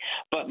Tuesday.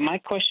 But my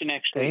question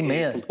actually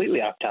is completely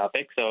off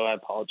topic, so I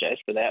apologize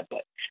for that.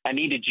 But I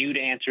needed you to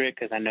answer it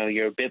because I know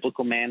you're a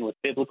biblical man with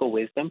biblical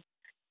wisdom.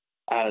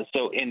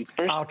 So in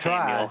 1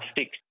 Samuel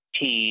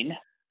 16,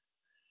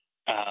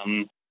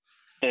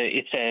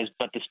 it says,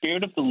 "But the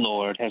Spirit of the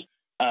Lord has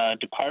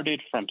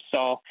departed from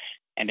Saul,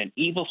 and an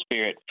evil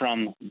spirit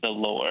from the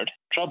Lord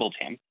troubled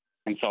him.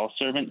 And Saul's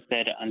servant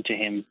said unto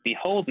him,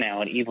 Behold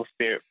now, an evil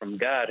spirit from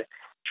God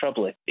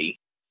troubleth thee."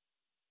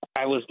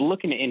 I was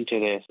looking into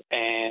this,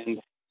 and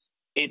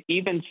it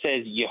even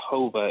says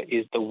Jehovah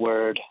is the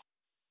word.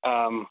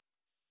 The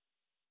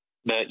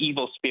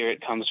evil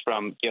spirit comes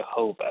from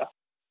Jehovah.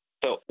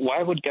 So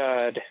why would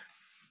God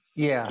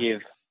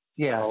give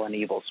Saul an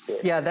evil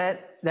spirit? Yeah,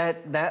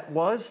 that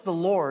was the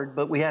Lord,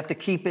 but we have to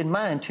keep in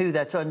mind, too,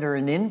 that's under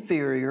an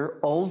inferior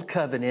old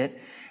covenant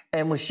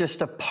and was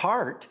just a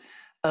part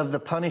of the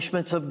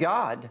punishments of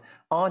God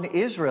on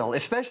Israel,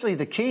 especially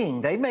the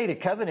king. They made a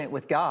covenant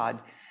with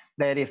God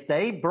that if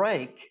they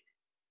break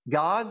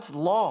God's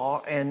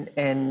law,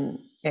 and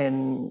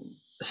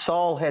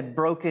Saul had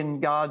broken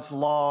God's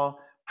law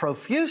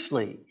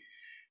profusely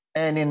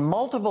and in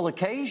multiple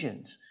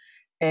occasions,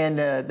 and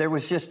there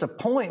was just a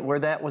point where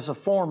that was a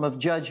form of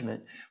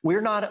judgment.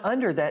 We're not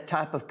under that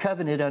type of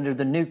covenant under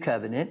the new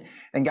covenant,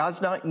 and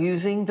God's not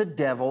using the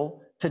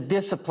devil to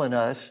discipline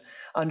us.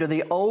 Under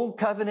the old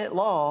covenant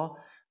law,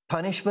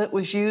 punishment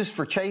was used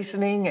for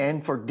chastening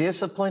and for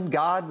discipline.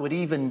 God would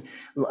even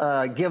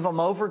give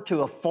them over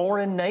to a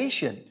foreign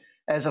nation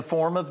as a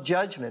form of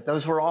judgment.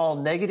 Those were all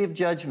negative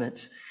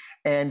judgments.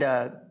 And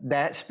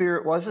that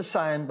spirit was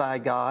assigned by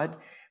God.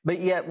 But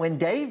yet when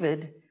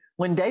David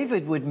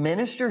would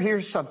minister,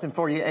 here's something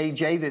for you,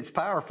 AJ, that's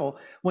powerful.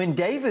 When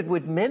David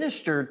would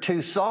minister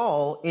to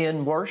Saul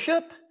in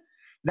worship,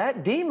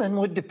 that demon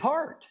would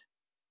depart.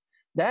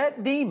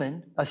 That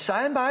demon,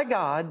 assigned by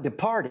God,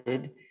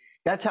 departed.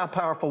 That's how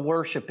powerful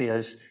worship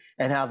is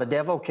and how the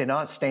devil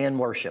cannot stand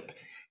worship.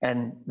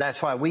 And that's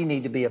why we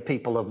need to be a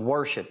people of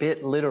worship.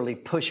 It literally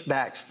pushes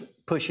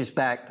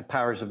back the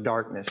powers of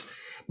darkness.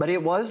 But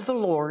it was the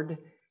Lord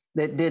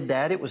that did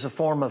that. It was a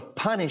form of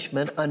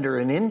punishment under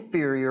an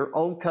inferior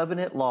old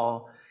covenant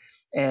law.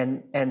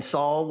 And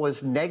Saul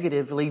was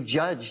negatively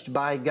judged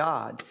by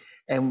God.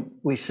 And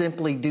we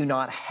simply do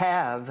not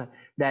have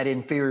that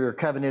inferior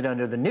covenant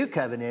under the new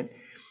covenant.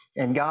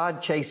 And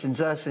God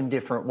chastens us in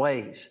different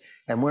ways.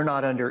 And we're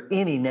not under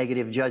any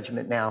negative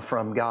judgment now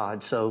from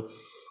God. So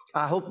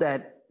I hope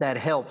that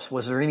helps.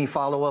 Was there any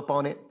follow-up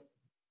on it?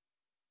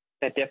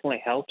 That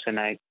definitely helps. And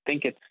I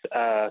think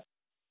it's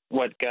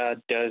what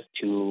God does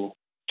to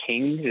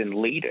kings and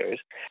leaders.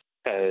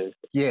 Because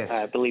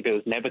I believe it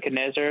was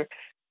Nebuchadnezzar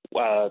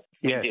went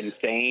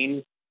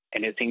insane.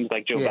 And it seems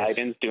like Joe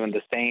Biden's doing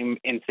the same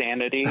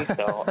insanity.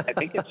 So I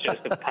think it's just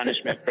a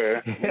punishment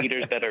for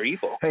leaders that are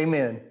evil.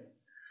 Amen.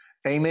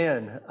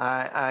 Amen.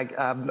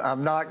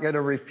 I'm not going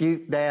to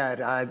refute that.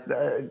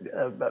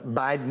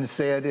 Biden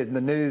said in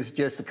the news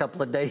just a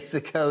couple of days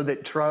ago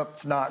that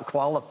Trump's not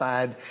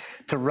qualified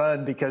to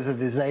run because of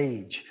his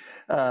age.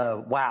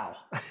 Wow.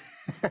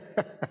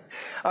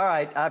 All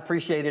right. I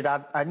appreciate it.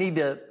 I need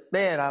to,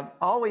 I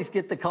always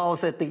get the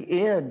calls at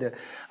the end.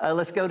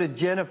 Let's go to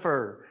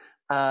Jennifer,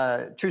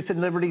 Truth and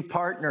Liberty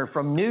partner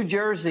from New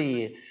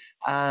Jersey.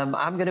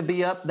 I'm going to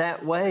be up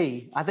that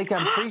way. I think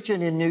I'm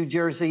preaching in New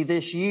Jersey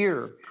this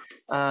year.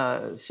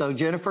 So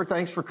Jennifer,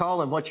 thanks for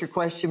calling. What's your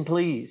question,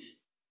 please?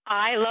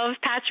 I love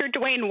Pastor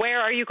Duane. Where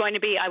are you going to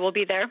be? I will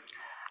be there.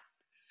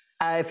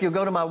 If you'll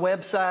go to my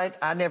website,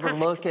 I never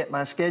look at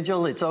my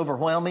schedule. It's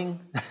overwhelming.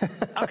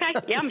 Okay,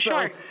 yeah, I'm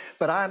sure.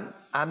 But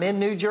I'm in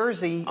New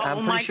Jersey.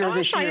 I'm pretty sure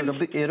this year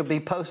it'll be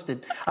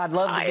posted. I'd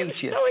love to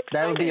meet you.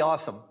 That would be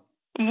awesome.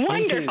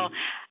 Wonderful.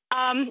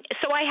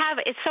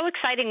 It's so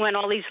exciting when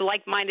all these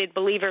like-minded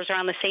believers are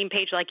on the same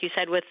page, like you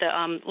said, with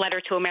the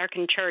letter to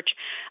American Church.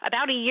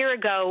 About a year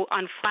ago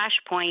on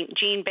Flashpoint,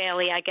 Gene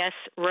Bailey, I guess,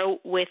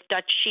 wrote with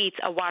Dutch Sheets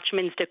a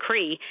Watchman's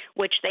Decree,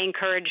 which they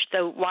encouraged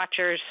the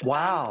watchers to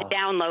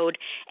download.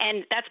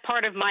 And that's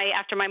part of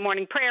after my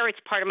morning prayer, it's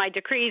part of my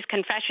decrees,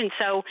 confession.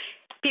 So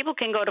people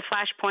can go to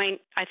Flashpoint,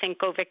 I think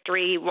Go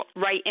Victory,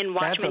 write in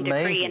Watchman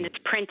Decree, and it's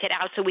printed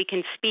out so we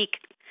can speak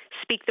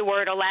the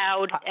word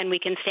aloud and we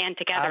can stand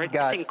together. It's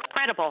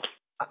incredible.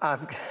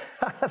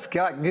 I've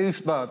got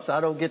goosebumps.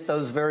 I don't get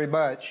those very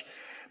much,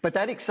 but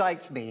that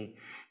excites me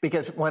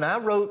because when I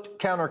wrote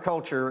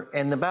Counterculture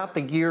and about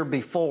the year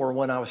before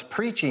when I was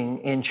preaching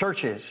in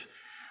churches,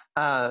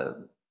 man,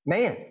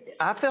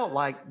 I felt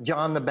like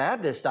John the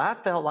Baptist. I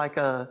felt like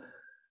a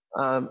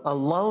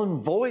lone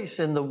voice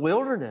in the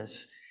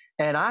wilderness,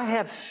 and I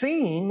have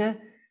seen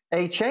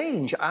a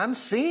change. I'm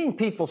seeing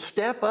people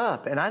step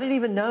up, and I didn't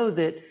even know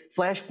that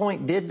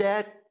Flashpoint did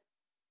that.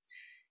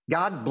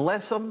 God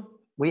bless them.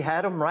 We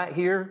had them right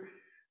here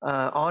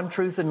on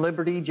Truth and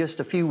Liberty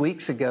just a few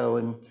weeks ago,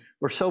 and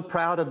we're so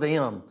proud of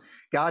them.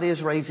 God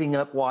is raising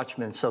up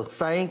watchmen. So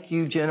thank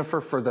you,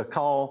 Jennifer, for the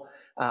call.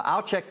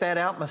 I'll check that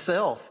out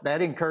myself.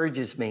 That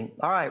encourages me.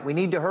 All right, we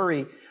need to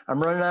hurry. I'm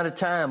running out of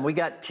time. We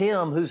got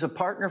Tim, who's a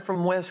partner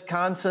from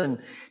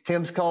Wisconsin.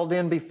 Tim's called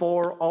in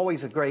before.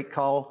 Always a great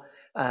call.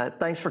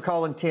 Thanks for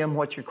calling, Tim.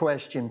 What's your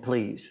question,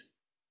 please?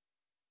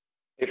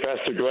 Hey,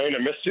 Pastor Duane, I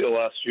missed you the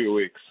last few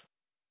weeks.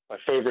 My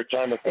favorite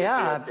time of the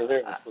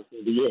afternoon was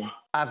listening to you.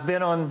 I've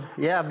been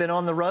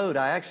on the road.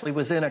 I actually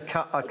was in a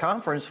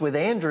conference with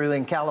Andrew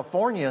in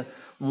California,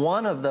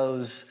 one of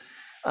those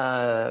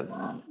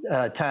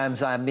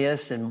times I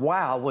missed, and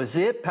wow, was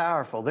it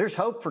powerful. There's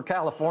hope for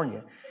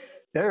California.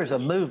 There's a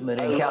movement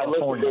in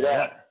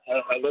California.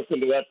 I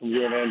listened to that from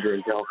you and Andrew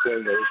in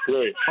California. It was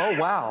great. Oh,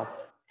 wow.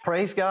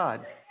 Praise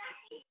God.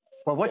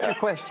 Well, what's your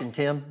question,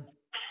 Tim?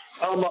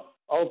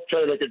 I'll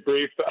try to make it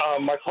brief.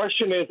 My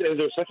question is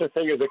there such a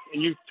thing as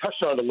and you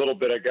touched on it a little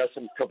bit, I guess,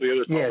 in a couple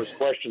of other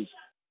questions.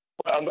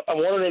 I'm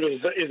wondering,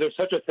 is there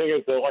such a thing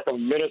as like a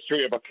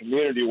ministry of a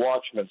community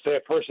watchman? Say a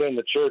person in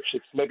the church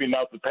that's maybe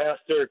not the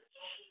pastor,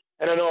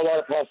 and I know a lot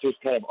of pastors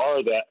kind of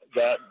are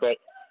that, but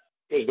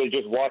because they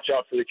just watch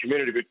out for the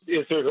community. But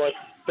is there, like,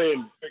 say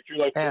in Victory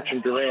Life Church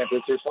in Durant,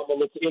 is there someone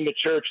that's in the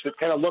church that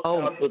kind of looks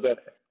out for the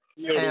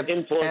community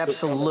influence?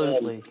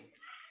 Absolutely.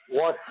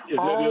 What is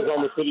maybe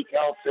on the city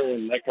council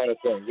and that kind of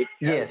thing.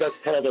 That's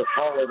kind of their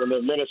calling and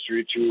their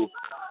ministry to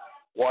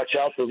watch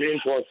out for the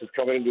influences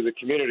coming into the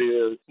community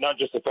that are not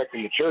just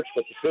affecting the church,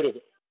 but the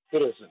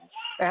citizens.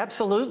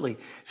 Absolutely.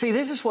 See,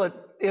 this is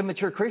what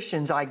immature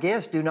Christians, I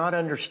guess, do not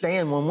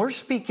understand. When we're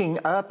speaking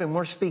up and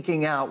we're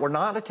speaking out, we're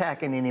not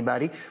attacking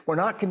anybody. We're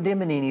not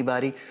condemning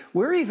anybody.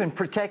 We're even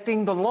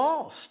protecting the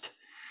lost.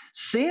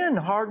 Sin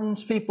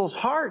hardens people's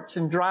hearts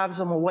and drives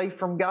them away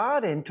from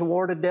God and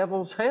toward a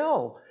devil's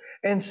hell.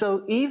 And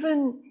so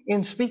even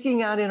in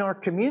speaking out in our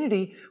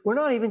community, we're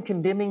not even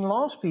condemning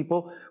lost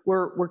people.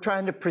 We're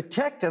trying to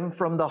protect them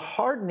from the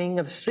hardening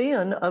of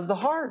sin of the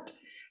heart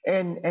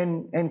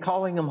and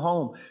calling them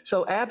home.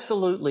 So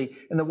absolutely.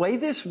 And the way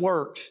this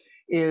works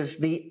is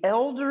the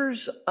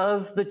elders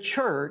of the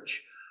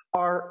church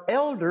are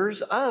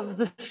elders of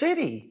the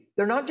city.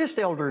 They're not just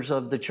elders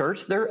of the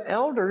church, they're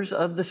elders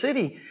of the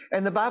city.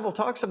 And the Bible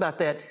talks about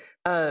that.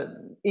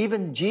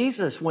 Even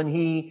Jesus, when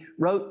he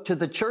wrote to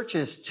the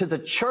churches, to the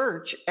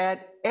church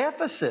at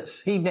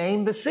Ephesus, he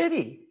named the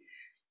city.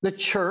 The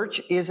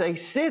church is a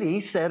city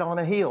set on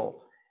a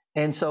hill.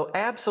 And so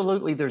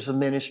absolutely there's a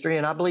ministry.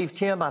 And I believe,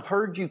 Tim, I've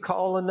heard you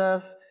call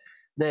enough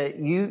that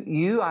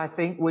you, I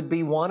think, would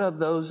be one of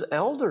those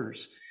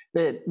elders,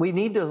 that we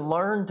need to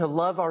learn to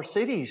love our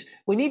cities.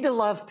 We need to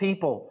love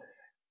people.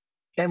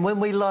 And when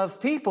we love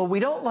people, we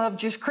don't love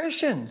just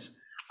Christians.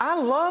 I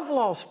love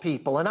lost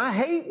people, and I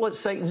hate what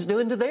Satan's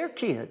doing to their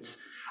kids.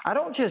 I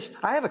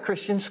have a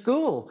Christian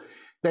school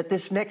that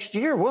this next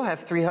year we'll have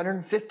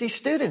 350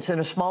 students in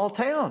a small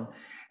town.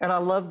 And I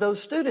love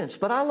those students,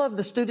 but I love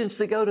the students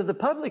that go to the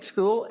public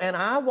school, and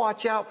I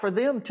watch out for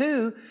them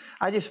too.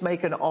 I just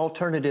make an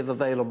alternative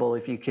available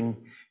if you can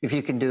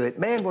do it.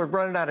 Man, we're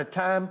running out of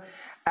time.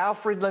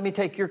 Alfred, let me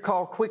take your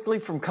call quickly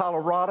from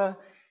Colorado.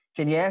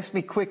 Can you ask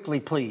me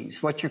quickly,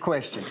 please? What's your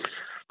question?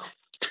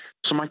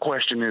 So my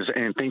question is,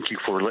 and thank you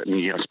for letting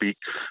me speak,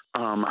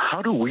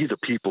 how do we, the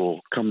people,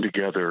 come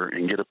together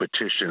and get a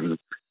petition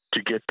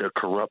to get the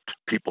corrupt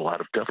people out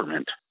of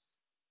government?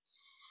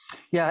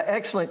 Yeah,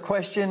 excellent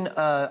question.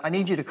 I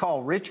need you to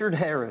call Richard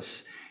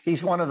Harris.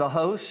 He's one of the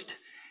hosts,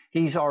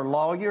 He's our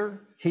lawyer.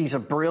 He's a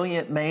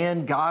brilliant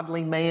man,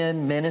 godly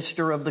man,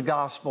 minister of the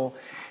gospel,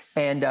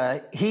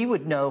 and he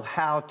would know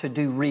how to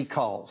do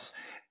recalls.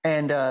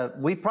 And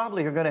we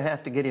probably are going to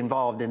have to get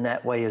involved in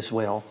that way as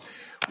well.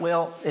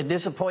 Well, it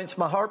disappoints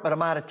my heart, but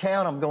I'm out of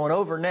town. I'm going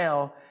over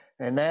now,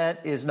 and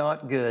that is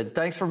not good.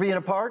 Thanks for being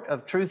a part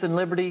of Truth and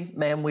Liberty.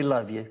 Man, we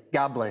love you.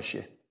 God bless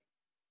you.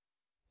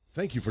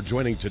 Thank you for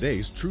joining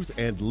today's Truth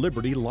and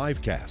Liberty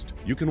livecast.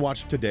 You can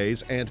watch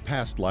today's and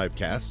past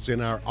livecasts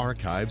in our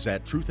archives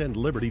at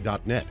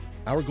truthandliberty.net.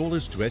 Our goal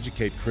is to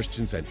educate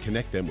Christians and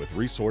connect them with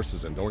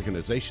resources and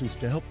organizations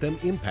to help them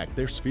impact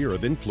their sphere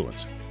of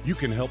influence. You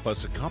can help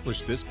us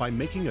accomplish this by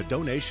making a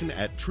donation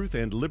at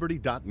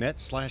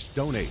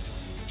truthandliberty.net/donate.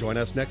 Join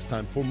us next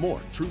time for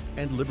more Truth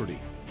and Liberty.